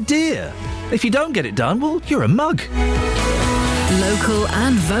idea. If you don't get it done, well, you're a mug. Local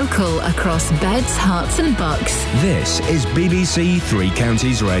and vocal across Beds, Herts and Bucks. This is BBC Three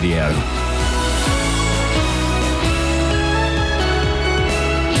Counties Radio.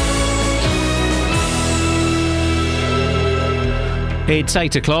 It's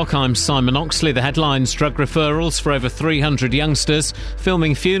 8 o'clock. I'm Simon Oxley. The headlines: drug referrals for over 300 youngsters,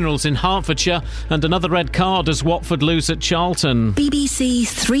 filming funerals in Hertfordshire, and another red card as Watford lose at Charlton. BBC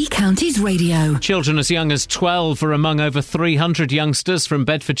Three Counties Radio. Children as young as 12 are among over 300 youngsters from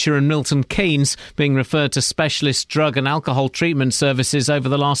Bedfordshire and Milton Keynes being referred to specialist drug and alcohol treatment services over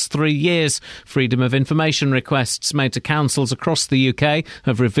the last 3 years. Freedom of information requests made to councils across the UK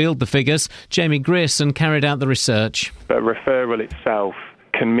have revealed the figures. Jamie Grierson carried out the research. A referral itself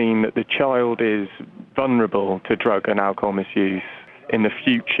can mean that the child is vulnerable to drug and alcohol misuse in the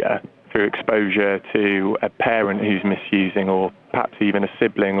future through exposure to a parent who's misusing, or perhaps even a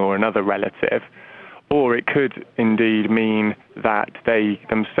sibling or another relative. Or it could indeed mean that they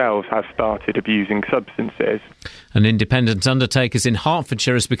themselves have started abusing substances. An independent undertakers in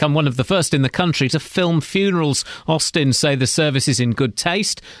Hertfordshire has become one of the first in the country to film funerals. Austin say the service is in good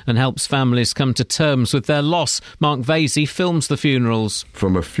taste and helps families come to terms with their loss. Mark Vasey films the funerals.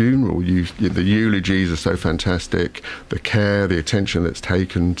 From a funeral, the eulogies are so fantastic. The care, the attention that's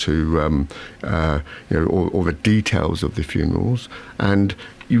taken to all the details of the funerals, and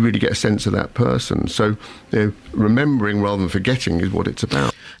you really get a sense of that person. So, remembering rather than forgetting is what it's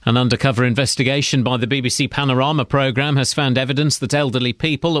about. An undercover investigation by the BBC Panorama programme has found evidence that elderly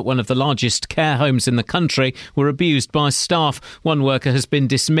people at one of the largest care homes in the country were abused by staff. One worker has been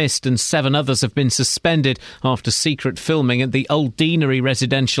dismissed and 7 others have been suspended after secret filming at the Old Deanery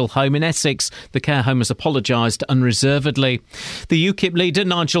residential home in Essex. The care home has apologised unreservedly. The UKIP leader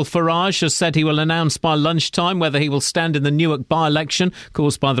Nigel Farage has said he will announce by lunchtime whether he will stand in the Newark by-election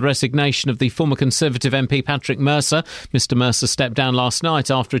caused by the resignation of the former Conservative MP Patrick Mercer. Mr Mercer stepped down last night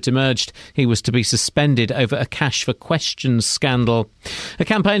after it emerged he was to be suspended over a cash for questions scandal. A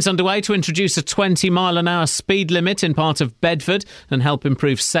campaign's underway to introduce a 20-mile-an-hour speed limit in part of Bedford and help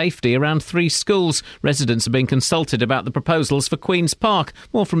improve safety around 3 schools. Residents are being consulted about the proposals for Queen's Park.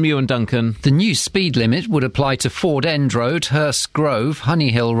 More from Ewan Duncan. The new speed limit would apply to Ford End Road, Hurst Grove,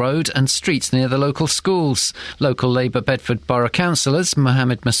 Honeyhill Road and streets near the local schools. Local Labour Bedford Borough Councillors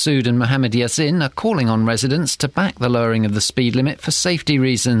Mohammed Massoud and Mohammed Yazin are calling on residents to back the lowering of the speed limit for safety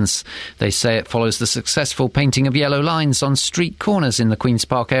reasons. They say it follows the successful painting of yellow lines on street corners in the Queen's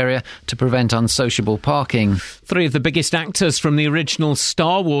Park area to prevent unsociable parking. 3 of the biggest actors from the original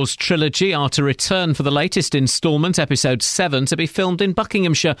Star Wars trilogy are to return for the latest instalment, Episode 7, to be filmed in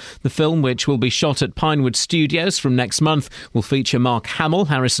Buckinghamshire. The film, which will be shot at Pinewood Studios from next month, will feature Mark Hamill,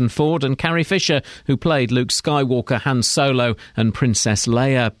 Harrison Ford and Carrie Fisher, who played Luke Skywalker, Han Solo and Princess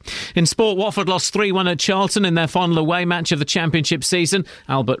Leia. In sport, Watford lost 3-1 at Charlton in their final away match of the Championship season.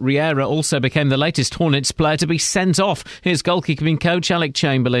 Albert Riera also became the latest Hornets player to be sent off. Here's goalkeeping coach Alec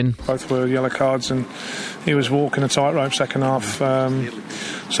Chamberlain. Both were yellow cards and he was walking a tightrope second half.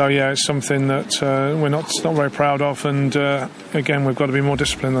 It's something that we're not very proud of, and again, we've got to be more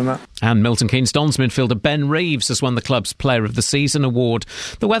disciplined than that. And Milton Keynes Dons midfielder Ben Reeves has won the club's Player of the Season award.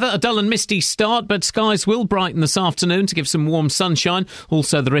 The weather, a dull and misty start, but skies will brighten this afternoon to give some warm sunshine.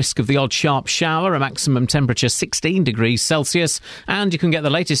 Also the risk of the odd sharp shower, a maximum temperature 16 degrees Celsius. And you can get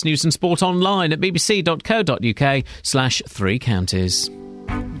the latest news and sport online at bbc.co.uk/3 counties.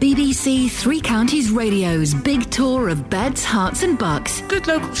 BBC Three Counties Radio's big tour of Beds, Herts and Bucks. Good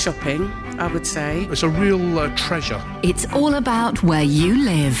local shopping, I would say. It's a real treasure. It's all about where you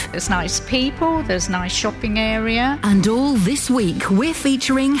live. There's nice people, there's nice shopping area. And all this week, we're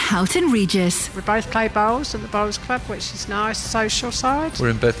featuring Houghton Regis. We both play bowls at the Bowls Club, which is nice, social side. We're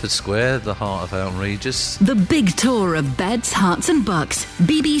in Bedford Square, the heart of Houghton Regis. The big tour of Beds, Herts and Bucks.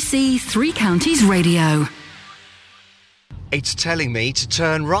 BBC Three Counties Radio. It's telling me to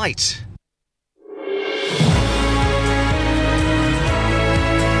turn right.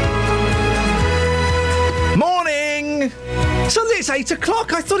 8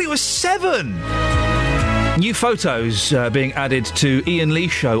 o'clock. I thought it was 7. New photos being added to Iain Lee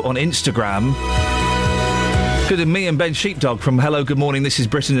Show on Instagram. Good of me and Ben Sheepdog from Hello, Good Morning, This is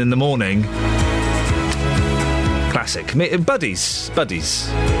Britain in the Morning. Classic. Buddies.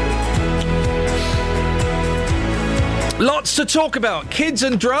 Lots to talk about. Kids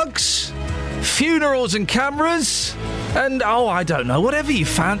and drugs, funerals and cameras, and, I don't know, whatever you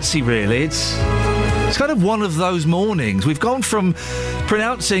fancy, really. It's kind of one of those mornings. We've gone from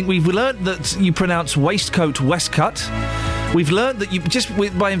we've learnt that you pronounce waistcoat Westcut. We've learnt that you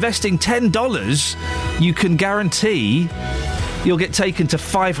by investing $10, you can guarantee you'll get taken to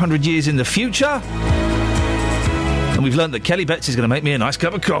 500 years in the future. And we've learnt that Kelly Betts is going to make me a nice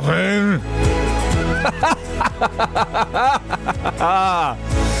cup of coffee.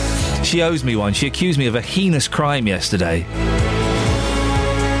 She owes me one. She accused me of a heinous crime yesterday.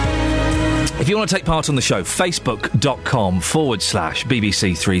 If you want to take part on the show,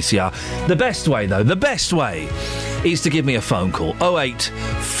 facebook.com/BBC3CR. The best way is to give me a phone call. 08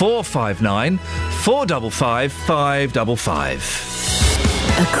 459 455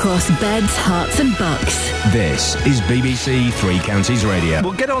 555. Across beds, hearts and bucks. This is BBC Three Counties Radio.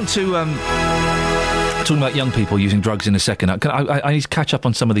 We'll get on to talking about young people using drugs in a second. I need to catch up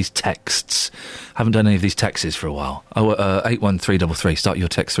on some of these texts. Haven't done any of these texts for a while. 81333. Start your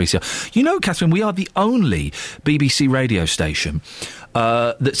text 3CR. You know, Catherine, we are the only BBC radio station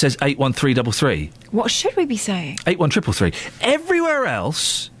that says 81333. What should we be saying? 81333. Everywhere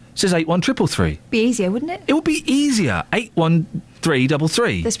else says 81333. Be easier, wouldn't it? It would be easier.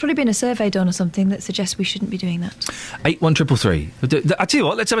 81333. There's probably been a survey done or something that suggests we shouldn't be doing that. 81333. I tell you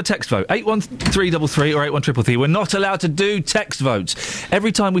what, let's have a text vote. 81333 or 81333. We're not allowed to do text votes.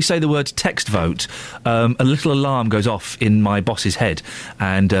 Every time we say the word text vote, a little alarm goes off in my boss's head,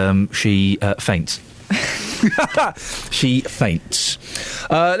 and she faints. She faints.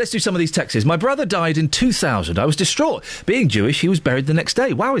 Let's do some of these texts. My brother died in 2000. I was distraught. Being Jewish, he was buried the next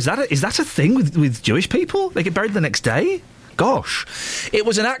day. Wow, is that a thing with Jewish people? They get buried the next day? Gosh. It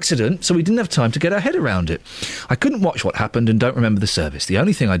was an accident, so we didn't have time to get our head around it. I couldn't watch what happened and don't remember the service. The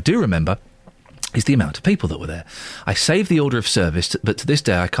only thing I do remember is the amount of people that were there. I saved the order of service, but to this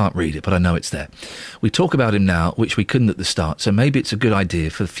day I can't read it, but I know it's there. We talk about him now, which we couldn't at the start, so maybe it's a good idea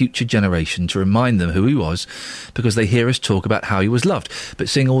for the future generation to remind them who he was, because they hear us talk about how he was loved. But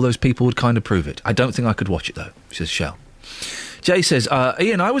seeing all those people would kind of prove it. I don't think I could watch it, though, says Shell. Jay says,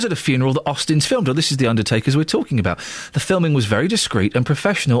 Iain, I was at a funeral that Austin's filmed. Oh, this is the Undertakers we're talking about. The filming was very discreet and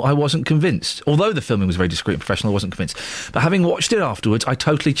professional. I wasn't convinced. Although the filming was very discreet and professional, I wasn't convinced. But having watched it afterwards, I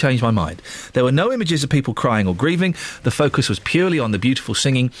totally changed my mind. There were no images of people crying or grieving. The focus was purely on the beautiful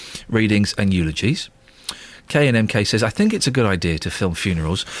singing, readings and eulogies. K&MK says, I think it's a good idea to film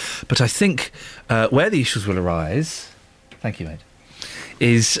funerals, but I think where the issues will arise... Thank you, mate.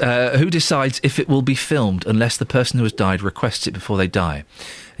 Is who decides if it will be filmed unless the person who has died requests it before they die.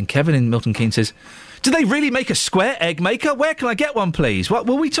 And Kevin in Milton Keynes says, do they really make a square egg maker? Where can I get one, please? What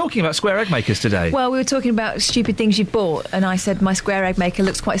were we talking about square egg makers today? Well, we were talking about stupid things you've bought, and I said my square egg maker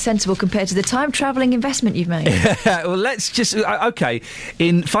looks quite sensible compared to the time-travelling investment you've made. Well, let's just... OK,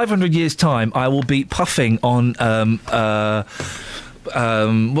 in 500 years' time, I will be puffing on... what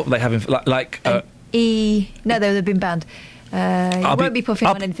were they having? No, they've been banned. You won't be puffing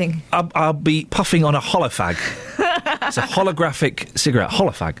on anything. I'll be puffing on a holofag. It's a holographic cigarette.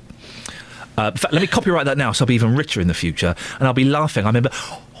 Holofag. In fact, let me copyright that now so I'll be even richer in the future. And I'll be laughing. I remember,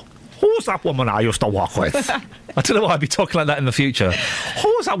 who's that woman I used to work with? I don't know why I'd be talking like that in the future.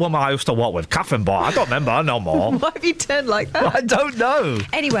 Who's that woman I used to work with? Catherine Boy. I don't remember her no more. Why have you turned like that? I don't know.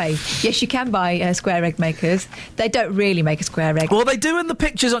 Anyway, yes, you can buy square egg makers. They don't really make a square egg. Well, they do in the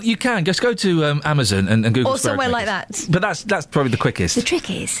pictures. You can. Just go to Amazon and Google or square somewhere egg like makers. that. But that's probably the quickest. The trick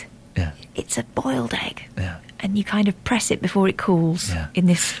is, it's a boiled egg. Yeah. And you kind of press it before it cools in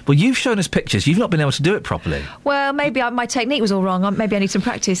this... Well, you've shown us pictures. You've not been able to do it properly. Well, maybe my technique was all wrong. Maybe I need some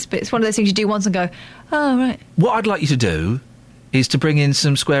practice. But it's one of those things you do once and go, oh, right. What I'd like you to do is to bring in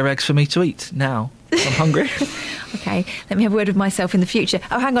some square eggs for me to eat now. I'm hungry. OK, let me have a word with myself in the future.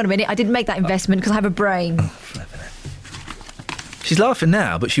 Oh, hang on a minute. I didn't make that investment because I have a brain. She's laughing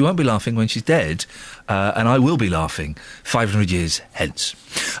now, but she won't be laughing when she's dead. And I will be laughing 500 years hence.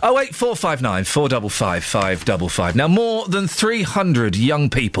 08459 455 555. Now, more than 300 young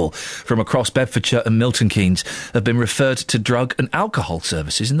people from across Bedfordshire and Milton Keynes have been referred to drug and alcohol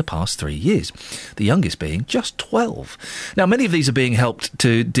services in the past 3 years, the youngest being just 12. Now, many of these are being helped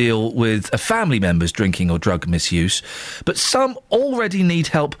to deal with a family member's drinking or drug misuse, but some already need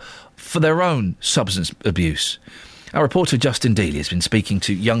help for their own substance abuse. Our reporter Justin Dealey has been speaking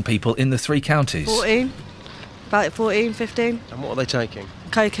to young people in the three counties. 14. About 14, 15. And what are they taking?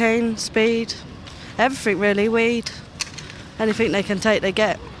 Cocaine, speed, everything really, weed. Anything they can take, they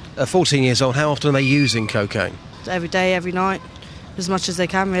get. 14 years old, how often are they using cocaine? Every day, every night, as much as they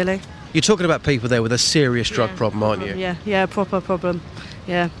can, really. You're talking about people there with a serious drug problem, aren't you? Yeah, proper problem,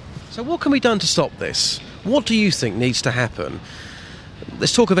 yeah. So what can be done to stop this? What do you think needs to happen?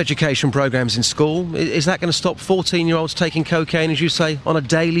 There's talk of education programmes in school. Is that going to stop 14-year-olds taking cocaine, as you say, on a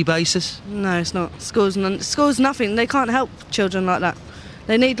daily basis? No, it's not. School's nothing. They can't help children like that.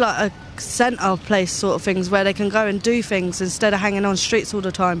 They need like a centre place sort of things where they can go and do things instead of hanging on streets all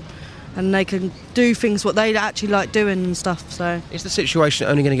the time. And they can do things what they actually like doing and stuff, so... Is the situation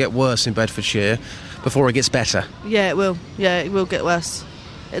only going to get worse in Bedfordshire before it gets better? Yeah, it will. Yeah, it will get worse.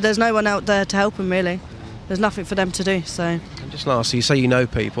 There's no one out there to help them, really. There's nothing for them to do, so... And just lastly, you say you know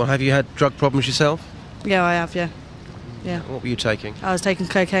people. Have you had drug problems yourself? Yeah, I have, yeah. What were you taking? I was taking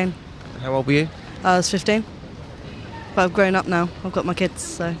cocaine. And how old were you? I was 15. But I've grown up now. I've got my kids,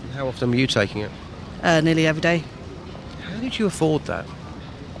 so... And how often were you taking it? Nearly every day. How did you afford that?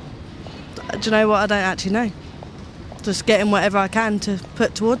 Do you know what? I don't actually know. Just getting whatever I can to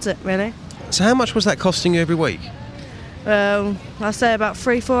put towards it, really. So how much was that costing you every week? I'd say about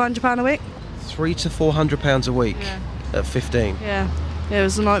 £300-400 a week. £300 to £400 a week at 15? Yeah, it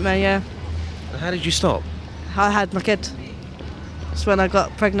was a nightmare, yeah. And how did you stop? I had my kid. It's when I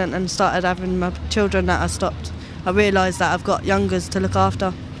got pregnant and started having my children that I stopped. I realised that I've got youngers to look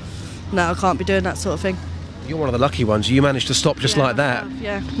after. No, I can't be doing that sort of thing. You're one of the lucky ones. You managed to stop just like that.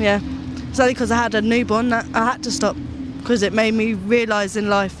 Yeah. It's only because I had a newborn that I had to stop, because it made me realise in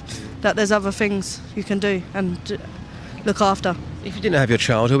life that there's other things you can do and look after. If you didn't have your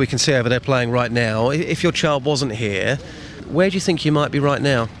child, who we can see over there playing right now, if your child wasn't here, where do you think you might be right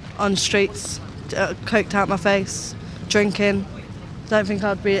now? On streets, coked out my face, drinking. I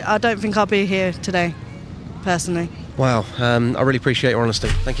don't think I'll be here today, personally. Wow, I really appreciate your honesty.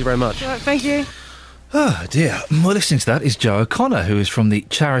 Thank you very much. Right, thank you. Oh, dear. Well, listening to that is Joe O'Connor, who is from the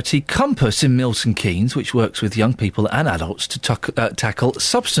charity Compass in Milton Keynes, which works with young people and adults to tackle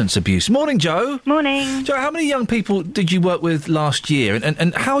substance abuse. Morning, Joe. Morning. Joe, how many young people did you work with last year,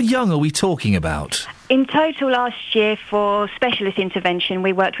 and how young are we talking about? In total last year for specialist intervention,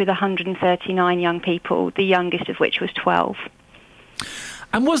 we worked with 139 young people, the youngest of which was 12.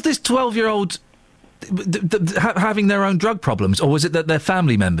 And was this 12-year-old... having their own drug problems, or was it that their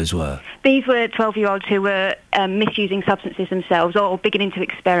family members were? These were 12-year-olds who were misusing substances themselves or beginning to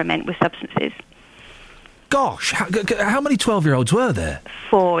experiment with substances. Gosh, how many 12-year-olds were there?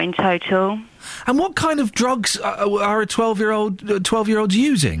 4 in total. And what kind of drugs are a 12-year-olds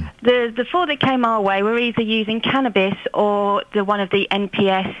using? The 4 that came our way were either using cannabis or one of the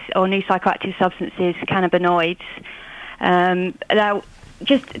NPS or new psychoactive substances, cannabinoids. Now,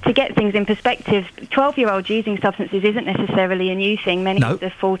 just to get things in perspective, 12-year-olds using substances isn't necessarily a new thing. Many of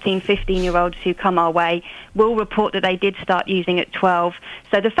the 14, 15-year-olds who come our way will report that they did start using at 12.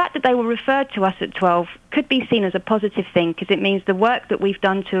 So the fact that they were referred to us at 12 could be seen as a positive thing, because it means the work that we've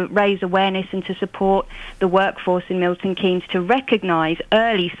done to raise awareness and to support the workforce in Milton Keynes to recognise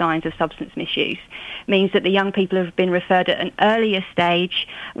early signs of substance misuse means that the young people have been referred at an earlier stage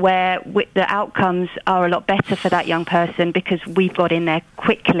where the outcomes are a lot better for that young person because we've got in there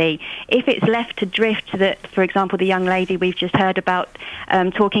quickly. If it's left to drift, that, for example, the young lady we've just heard about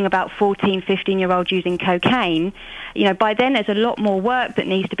talking about 14, 15-year-olds using cocaine, by then there's a lot more work that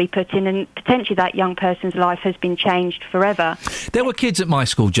needs to be put in, and potentially that young person's life has been changed forever. There were kids at my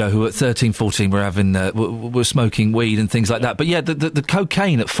school, Joe, who at 13, 14 were having were smoking weed and things like that. But yeah, the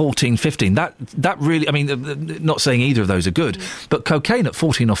cocaine at 14, 15, that really, I mean, not saying either of those are good, but cocaine at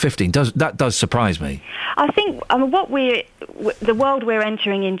 14 or 15 does surprise me. I think the world we're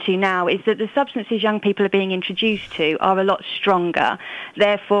entering into now is that the substances young people are being introduced to are a lot stronger.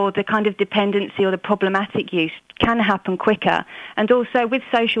 Therefore, the kind of dependency or the problematic use can happen quicker. And also with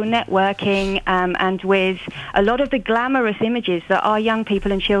social networking and with a lot of the glamorous images that our young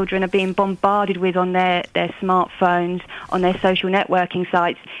people and children are being bombarded with on their smartphones, on their social networking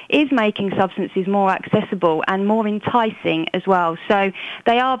sites, is making substances more accessible and more enticing as well. So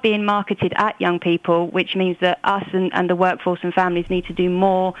they are being marketed at young people, which means that us and the workforce and families need to do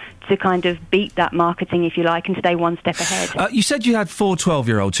more to kind of beat that marketing, if you like, and stay one step ahead. You said you had 4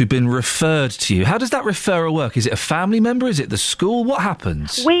 12-year-olds who've been referred to you. How does that referral work? Is it a family member? Is it the school? What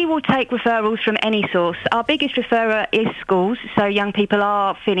happens? We will take referrals from any source. source. Our biggest referrer is schools, so young people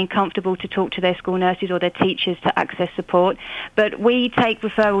are feeling comfortable to talk to their school nurses or their teachers to access support. But we take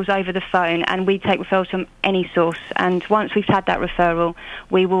referrals over the phone, and we take referrals from any source. And once we've had that referral,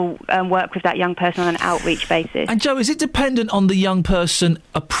 we will work with that young person on an outreach basis. And Jo, is it dependent on the young person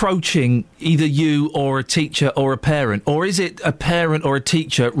approaching either you or a teacher or a parent, or is it a parent or a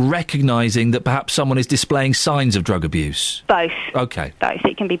teacher recognising that perhaps someone is displaying signs of drug abuse? Both. Okay. Both.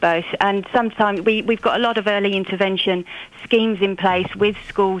 It can be both. And sometimes we've got a lot of early intervention schemes in place with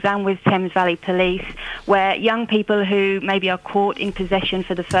schools and with Thames Valley Police, where young people who maybe are caught in possession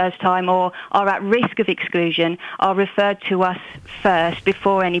for the first time or are at risk of exclusion are referred to us first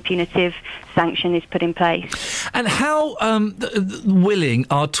before any punitive sanction is put in place. And how willing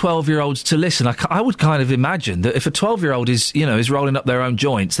are 12-year-olds to listen? I would kind of imagine that if a 12-year-old is rolling up their own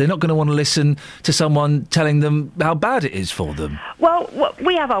joints, they're not going to want to listen to someone telling them how bad it is for them. Well,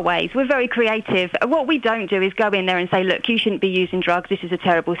 we have our ways. We're very creative. What we don't do is go in there and say, look, you shouldn't be using drugs. This is a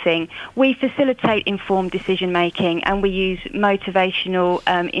terrible thing. We facilitate informed decision-making, and we use motivational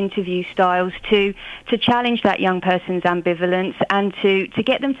interview styles to challenge that young person's ambivalence and to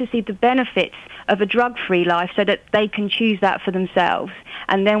get them to see the benefits of a drug-free life so that they can choose that for themselves.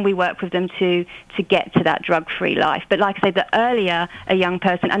 And then we work with them to get to that drug-free life. But like I say, the earlier a young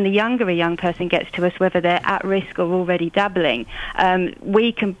person and the younger a young person gets to us, whether they're at risk or already dabbling,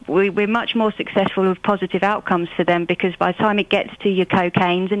 we're much more successful with positive outcomes for them, because by the time it gets to your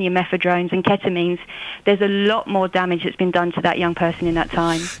cocaines and your mephedrones and ketamines, there's a lot more damage that's been done to that young person in that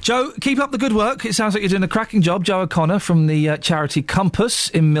time. Jo, keep up the good work. It sounds like you're doing a cracking job. Jo O'Connor from the charity Compass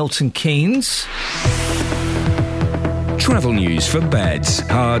in Milton Keynes. Travel news for beds,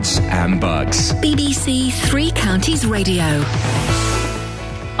 cards and bugs. BBC Three Counties Radio.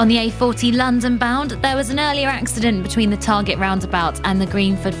 On the A40 London bound, there was an earlier accident between the Target roundabout and the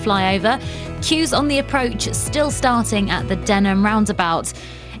Greenford flyover. Queues on the approach still starting at the Denham roundabout.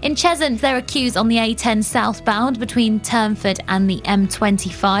 In Cheshunt, there are queues on the A10 southbound between Turnford and the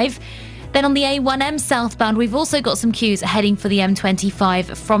M25. Then on the A1M southbound, we've also got some queues heading for the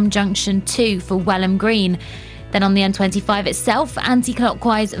M25 from Junction 2 for Welham Green. Then on the M25 itself,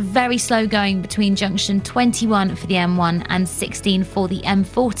 anti-clockwise, very slow going between Junction 21 for the M1 and 16 for the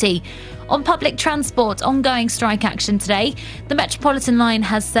M40. On public transport, ongoing strike action today. The Metropolitan line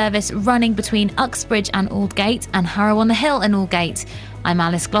has service running between Uxbridge and Aldgate and Harrow-on-the-Hill and Aldgate. I'm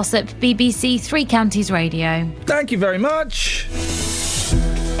Alice Glossop, BBC Three Counties Radio. Thank you very much.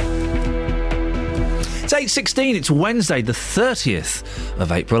 It's 8:16, it's Wednesday the 30th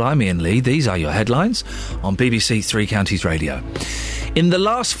of April. I'm Iain Lee. These are your headlines on BBC Three Counties Radio. In the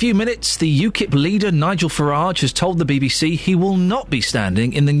last few minutes, the UKIP leader Nigel Farage has told the BBC he will not be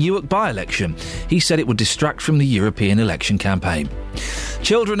standing in the Newark by-election. He said it would distract from the European election campaign.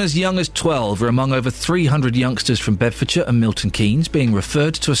 Children as young as 12 are among over 300 youngsters from Bedfordshire and Milton Keynes being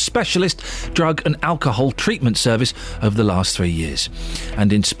referred to a specialist drug and alcohol treatment service over the last 3 years.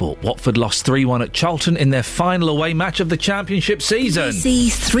 And in sport, Watford lost 3-1 at Charlton in their final away match of the Championship season.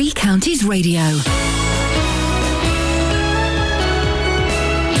 BBC Three Counties Radio.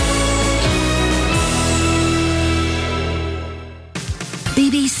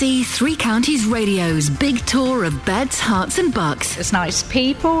 BBC Three Counties Radio's big tour of beds, hearts and bucks. There's nice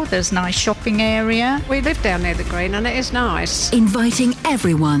people, there's nice shopping area. We live down near the Green and it is nice. Inviting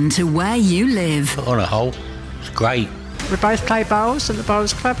everyone to where you live. On a whole, it's great. We both play bowls at the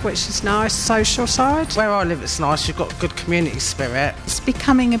Bowls Club, which is nice, social side. Where I live, it's nice. You've got good community spirit. It's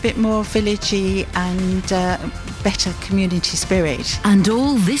becoming a bit more villagey and better community spirit. And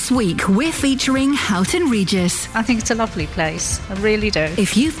all this week, we're featuring Houghton Regis. I think it's a lovely place. I really do.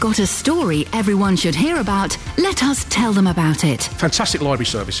 If you've got a story everyone should hear about, let us tell them about it. Fantastic library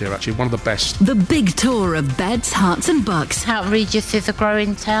service here, actually. One of the best. The big tour of beds, hearts and bucks. Houghton Regis is a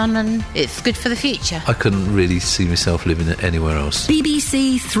growing town and it's good for the future. I couldn't really see myself living anywhere else.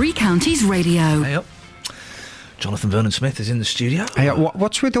 BBC Three Counties Radio. Hey up. Jonathan Vernon-Smith is in the studio. Hey,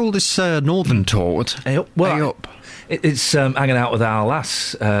 what's with all this northern talk? Hey up. Well, hey up. It's hanging out with our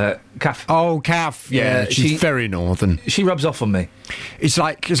lass, Kath. Oh, Kath. Yeah, she's very northern. She rubs off on me. It's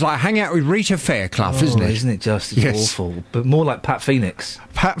like hanging out with Rita Fairclough, isn't it? Isn't it just? It's awful. But more like Pat Phoenix.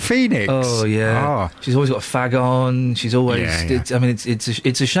 Pat Phoenix? Oh, yeah. Oh. She's always got a fag on. She's always... Yeah.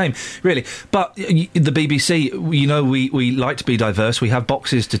 It's a shame, really. But the BBC, we like to be diverse. We have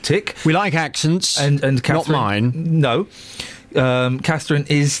boxes to tick. We like accents. And Catherine... Not mine. No. Catherine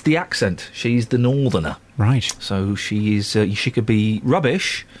is the accent. She's the northerner. Right. So she is. She could be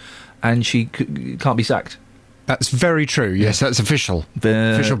rubbish, and she can't be sacked. That's very true. Yes, that's official.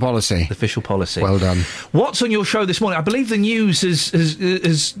 Official policy. Official policy. Well done. What's on your show this morning? I believe the news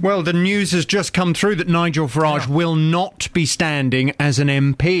is... Well, the news has just come through that Nigel Farage will not be standing as an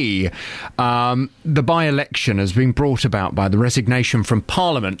MP. The by-election has been brought about by the resignation from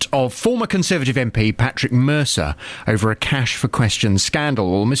Parliament of former Conservative MP Patrick Mercer over a cash for questions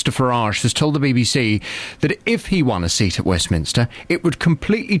scandal. Well, Mr Farage has told the BBC that if he won a seat at Westminster, it would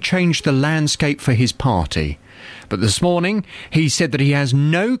completely change the landscape for his party. But this morning, he said that he has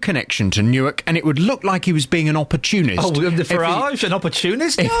no connection to Newark and it would look like he was being an opportunist. Oh, the Farage, an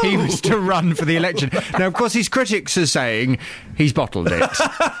opportunist? If he was to run for the election. Now, of course, his critics are saying he's bottled it.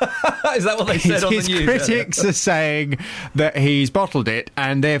 Is that what they said on the news? His critics are saying that he's bottled it,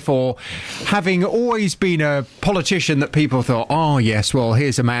 and therefore, having always been a politician that people thought, oh, yes, well,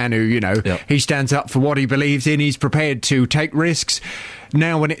 here's a man who, he stands up for what he believes in, he's prepared to take risks.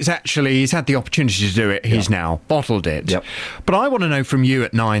 Now, when it's actually, he's had the opportunity to do it, he's now bottled it. Yep. But I want to know from you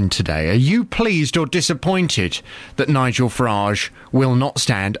at 9 today, are you pleased or disappointed that Nigel Farage will not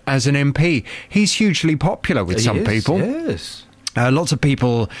stand as an MP? He's hugely popular with some people. Yes. Lots of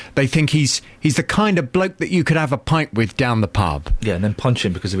people, they think he's the kind of bloke that you could have a pint with down the pub. Yeah, and then punch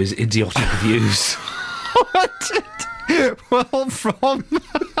him because of his idiotic views. Well, from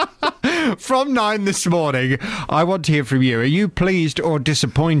 9 this morning, I want to hear from you. Are you pleased or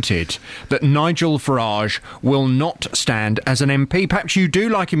disappointed that Nigel Farage will not stand as an MP? Perhaps you do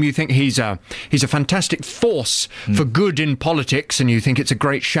like him, you think he's a fantastic force for good in politics, and you think it's a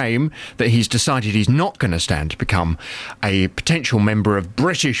great shame that he's decided he's not going to stand to become a potential member of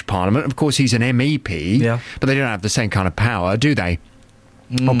British Parliament. Of course, he's an MEP, but they don't have the same kind of power, do they?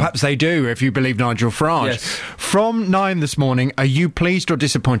 Or perhaps they do, if you believe Nigel Farage. Yes. From 9 this morning, are you pleased or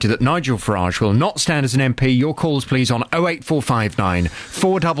disappointed that Nigel Farage will not stand as an MP? Your calls, please, on 08459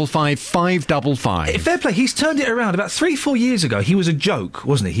 455 555. Fair play, he's turned it around. About 3-4 years ago, he was a joke,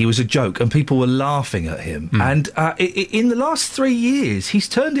 wasn't he? He was a joke, and people were laughing at him. And in the last 3 years, he's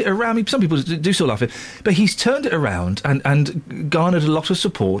turned it around. I mean, some people do still laugh at him, but he's turned it around and garnered a lot of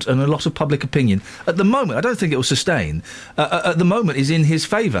support and a lot of public opinion. At the moment, I don't think it will sustain. At the moment, is in his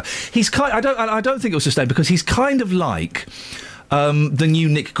favour. I don't think it will sustain because he's kind of like the new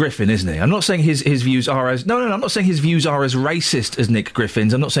Nick Griffin, isn't he? I'm not saying his views are as... No, I'm not saying his views are as racist as Nick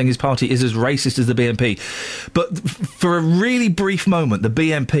Griffin's. I'm not saying his party is as racist as the BNP. But for a really brief moment, the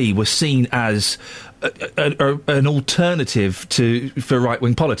BNP was seen as an alternative for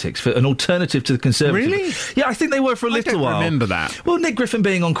right-wing politics, for an alternative to the Conservatives. Really? Yeah, I think they were for a little while. I remember that. Well, Nick Griffin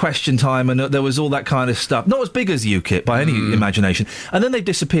being on Question Time, and there was all that kind of stuff. Not as big as UKIP, by any imagination. And then they've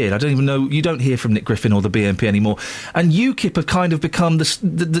disappeared. I don't even know... You don't hear from Nick Griffin or the BNP anymore. And UKIP have kind of become the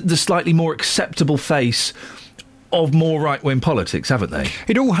slightly more acceptable face of more right-wing politics, haven't they?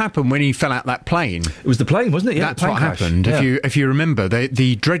 It all happened when he fell out that plane. It was the plane, wasn't it? Yeah, that's what happened. Yeah. If you remember,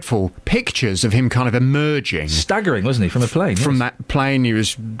 the dreadful pictures of him kind of emerging. Staggering, wasn't he, from a plane? From that plane, he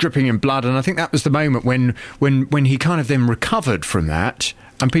was dripping in blood, and I think that was the moment when he kind of then recovered from that,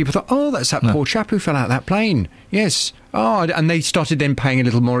 and people thought, oh, that's that poor chap who fell out that plane. Yes. Oh, and they started then paying a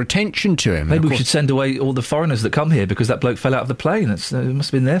little more attention to him. Maybe we should send away all the foreigners that come here because that bloke fell out of the plane. It must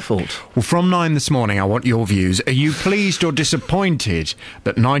have been their fault. Well, from 9 this morning, I want your views. Are you pleased or disappointed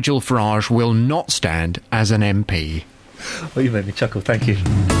that Nigel Farage will not stand as an MP? Well, you made me chuckle. Thank you.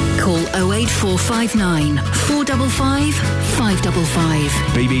 Call 08459 455 555.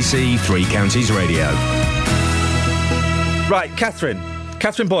 BBC Three Counties Radio. Right, Catherine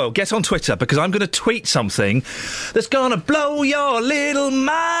Boyle, get on Twitter because I'm going to tweet something that's going to blow your little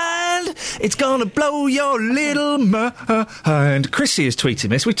mind. It's going to blow your little mind. Chrissy is tweeting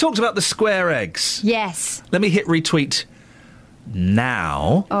this. We talked about the square eggs. Yes. Let me hit retweet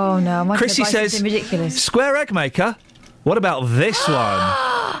now. Oh, no. My Chrissy says, ridiculous. Square egg maker. What about this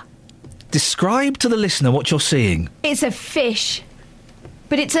one? Describe to the listener what you're seeing. It's a fish,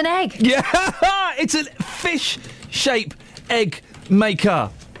 but it's an egg. Yeah, it's a fish-shaped egg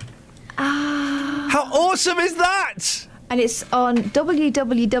maker. How awesome is that? And it's on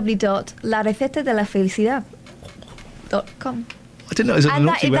www.larecetadelaFelicidad.com. I didn't know it was a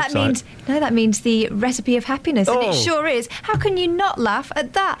naughty website. That means the recipe of happiness, and Oh. it sure is. How can you not laugh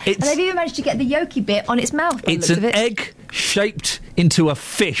at that? And they've even managed to get the yolky bit on its mouth. It's an egg shaped into a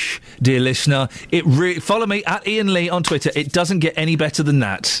fish, dear listener. Follow me at Iain Lee on Twitter. It doesn't get any better than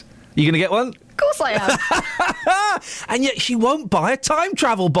that. You going to get one? Of course I am. And yet she won't buy a time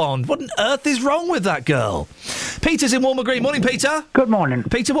travel bond. What on earth is wrong with that girl? Peter's in Walmer Green. Morning, Peter. Good morning.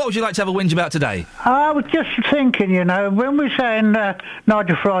 Peter, what would you like to have a whinge about today? I was just thinking, when we're saying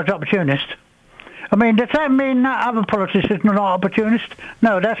Nigel Farage opportunist, I mean, does that mean that other politicians are not opportunists?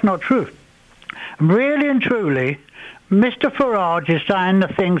 No, that's not true. really and truly, Mr. Farage is saying the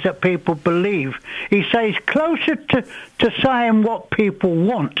things that people believe. He says closer to saying what people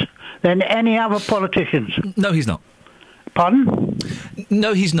want than any other politicians. No, he's not. Pardon?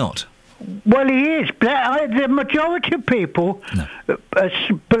 No, he's not. Well, he is. The majority of people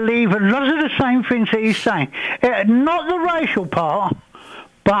believe a lot of the same things that he's saying. Not the racial part,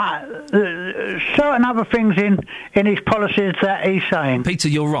 but certain other things in his policies that he's saying. Peter,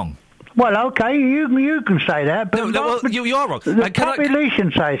 you're wrong. Well, okay, you can say that, but you are wrong. The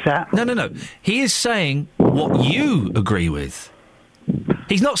population says that. No. He is saying what you agree with.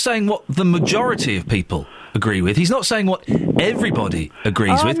 He's not saying what the majority of people agree with. He's not saying what everybody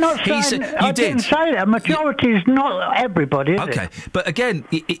agrees with. I didn't say that. Majority is not everybody, is it? Okay, but again,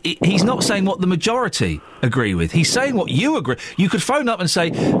 he's not saying what the majority agree with. He's saying what you agree. You could phone up and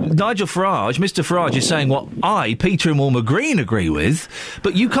say, Nigel Farage, Mr. Farage is saying what I, Peter and Walmer Green, agree with,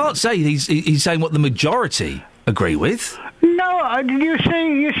 but you can't say he's saying what the majority agree with. No, you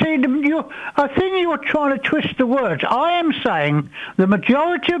see, I think you're trying to twist the words. I am saying the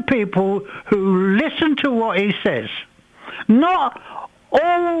majority of people who listen to what he says, not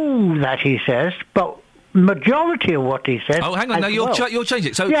all that he says, but majority of what he says. Oh, hang on, now you'll change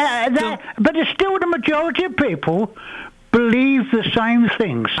it. So but it's still the majority of people believe the same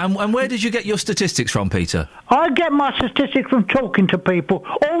things. And where did you get your statistics from, Peter? I get my statistics from talking to people,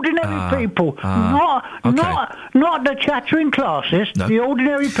 ordinary people, not the chattering classes, the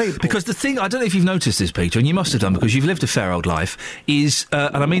ordinary people. Because the thing, I don't know if you've noticed this, Peter, and you must have done because you've lived a fair old life, is,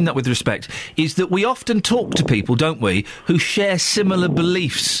 and I mean that with respect, is that we often talk to people, don't we, who share similar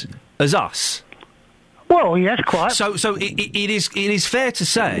beliefs as us. Well, yes, quite. So it is fair to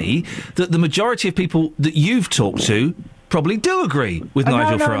say that the majority of people that you've talked to probably do agree with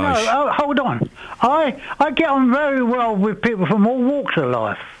Nigel Farage. No, hold on. I get on very well with people from all walks of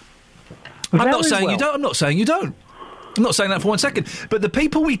life. I'm not saying you don't. I'm not saying you don't. I'm not saying that for 1 second. But the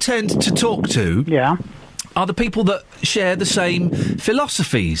people we tend to talk to are the people that share the same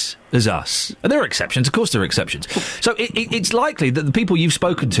philosophies as us. And there are exceptions, of course there are exceptions. So it's likely that the people you've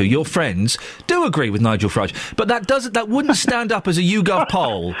spoken to, your friends, do agree with Nigel Farage. But that wouldn't stand up as a YouGov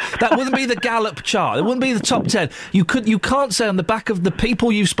poll. That wouldn't be the Gallup chart. It wouldn't be the top 10. You can't say on the back of the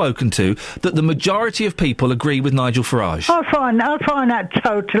people you've spoken to that the majority of people agree with Nigel Farage. I find that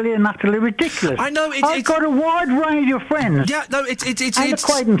totally and utterly ridiculous. I know I've got a wide range of friends. Yeah, no, it's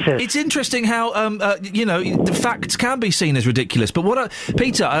acquaintances. It's interesting how the facts can be seen as ridiculous. But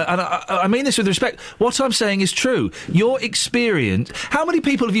Peter, and I mean this with respect, what I'm saying is true. Your experience... How many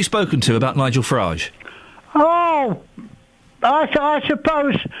people have you spoken to about Nigel Farage? Oh, I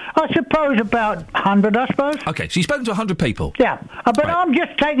suppose about 100, I suppose. OK, so you've spoken to 100 people? Yeah, but right. I'm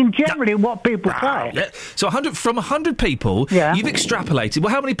just taking generally what people say. Yeah. So from 100 people, you've extrapolated...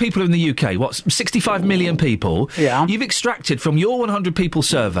 Well, how many people are in the UK? What, 65 million people? Yeah. You've extracted from your 100 people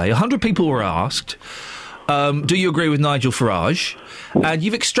survey, 100 people were asked... do you agree with Nigel Farage? And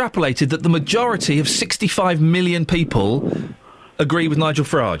you've extrapolated that the majority of 65 million people agree with Nigel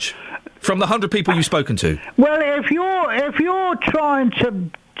Farage from the 100 people you've spoken to. Well, if you're trying to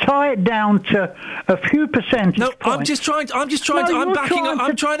tie it down to a few percentage points...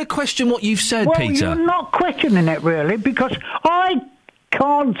 I'm trying to question what you've said, Peter. Well, you're not questioning it, really, because I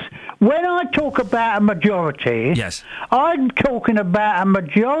can't... When I talk about a majority, I'm talking about a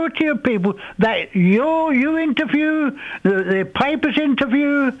majority of people that you interview, the papers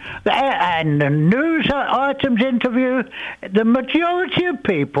interview, and the news items interview. The majority of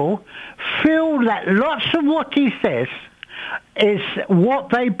people feel that lots of what he says is what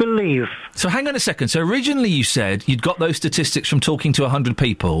they believe. So hang on a second. So originally you said you'd got those statistics from talking to 100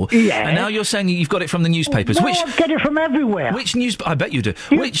 people. Yeah. And now you're saying you've got it from the newspapers. No, I get it from everywhere. I bet you do.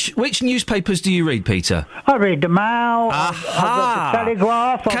 Which newspapers do you read, Peter? I read the Mail. I've read the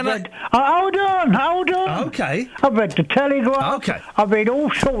Telegraph. Hold on. Okay. I've read the Telegraph. Okay. I read all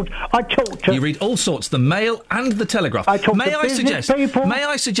sorts. I talk to... You read all sorts. The Mail and the Telegraph. I talk to business people. May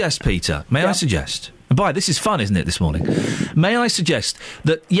I suggest, Peter? I suggest... This is fun, isn't it, this morning? May I suggest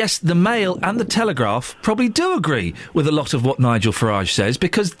that, yes, the Mail and the Telegraph probably do agree with a lot of what Nigel Farage says,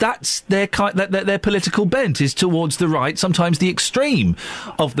 because that's their political bent is towards the right, sometimes the extreme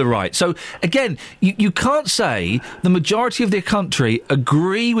of the right. So, again, you can't say the majority of the country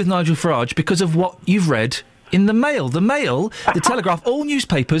agree with Nigel Farage because of what you've read in the Mail. The Mail, the Telegraph, all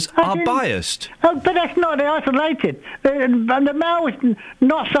newspapers are biased. Oh, but that's not isolated. And the Mail is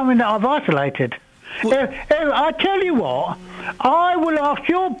not something that I've isolated. I tell you what, I will ask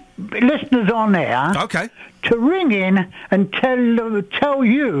your listeners on there to ring in and tell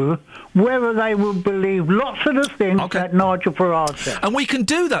you whether they will believe lots of the things that Nigel Farage said. And we can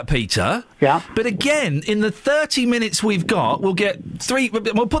do that, Peter. Yeah. But again, in the 30 minutes we've got, we'll get three...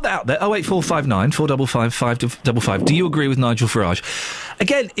 We'll put that out there. 08459 455 555. Do you agree with Nigel Farage?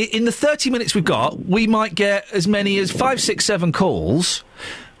 Again, in the 30 minutes we've got, we might get as many as 5, 6, 7 calls.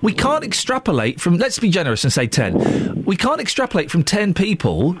 We can't extrapolate from... Let's be generous and say 10. We can't extrapolate from 10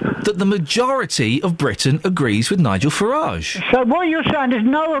 people that the majority of Britain agrees with Nigel Farage. So what you're saying is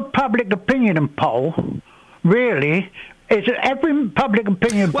no public opinion poll, really... Every public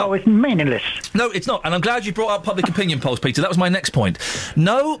opinion poll is meaningless. No, it's not. And I'm glad you brought up public opinion polls, Peter. That was my next point.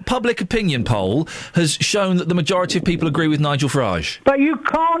 No public opinion poll has shown that the majority of people agree with Nigel Farage. But you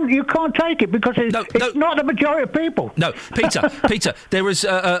can't take it because it's not the majority of people. No, Peter, there was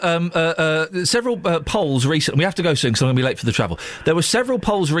several polls recently. We have to go soon because I'm going to be late for the travel. There were several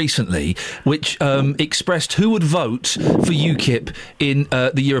polls recently which expressed who would vote for UKIP in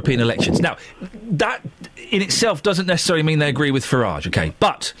the European elections. Now, that in itself doesn't necessarily mean they agree with Farage, okay?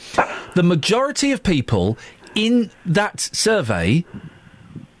 But the majority of people in that survey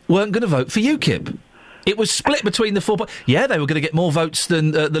weren't going to vote for UKIP. It was split between the four... Yeah, they were going to get more votes than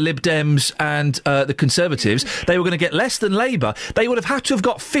the Lib Dems and the Conservatives. They were going to get less than Labour. They would have had to have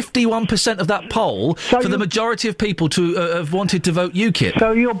got 51% of that poll for the majority of people to have wanted to vote UKIP.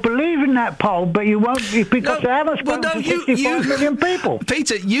 So you'll believe in that poll, but you won't because they haven't spoken to 65 million people.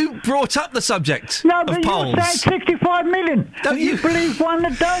 Peter, you brought up the subject of polls. No, but you said 65 million. No, you believe one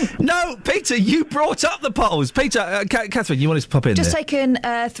that don't. No, Peter, you brought up the polls. Peter, Catherine, you wanted to pop in Just there. taken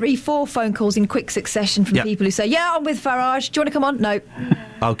 3-4 phone calls in quick succession from people who say, yeah, I'm with Farage. Do you want to come on? No.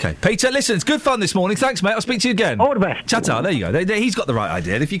 OK. Peter, listen, it's good fun this morning. Thanks, mate. I'll speak to you again. All the best. Ta-ta, there you go. He's got the right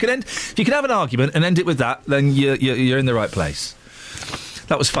idea. If you can have an argument and end it with that, then you're in the right place.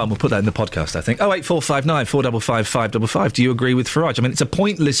 That was fun. We'll put that in the podcast, I think. 08459 455 555. Do you agree with Farage? I mean, it's a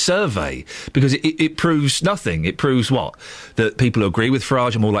pointless survey because it proves nothing. It proves what? That people who agree with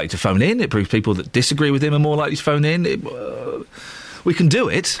Farage are more likely to phone in. It proves people that disagree with him are more likely to phone in. We can do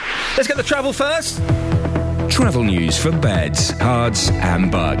it. Let's get the travel first. Travel news for beds, cards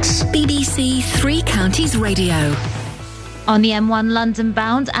and bugs. BBC Three Counties Radio. On the M1 London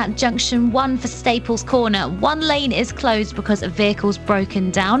bound at junction 1 for Staples Corner, one lane is closed because a vehicle's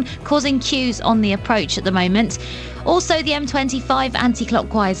broken down, causing queues on the approach at the moment. Also, the M25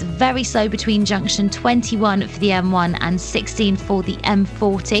 anti-clockwise very slow between junction 21 for the M1 and 16 for the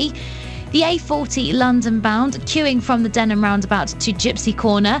M40. The A40 London bound, queuing from the Denham roundabout to Gypsy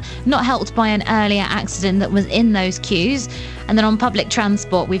Corner, not helped by an earlier accident that was in those queues. And then on public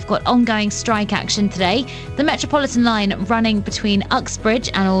transport, we've got ongoing strike action today. The Metropolitan line running between Uxbridge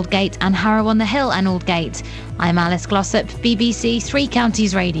and Aldgate and Harrow-on-the-Hill and Aldgate. I'm Alice Glossop, BBC Three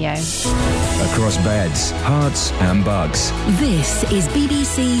Counties Radio. Across beds, hearts and bugs. This is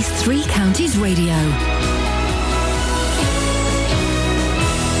BBC Three Counties Radio.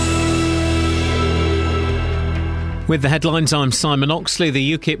 With the headlines, I'm Simon Oxley.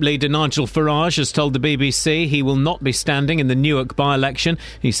 The UKIP leader Nigel Farage has told the BBC he will not be standing in the Newark by-election.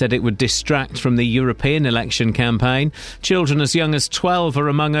 He said it would distract from the European election campaign. Children as young as 12 are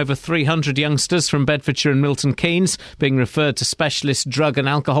among over 300 youngsters from Bedfordshire and Milton Keynes being referred to specialist drug and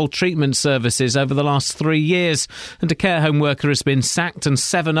alcohol treatment services over the last 3 years. And a care home worker has been sacked and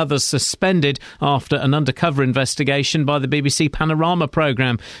 7 others suspended after an undercover investigation by the BBC Panorama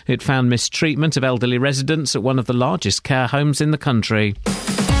programme. It found mistreatment of elderly residents at one of the largest care homes in the country.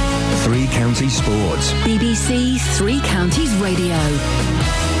 Three Counties Sports. BBC Three Counties Radio.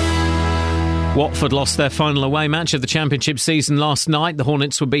 Watford lost their final away match of the Championship season last night. The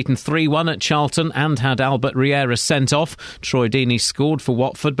Hornets were beaten 3-1 at Charlton and had Albert Riera sent off. Troy Deeney scored for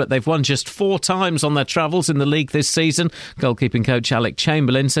Watford, but they've won just 4 times on their travels in the league this season. Goalkeeping coach Alec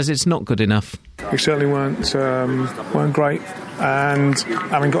Chamberlain says it's not good enough. We certainly weren't great, and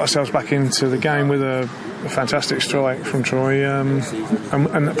having got ourselves back into the game with a fantastic strike from Troy, and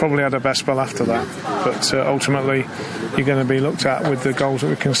probably had our best spell after that. But ultimately, you're going to be looked at with the goals that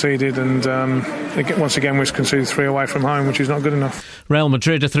we conceded, and once again we've conceded 3 away from home, which is not good enough. Real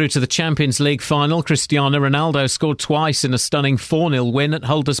Madrid are through to the Champions League final. Cristiano Ronaldo scored twice in a stunning 4-0 win at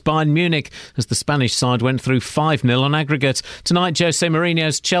holders Bayern Munich as the Spanish side went through 5-0 on aggregate. Tonight, Jose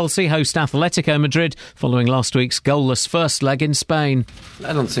Mourinho's Chelsea host Atletico Madrid following last week's goalless first leg in Spain.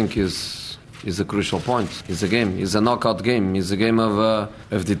 I don't think it's a crucial point. It's a game. It's a knockout game. It's a game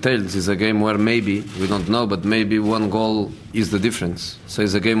of details. It's a game where maybe, we don't know, but maybe one goal is the difference. So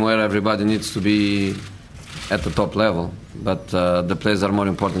it's a game where everybody needs to be at the top level. But the players are more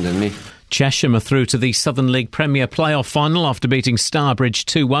important than me. Chesham are through to the Southern League Premier Playoff Final after beating Starbridge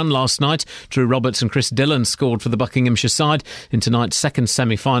 2-1 last night. Drew Roberts and Chris Dillon scored for the Buckinghamshire side. In tonight's second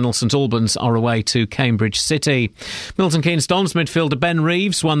semi-final, St Albans are away to Cambridge City. Milton Keynes Dons midfielder Ben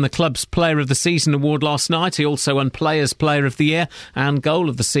Reeves won the club's Player of the Season award last night. He also won Players Player of the Year and Goal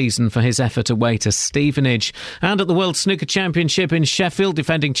of the Season for his effort away to Stevenage. And at the World Snooker Championship in Sheffield,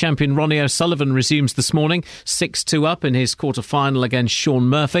 defending champion Ronnie O'Sullivan resumes this morning, 6-2 up in his quarter-final against Sean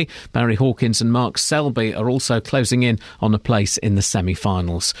Murphy. Barry Hawkins and Mark Selby are also closing in on a place in the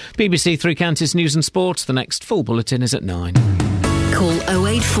semi-finals. BBC Three Counties News and Sport. The next full bulletin is at 9. Call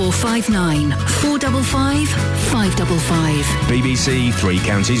 08459 455 555. BBC Three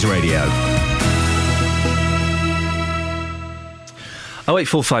Counties Radio.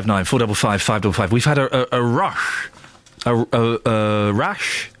 08459 455 555. We've had a rush, a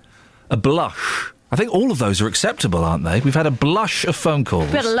rash, a blush. I think all of those are acceptable, aren't they? We've had a blush of phone calls.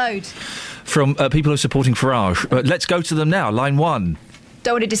 We've had a load. From people who are supporting Farage. Let's go to them now. Line 1.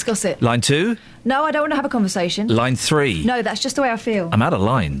 Don't want to discuss it. Line 2. No, I don't want to have a conversation. Line 3. No, that's just the way I feel. I'm out of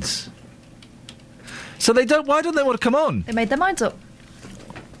lines. So they don't. Why don't they want to come on? They made their minds up.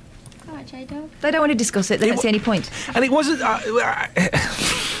 They don't want to discuss it. They don't see any point. And it wasn't...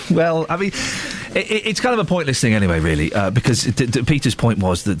 well, I mean... It's kind of a pointless thing anyway, really, because Peter's point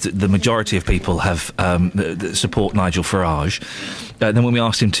was that the majority of people have support Nigel Farage. Then when we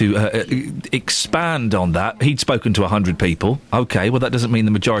asked him to expand on that, he'd spoken to 100 people. OK, well, that doesn't mean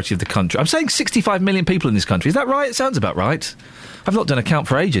the majority of the country. I'm saying 65 million people in this country. Is that right? It sounds about right. I've not done a count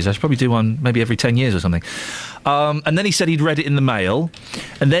for ages. I should probably do one maybe every 10 years or something. And then he said he'd read it in the Mail.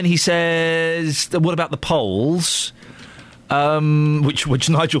 And then he says, what about the polls? Which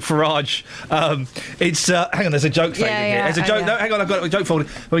Nigel Farage, it's, hang on, there's a joke fading here. There's a joke, no, hang on, I've got a joke folded.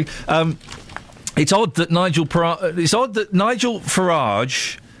 It's odd that Nigel Farage,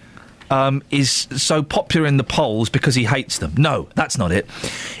 is so popular in the polls because he hates them. No, that's not it.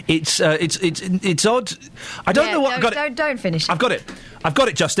 It's odd. I don't know what, I've got it. Don't finish it. I've got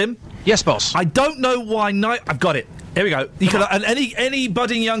it, Justin. Yes, boss. I don't know why, I've got it. Here we go. You can, and any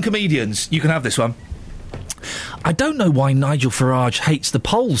budding young comedians, you can have this one. I don't know why Nigel Farage hates the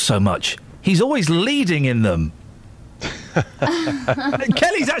polls so much. He's always leading in them.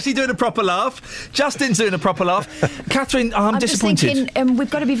 Kelly's actually doing a proper laugh. Justin's doing a proper laugh. Catherine, I'm disappointed. I'm just thinking, we've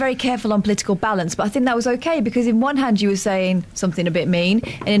got to be very careful on political balance, but I think that was okay, because in one hand you were saying something a bit mean,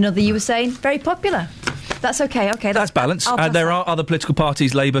 and in another you were saying very popular. That's okay, that's balanced. There are other political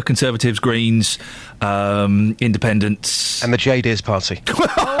parties, Labour, Conservatives, Greens, Independents. And the JDiz party.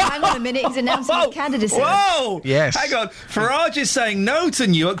 Oh, hang on a minute, he's announcing his candidacy. Whoa! Yes. Hang on, Farage is saying no to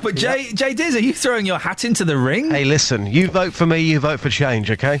Newark, but JDiz, are you throwing your hat into the ring? Hey, listen, you vote for me, you vote for change,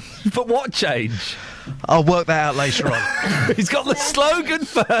 OK? But what change? I'll work that out later on. He's got the slogan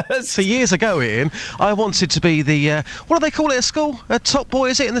first. So years ago, Ian, I wanted to be the, what do they call it at school? A top boy,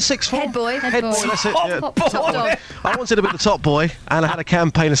 is it, in the sixth form? Head boy. That's it. Top boy. I wanted to be the top boy, and I had a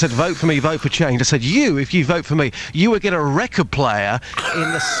campaign that said, vote for me, vote for change. I said, if you vote for me, you will get a record player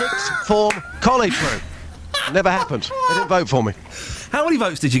in the sixth form college room. Never happened. They didn't vote for me. How many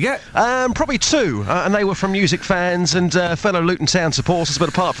votes did you get? Probably 2, and they were from music fans and fellow Luton Town supporters, but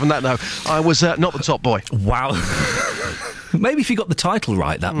apart from that, no, I was not the top boy. Wow. Maybe if you got the title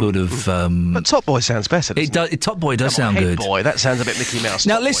right, that would have... But Top Boy sounds better, doesn't it? Top Boy does sound good. Boy, that sounds a bit Mickey Mouse.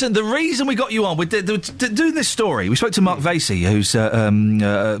 Now, listen, the reason we got you on, we're doing this story, we spoke to Mark Vasey, who's, he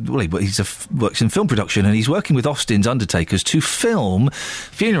works in film production, and he's working with Austin's undertakers to film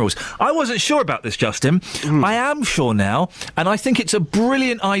funerals. I wasn't sure about this, Justin. I am sure now, and I think it's a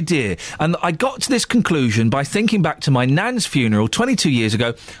brilliant idea. And I got to this conclusion by thinking back to my nan's funeral 22 years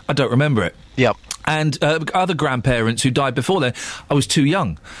ago. I don't remember it. Yep. And other grandparents who died before then. I was too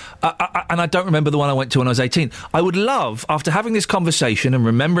young. And I don't remember the one I went to when I was 18. I would love, after having this conversation and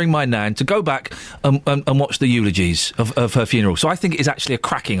remembering my nan, to go back and watch the eulogies of her funeral. So I think it is actually a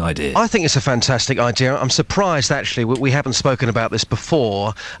cracking idea. I think it's a fantastic idea. I'm surprised, actually, we haven't spoken about this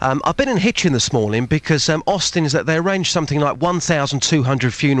before. I've been in Hitchin this morning because Austin is that they arrange something like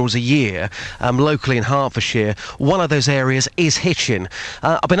 1,200 funerals a year locally in Hertfordshire. One of those areas is Hitchin.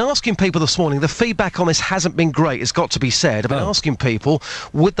 I've been asking people this morning, the feedback on this hasn't been great, it's got to be said. I've been asking people,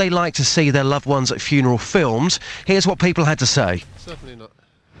 would they like to see their loved ones at funeral filmed? Here's what people had to say. Certainly not.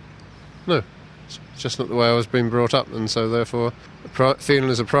 No, it's just not the way I was being brought up, and so therefore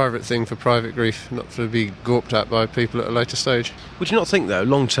funeral is a private thing for private grief, not to be gawped at by people at a later stage. Would you not think, though,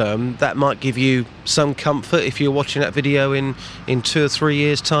 long term, that might give you some comfort if you're watching that video in 2 or 3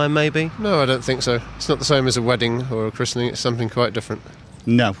 years' time, maybe? No, I don't think so. It's not the same as a wedding or a christening, it's something quite different.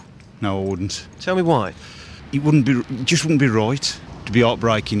 No, I wouldn't. Tell me why. It just wouldn't be right. to be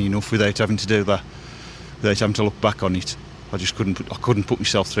heartbreaking enough without having to do that, without having to look back on it. I just couldn't put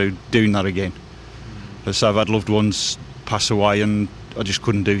myself through doing that again. So I've had loved ones pass away, and I just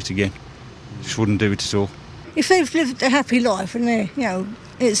couldn't do it again. Just wouldn't do it at all. If they've lived a happy life and they,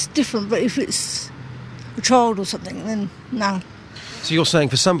 it's different. But if it's a child or something, then no. So you're saying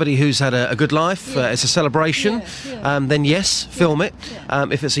for somebody who's had a good life, it's a celebration, then yes, film it.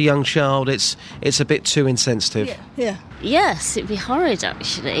 If it's a young child, it's a bit too insensitive. Yeah. Yes, it'd be horrid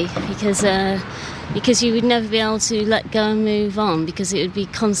actually, because you would never be able to let go and move on, because it would be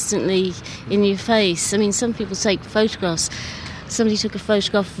constantly in your face. I mean, some people take photographs. Somebody took a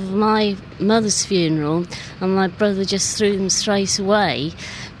photograph of my mother's funeral, and my brother just threw them straight away.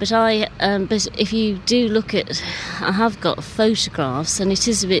 But but if you do look at, I have got photographs, and it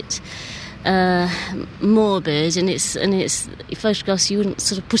is a bit morbid, and it's photographs you wouldn't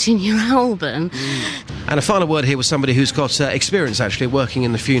sort of put in your album. And a final word here with somebody who's got experience actually working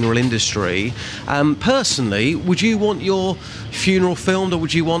in the funeral industry. Personally, would you want your funeral filmed, or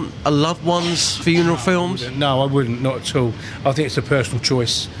would you want a loved one's funeral filmed? No, I wouldn't, not at all. I think it's a personal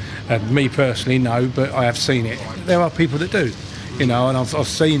choice. Me personally, no, but I have seen it. There are people that do, and I've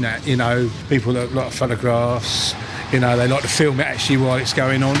seen that, people that like photographs. They like to film it actually while it's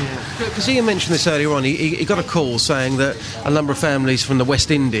going on. Because Iain mentioned this earlier on, he got a call saying that a number of families from the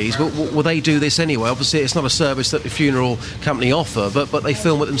West Indies, will they do this anyway? Obviously, it's not a service that the funeral company offer, but they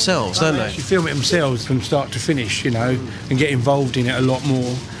film it themselves, don't they? They film it themselves from start to finish, and get involved in it a lot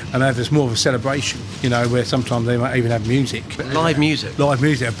more. And there's more of a celebration, where sometimes they might even have music. Live music? Live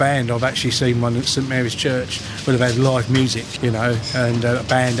music, a band. I've actually seen one at St Mary's Church where they've had live music, and a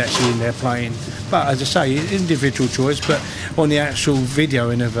band actually in there playing. But as I say, individual choice, but on the actual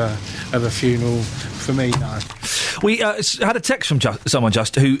videoing of a funeral, for me, no. We had a text from someone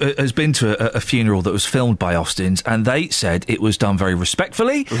who has been to a funeral that was filmed by Austins, and they said it was done very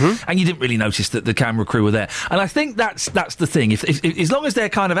respectfully, and you didn't really notice that the camera crew were there. And I think that's the thing. If as long as they're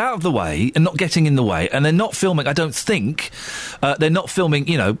kind of out of the way and not getting in the way, and they're not filming, I don't think they're not filming,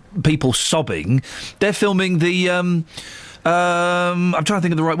 people sobbing. They're filming the. I'm trying to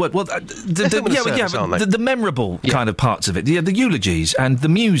think of the right word. Well, the memorable kind of parts of it, the eulogies and the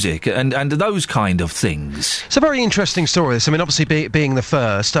music and those kind of things. It's a very interesting story, this. I mean, obviously being the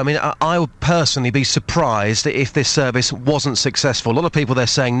first, I mean, I would personally be surprised if this service wasn't successful. A lot of people there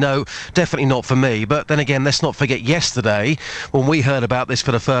saying, no, definitely not for me. But then again, let's not forget yesterday, when we heard about this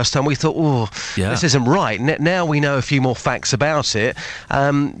for the first time, we thought, this isn't right. Now we know a few more facts about it.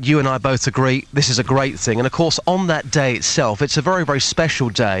 You and I both agree this is a great thing. And of course, on that day it's a very, very special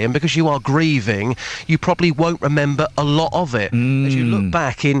day, and because you are grieving, you probably won't remember a lot of it. As you look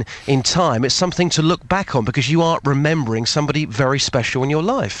back in time, it's something to look back on, because you are remembering somebody very special in your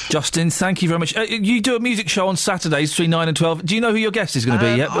life. Justin, thank you very much. You do a music show on Saturdays between 9 and 12. Do you know who your guest is going to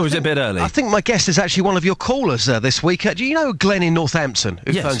be yet, or is it a bit early? I think my guest is actually one of your callers this week. Do you know Glenn in Northampton,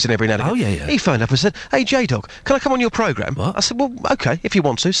 who phones in every now and again? Oh, yeah. He phoned up and said, hey, J-Dog, can I come on your programme? What? I said, well, OK, if you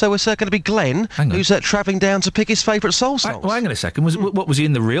want to. So it's going to be Glenn, who's travelling down to pick his favourite soul songs. Hang on a second. Was he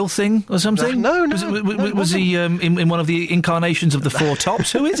in The Real Thing or something? No. Was he in one of the incarnations of the Four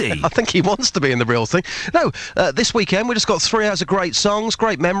Tops? Who is he? I think he wants to be in The Real Thing. No, this weekend we just got 3 hours of great songs,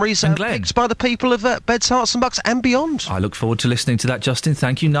 great memories, and picked by the people of Beds, Hearts and Bucks and beyond. I look forward to listening to that, Justin.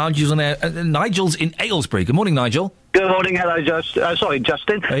 Thank you. Nigel's in Aylesbury. Good morning, Nigel. Good morning, hello,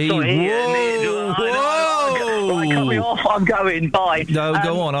 Justin. Hey, sorry, whoa! Right, cut me off, I'm going, bye. No,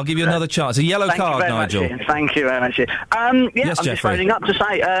 go on, I'll give you another chance. A yellow card, Nigel. Thank you very much. Yes, I'm Jeffrey. just phoning up to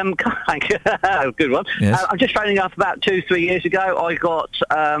say, thank you, good one. Yes. I'm just phoning up about 2-3 years ago. I got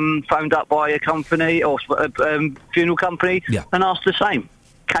phoned up by a company, or funeral company, and asked the same.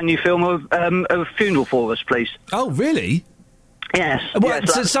 Can you film a funeral for us, please? Oh, really? Yes.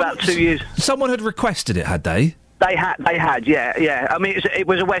 About 2 years. Someone had requested it, had they? They had, yeah. I mean, it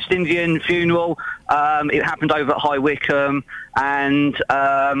was a West Indian funeral. It happened over at High Wycombe, and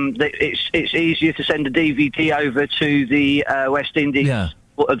it's easier to send a DVD over to the West Indies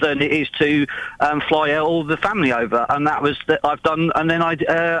than it is to fly all the family over. And that was that I've done. And then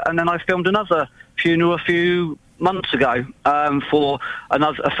I filmed another funeral a few months ago for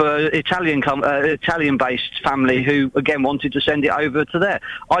Italian-based family who again wanted to send it over to there.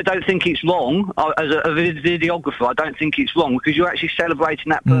 I don't think it's wrong as a videographer. I don't think it's wrong because you're actually celebrating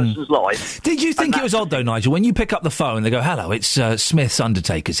that person's life. Did you think it was odd though, Nigel, when you pick up the phone and they go, "Hello, it's Smith's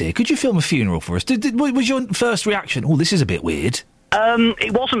Undertakers here. Could you film a funeral for us?" Was your first reaction, "Oh, this is a bit weird"?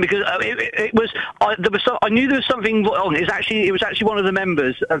 It wasn't because it was. I knew there was something wrong. It was actually one of the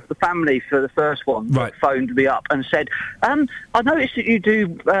members of the family for the first one that phoned me up and said, "I noticed that you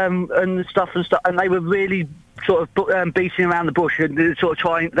do and stuff," and they were really sort of beating around the bush and sort of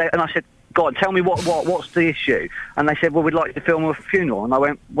trying. And I said, "Go on, tell me what's the issue?" And they said, "Well, we'd like to film a funeral." And I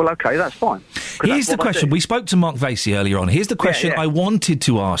went, "Well, okay, that's fine." Here's the question. We spoke to Mark Vasey earlier on. Here's the question I wanted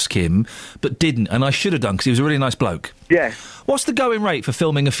to ask him, but didn't, and I should have done because he was a really nice bloke. Yeah. What's the going rate for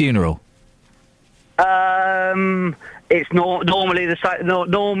filming a funeral? It's normally the same.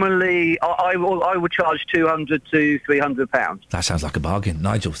 Normally, I would charge £200 to £300. That sounds like a bargain.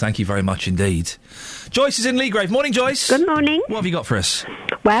 Nigel, thank you very much indeed. Joyce is in Leagrave. Morning, Joyce. Good morning. What have you got for us?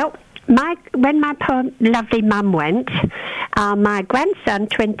 Well, when my poor lovely mum went, my grandson,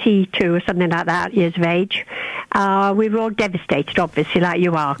 22 or something like that, years of age, we were all devastated, obviously, like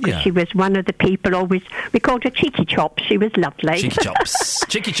you are, because she was one of the people always, we called her Cheeky Chops. She was lovely. Cheeky Chops.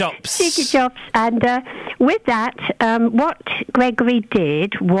 Cheeky Chops. Cheeky Chops. And with that, what Gregory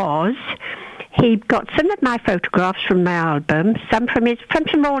did was he got some of my photographs from my album, some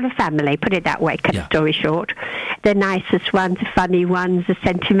from all the family, put it that way, cut the story short. The nicest ones, the funny ones, the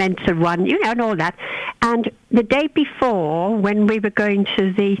sentimental one, and all that. And the day before, when we were going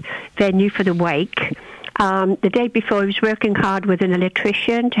to the venue for the wake, the day before he was working hard with an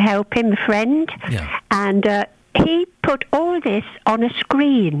electrician to help him, a friend. Yeah. And he put all this on a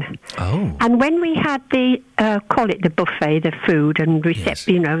screen. Oh. And when we had the, call it the buffet, the food and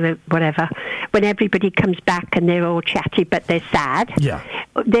reception, the whatever, when everybody comes back and they're all chatty but they're sad. Yeah.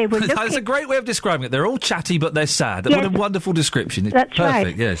 They were That's a great way of describing it. They're all chatty but they're sad. Yes. What a wonderful description. It's That's perfect,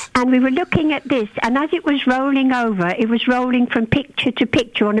 right. Yes. And we were looking at this, and as it was rolling over, it was rolling from picture to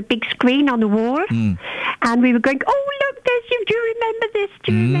picture on a big screen on the wall. Mm. And we were going, oh, look, do you remember this?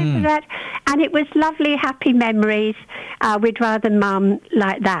 Do you remember that? And it was lovely, happy memories. We'd rather Mum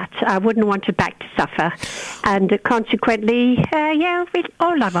like that. I wouldn't want her back to suffer. And consequently, we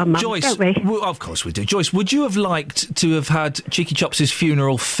all love our mums, Joyce, don't we? Well, of course we do. Joyce, would you have liked to have had Cheeky Chops'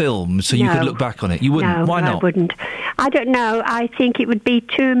 funeral filmed so you could look back on it? You wouldn't? No, Why not? I wouldn't. I don't know. I think it would be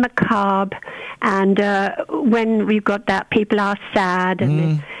too macabre. And when we've got that, people are sad.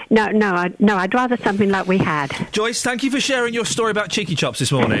 And No, I'd rather something like we had. Joyce, thank you for sharing your story about Cheeky Chops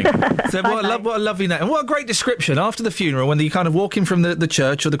this morning. So what a lovely name. And what a great description. After the funeral, when you kind of walk in from the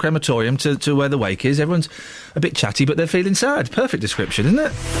church or the crematorium to where the wake is, everyone's a bit chatty, but they're feeling sad. Perfect description, isn't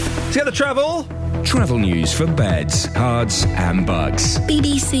it? Together travel. Travel news for beds, cards and bugs.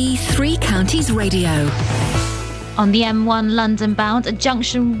 BBC Three Counties Radio. On the M1 London bound at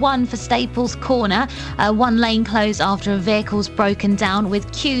junction 1 for Staples Corner, one lane closed after a vehicle's broken down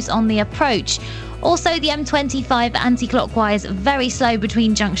with queues on the approach. Also, the M25 anti-clockwise very slow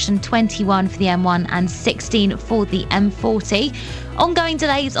between junction 21 for the M1 and 16 for the M40. Ongoing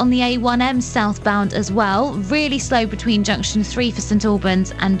delays on the A1M southbound as well. Really slow between junction 3 for St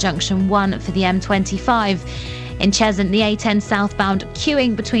Albans and junction 1 for the M25. In Cheshunt, the A10 southbound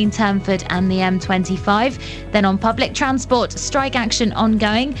queuing between Turnford and the M25. Then on public transport, strike action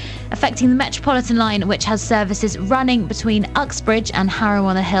ongoing, affecting the Metropolitan line, which has services running between Uxbridge and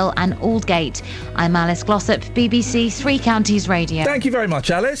Harrow-on-the-Hill and Aldgate. I'm Alice Glossop, BBC Three Counties Radio. Thank you very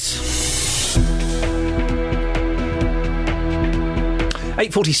much, Alice.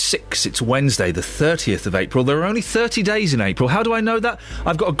 8:46. It's Wednesday, the 30th of April. There are only 30 days in April. How do I know that?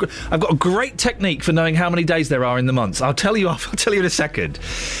 I've got a great technique for knowing how many days there are in the months. I'll tell you in a second.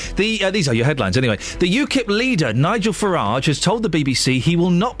 These are your headlines anyway. The UKIP leader Nigel Farage has told the BBC he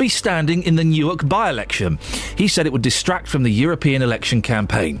will not be standing in the Newark by-election. He said it would distract from the European election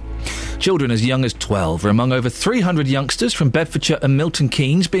campaign. Children as young as 12 are among over 300 youngsters from Bedfordshire and Milton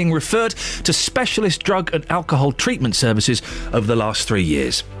Keynes being referred to specialist drug and alcohol treatment services over the last 3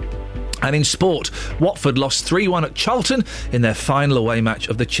 years. And in sport, Watford lost 3-1 at Charlton in their final away match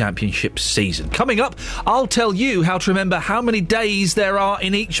of the Championship season. Coming up, I'll tell you how to remember how many days there are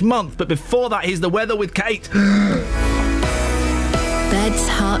in each month. But before that, here's the weather with Kate. Beds,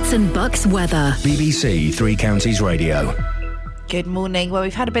 Hearts and Bucks weather. BBC Three Counties Radio. Good morning. Well,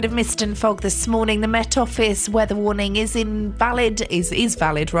 we've had a bit of mist and fog this morning. The Met Office weather warning is valid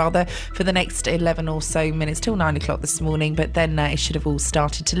for the next 11 or so minutes till 9 o'clock this morning, but then it should have all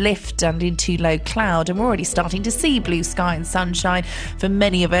started to lift and into low cloud, and we're already starting to see blue sky and sunshine for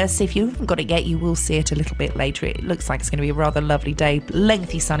many of us. If you haven't got it yet, you will see it a little bit later. It looks like it's going to be a rather lovely day,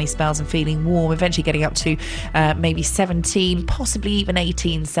 lengthy sunny spells and feeling warm, eventually getting up to maybe 17, possibly even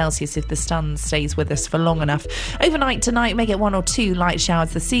 18 Celsius if the sun stays with us for long enough. Overnight tonight, may get 1 or or 2 light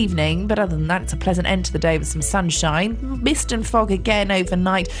showers this evening, but other than that, it's a pleasant end to the day with some sunshine. Mist and fog again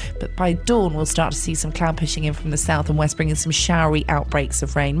overnight, but by dawn we'll start to see some cloud pushing in from the south and west, bringing some showery outbreaks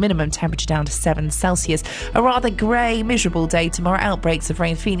of rain. Minimum temperature down to 7 Celsius. A rather grey, miserable day tomorrow. Outbreaks of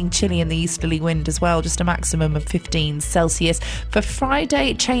rain, feeling chilly in the easterly wind as well, just a maximum of 15 Celsius. For Friday,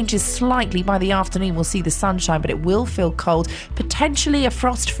 it changes slightly. By the afternoon, we'll see the sunshine, but it will feel cold. Potentially a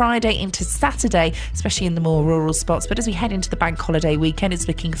frost Friday into Saturday, especially in the more rural spots. But as we head into the bank holiday weekend, it's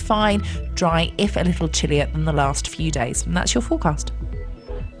looking fine, dry, if a little chillier than the last few days. And that's your forecast.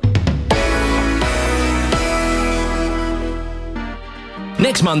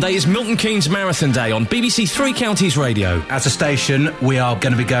 Next Monday is Milton Keynes Marathon Day on BBC Three Counties Radio. As a station, we are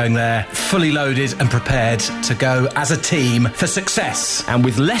going to be going there fully loaded and prepared to go as a team for success. And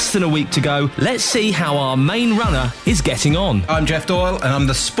with less than a week to go, let's see how our main runner is getting on. I'm Jeff Doyle and I'm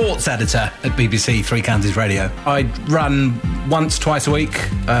the sports editor at BBC Three Counties Radio. I run once, twice a week,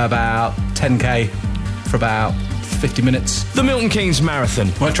 about 10k for about 50 minutes. The Milton Keynes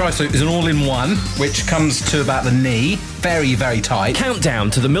Marathon. My tri-suit is an all-in-one, which comes to about the knee. Very, very tight. Countdown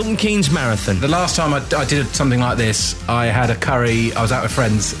to the Milton Keynes Marathon. The last time I did something like this, I had a curry. I was out with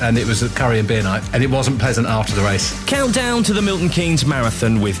friends, and it was a curry and beer night, and it wasn't pleasant after the race. Countdown to the Milton Keynes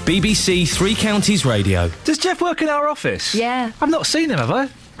Marathon with BBC Three Counties Radio. Does Jeff work in our office? Yeah. I've not seen him, have I?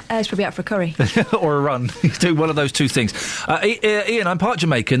 He's probably out for a curry. Or a run. He's doing one of those two things. Iain, I'm part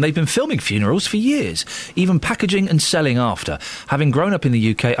Jamaican. They've been filming funerals for years, even packaging and selling after. Having grown up in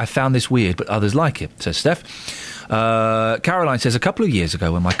the UK, I found this weird, but others like it, says Steph. Caroline says, a couple of years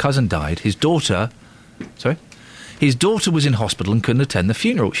ago when my cousin died, his daughter was in hospital and couldn't attend the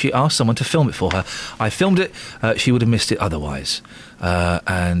funeral. She asked someone to film it for her. I filmed it. She would have missed it otherwise.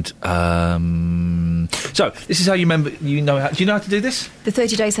 So this is how you remember. Do you know how to do this? The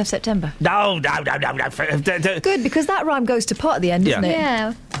 30 Days of September. No. Good, because that rhyme goes to pot at the end, doesn't it?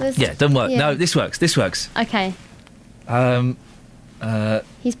 Yeah. Yeah, doesn't work. Yeah. No, this works. Okay.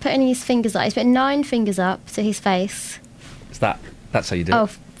 He's putting his fingers up. He's putting 9 fingers up to his face. That's how you do Oh,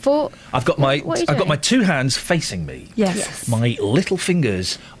 it. 4. I've got my What are you I've got doing? my 2 hands facing me. Yes. My little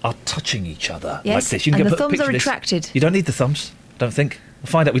fingers are touching each other Yes, like this. You can and go the put a thumbs picture are of this. retracted. You don't need the thumbs. Don't think. We'll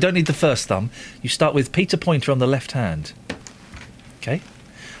find out. We don't need the first thumb. You start with Peter Pointer on the left hand. Okay?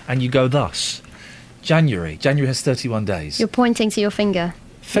 And you go thus. January has 31 days. You're pointing to your finger.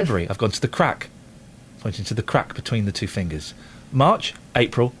 February, I've gone to the crack. Pointing to the crack between the 2 fingers. March,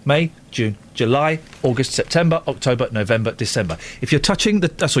 April, May, June, July, August, September, October, November, December. If you're touching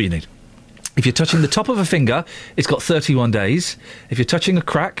that's all you need. If you're touching the top of a finger, it's got 31 days. If you're touching a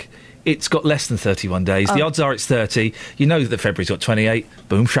crack, it's got less than 31 days. The odds are it's 30. You know that February's got 28.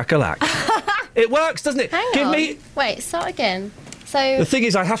 Boom, shakalak. It works, doesn't it? Hang on. Wait, start again. So The thing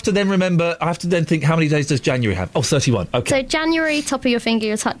is, I have to then think, how many days does January have? Oh, 31. Okay. So January, top of your finger,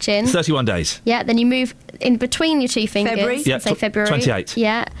 you're touching. 31 days. Yeah, then you move in between your 2 fingers. February. Yeah, say February. 28.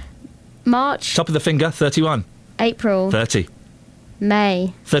 Yeah. March. Top of the finger, 31. April. 30.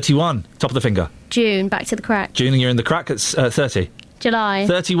 May. 31. Top of the finger. June, back to the crack. June, you're in the crack, it's 30. July.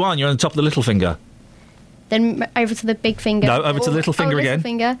 31, you're on the top of the little finger. Then over to the big finger. No, over to the little finger again.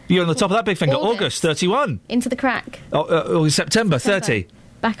 Finger. You're on the top of that big finger. August 31. Into the crack. September 30.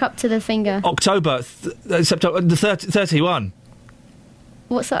 Back up to the finger. October, September, 31.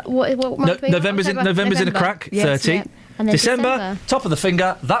 What's that? What month are we on? November's in a crack, Yes, 30. yeah. And then December, top of the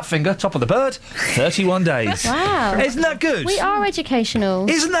finger, that finger, top of the bird, 31 days. Wow. Isn't that good? We are educational.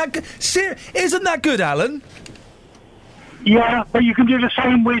 Isn't that good? Isn't that good, Alan? Yeah, but you can do the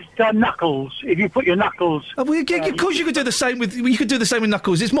same with knuckles. If you put your knuckles... Of course you could do the same with... You could do the same with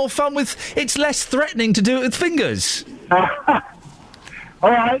knuckles. It's more fun with... It's less threatening to do it with fingers. All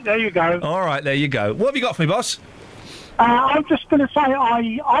right, there you go. All right, there you go. What have you got for me, boss? I'm just going to say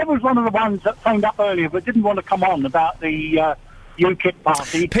I was one of the ones that phoned up earlier but didn't want to come on about the UKIP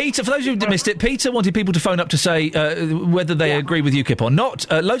party. Peter, for those who missed it, Peter wanted people to phone up to say whether they agree with UKIP or not.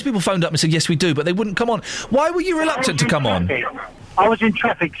 Loads of people phoned up and said, yes, we do, but they wouldn't come on. Why were you reluctant to come on? I was in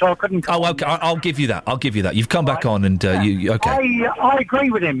traffic, so I couldn't come on. I'll give you that. You've come back on and okay. I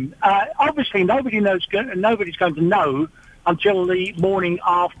agree with him. Obviously, nobody's going to know until the morning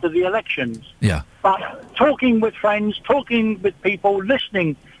after the elections. Yeah. But talking with friends, talking with people,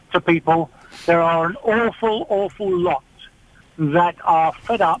 listening to people, there are an awful lot that are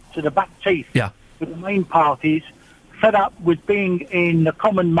fed up to the back teeth with the main parties, fed up with being in the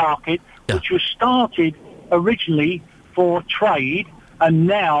common market, which was started originally for trade, and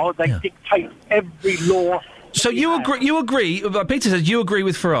now they dictate every law. So you agree? Peter says you agree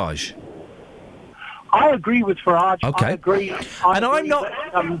with Farage. I agree with Farage. Okay. I agree. And I'm not.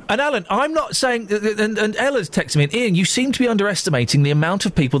 And Alan, I'm not saying. And Ella's texting me. And Ian, you seem to be underestimating the amount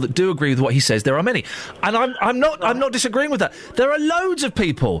of people that do agree with what he says. There are many, and I'm not disagreeing with that. There are loads of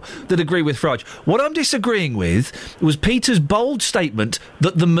people that agree with Farage. What I'm disagreeing with was Peter's bold statement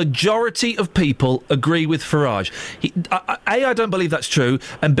that the majority of people agree with Farage. I don't believe that's true,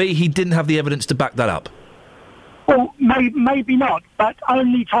 and B, he didn't have the evidence to back that up. Well, maybe not, but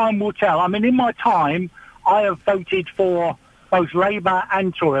only time will tell. I mean, in my time, I have voted for both Labour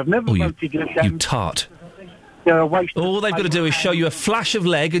and Tory. I've never voted Lib Dem. You tart. They're a waste. All they've got to do is show you a flash of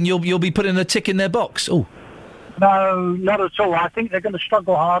leg, and you'll be putting a tick in their box. Oh. No, not at all. I think they're going to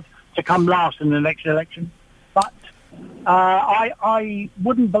struggle hard to come last in the next election. But I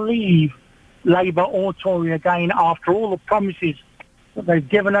wouldn't believe Labour or Tory again after all the promises that they've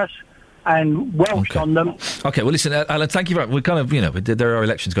given us and Welsh on them. Okay, well, listen, Alan, thank you very much. We're kind of, there are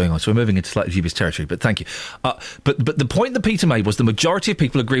elections going on, so we're moving into slightly dubious territory, but thank you. But the point that Peter made was the majority of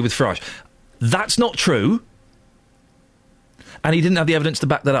people agree with Farage. That's not true, and he didn't have the evidence to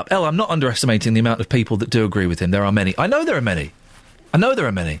back that up. I'm not underestimating the amount of people that do agree with him. There are many. I know there are many.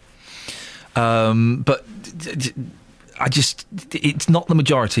 But it's not the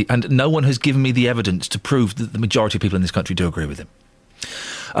majority, and no one has given me the evidence to prove that the majority of people in this country do agree with him.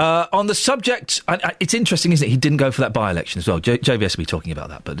 On the subject, it's interesting, isn't it? He didn't go for that by-election as well. JVS will be talking about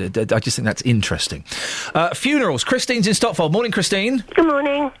that, but I just think that's interesting. Funerals. Christine's in Stotfold. Morning, Christine. Good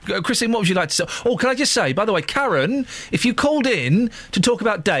morning. Christine, what would you like to say? Oh, can I just say, by the way, Karen, if you called in to talk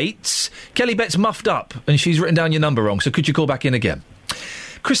about dates, Kelly Bett's muffed up and she's written down your number wrong, so could you call back in again?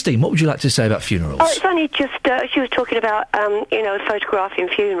 Christine, what would you like to say about funerals? Oh, it's only just, she was talking about, photographing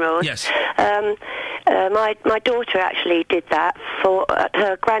funerals. Yes. My daughter actually did that at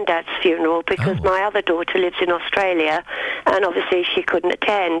her granddad's funeral because my other daughter lives in Australia and obviously she couldn't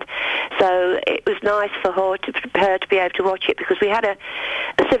attend. So it was nice for her to be able to watch it because we had a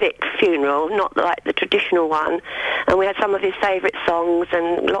civic funeral, not like the traditional one, and we had some of his favourite songs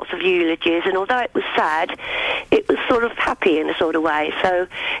and lots of eulogies, and although it was sad, it was sort of happy in a sort of way. So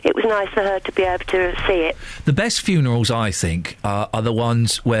it was nice for her to be able to see it. The best funerals, I think, are the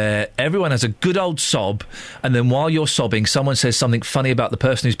ones where everyone has a good old sob, and then while you're sobbing, someone says something funny about the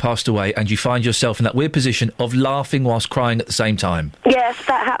person who's passed away, and you find yourself in that weird position of laughing whilst crying at the same time. Yes,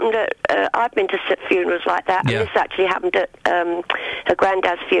 that happened at... I've been to funerals like that, and this actually happened at her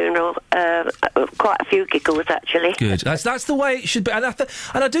granddad's funeral. Quite a few giggles, actually. Good. That's the way it should be. And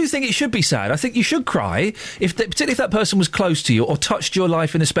I do think it should be sad. I think you should cry, particularly if that person was close to you or touched your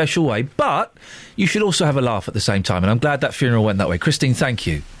life in a special way, but you should also have a laugh at the same time, and I'm glad that funeral went that way. Christine, thank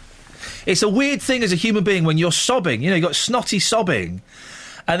you. It's a weird thing as a human being when you're sobbing, you've got snotty sobbing,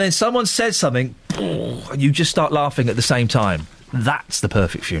 and then someone says something, and you just start laughing at the same time. That's the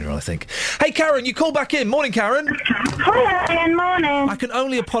perfect funeral, I think. Hey, Karen, you call back in. Morning, Karen. Hello, Ian. Morning. I can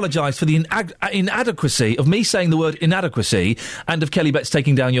only apologise for the inadequacy of me saying the word inadequacy and of Kelly Betts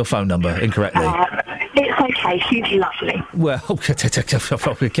taking down your phone number incorrectly. It's okay. She's lovely. Well,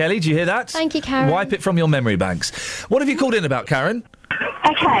 Kelly, do you hear that? Thank you, Karen. Wipe it from your memory banks. What have you called in about, Karen?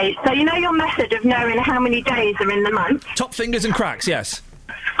 Okay, so you know your method of knowing how many days are in the month? Top fingers and cracks, yes.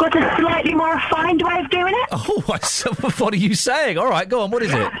 Got a slightly more refined way of doing it? Oh, what are you saying? All right, go on, what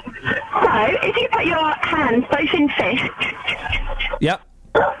is it? So, if you put your hands both in fists... Yep.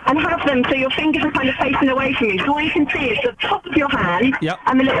 And have them so your fingers are kind of facing away from you. So all you can see is the top of your hand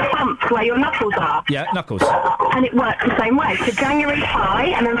and the little bumps where your knuckles are. Yeah, knuckles. And it works the same way. So January's high,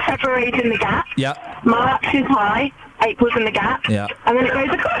 and then February's in the gap. Yeah. March is high. April's in the gap. Yeah. And then it goes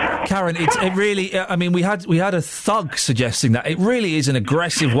across. Karen, it really... I mean, we had a thug suggesting that. It really is an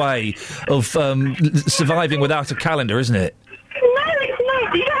aggressive way of surviving without a calendar, isn't it? No, it's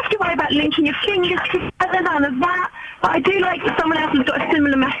not. You don't have to worry about linking your fingers together, none of that. But I do like that someone else has got a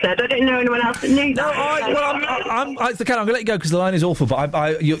similar method. I don't know anyone else that knew that. I'm going to let you go because the line is awful, but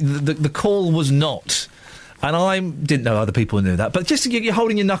the call was not. And I didn't know other people knew that. But just you're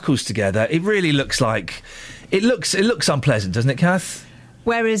holding your knuckles together, it really looks like... It looks unpleasant, doesn't it, Kath?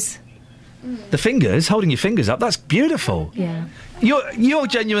 Whereas... The fingers, holding your fingers up, that's beautiful. Yeah. You're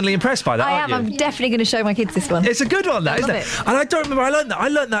genuinely impressed by that, aren't you? I'm definitely going to show my kids this one. It's a good one, that, isn't it? And I don't remember, I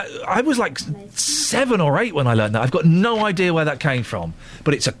learned that, I was like 7 or 8 when I learned that. I've got no idea where that came from,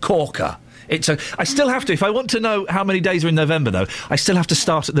 but it's a corker. I still have to, if I want to know how many days are in November, though, I still have to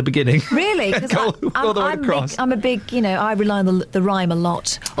start at the beginning. Really? Go all the way across. I'm a big, I rely on the rhyme a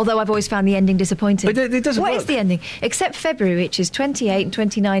lot, although I've always found the ending disappointing. But it doesn't work. What is the ending? Except February, which is 28 and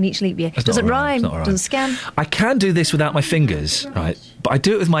 29 each leap year. Doesn't rhyme, doesn't scan. I can do this without my fingers, right? But I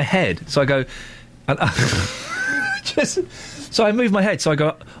do it with my head. So I go... And So I move my head. So I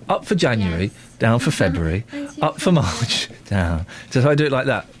go up for January, down for February, up for March, down. So I do it like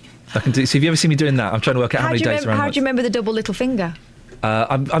that. I can do. So have you ever seen me doing that? I'm trying to work out how many days around. How do you remember the double little finger?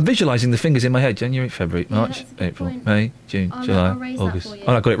 I'm visualising the fingers in my head. January, February, March, April, May, June, July, August.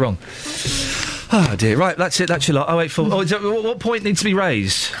 Oh, I got it wrong. Oh, dear. Right, that's it. That's your lot. 084... what point needs to be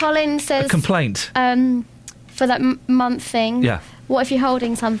raised? Colin says... A complaint. For that month thing. Yeah. What if you're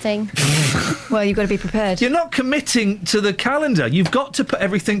holding something? Well, you've got to be prepared. You're not committing to the calendar. You've got to put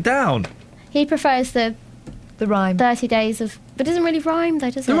everything down. He prefers the rhyme. 30 days of... But it doesn't really rhyme,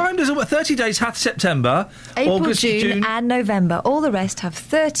 though, does it? The rhyme doesn't... 30 days hath September, April, August, June and November. All the rest have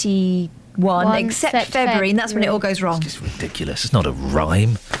 31, except February, and that's when it all goes wrong. It's ridiculous. It's not a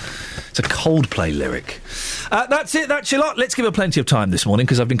rhyme. It's a Coldplay lyric. That's it. That's your lot. Let's give her plenty of time this morning,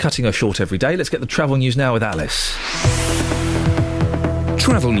 because I've been cutting her short every day. Let's get the travel news now with Alice.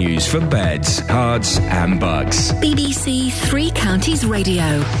 Travel news for beds, cards and bugs. BBC Three Counties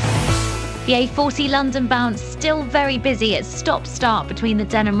Radio. The A40 London bound still very busy at stop-start between the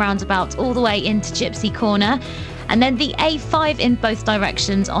Denham roundabout all the way into Gypsy Corner. And then the A5 in both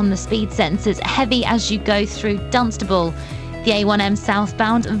directions on the speed sensors, heavy as you go through Dunstable. The A1M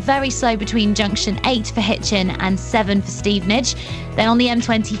southbound, very slow between junction 8 for Hitchin and 7 for Stevenage. Then on the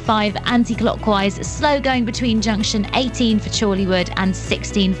M25 anti-clockwise, slow going between junction 18 for Chorleywood and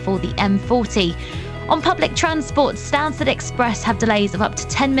 16 for the M40. On public transport, Stansted Express have delays of up to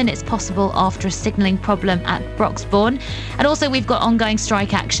 10 minutes possible after a signalling problem at Broxbourne. And also we've got ongoing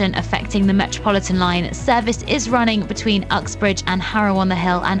strike action affecting the Metropolitan line. Service is running between Uxbridge and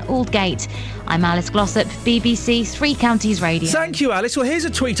Harrow-on-the-Hill and Aldgate. I'm Alice Glossop, BBC Three Counties Radio. Thank you, Alice. Well, here's a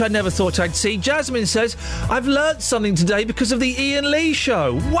tweet I never thought I'd see. Jasmine says, I've learnt something today because of the Iain Lee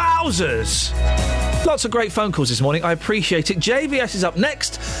show. Wowzers! Lots of great phone calls this morning. I appreciate it. JVS is up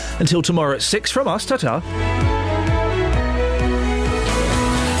next. Until tomorrow at 6 from us. Ta-ta.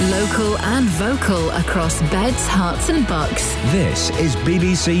 Local and vocal across beds, hearts and bucks. This is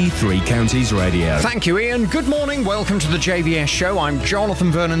BBC Three Counties Radio. Thank you, Ian. Good morning. Welcome to the JVS show. I'm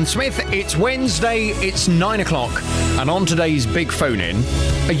Jonathan Vernon Smith. It's Wednesday. It's 9 o'clock. And on today's big phone-in,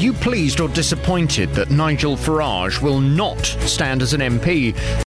 are you pleased or disappointed that Nigel Farage will not stand as an MP?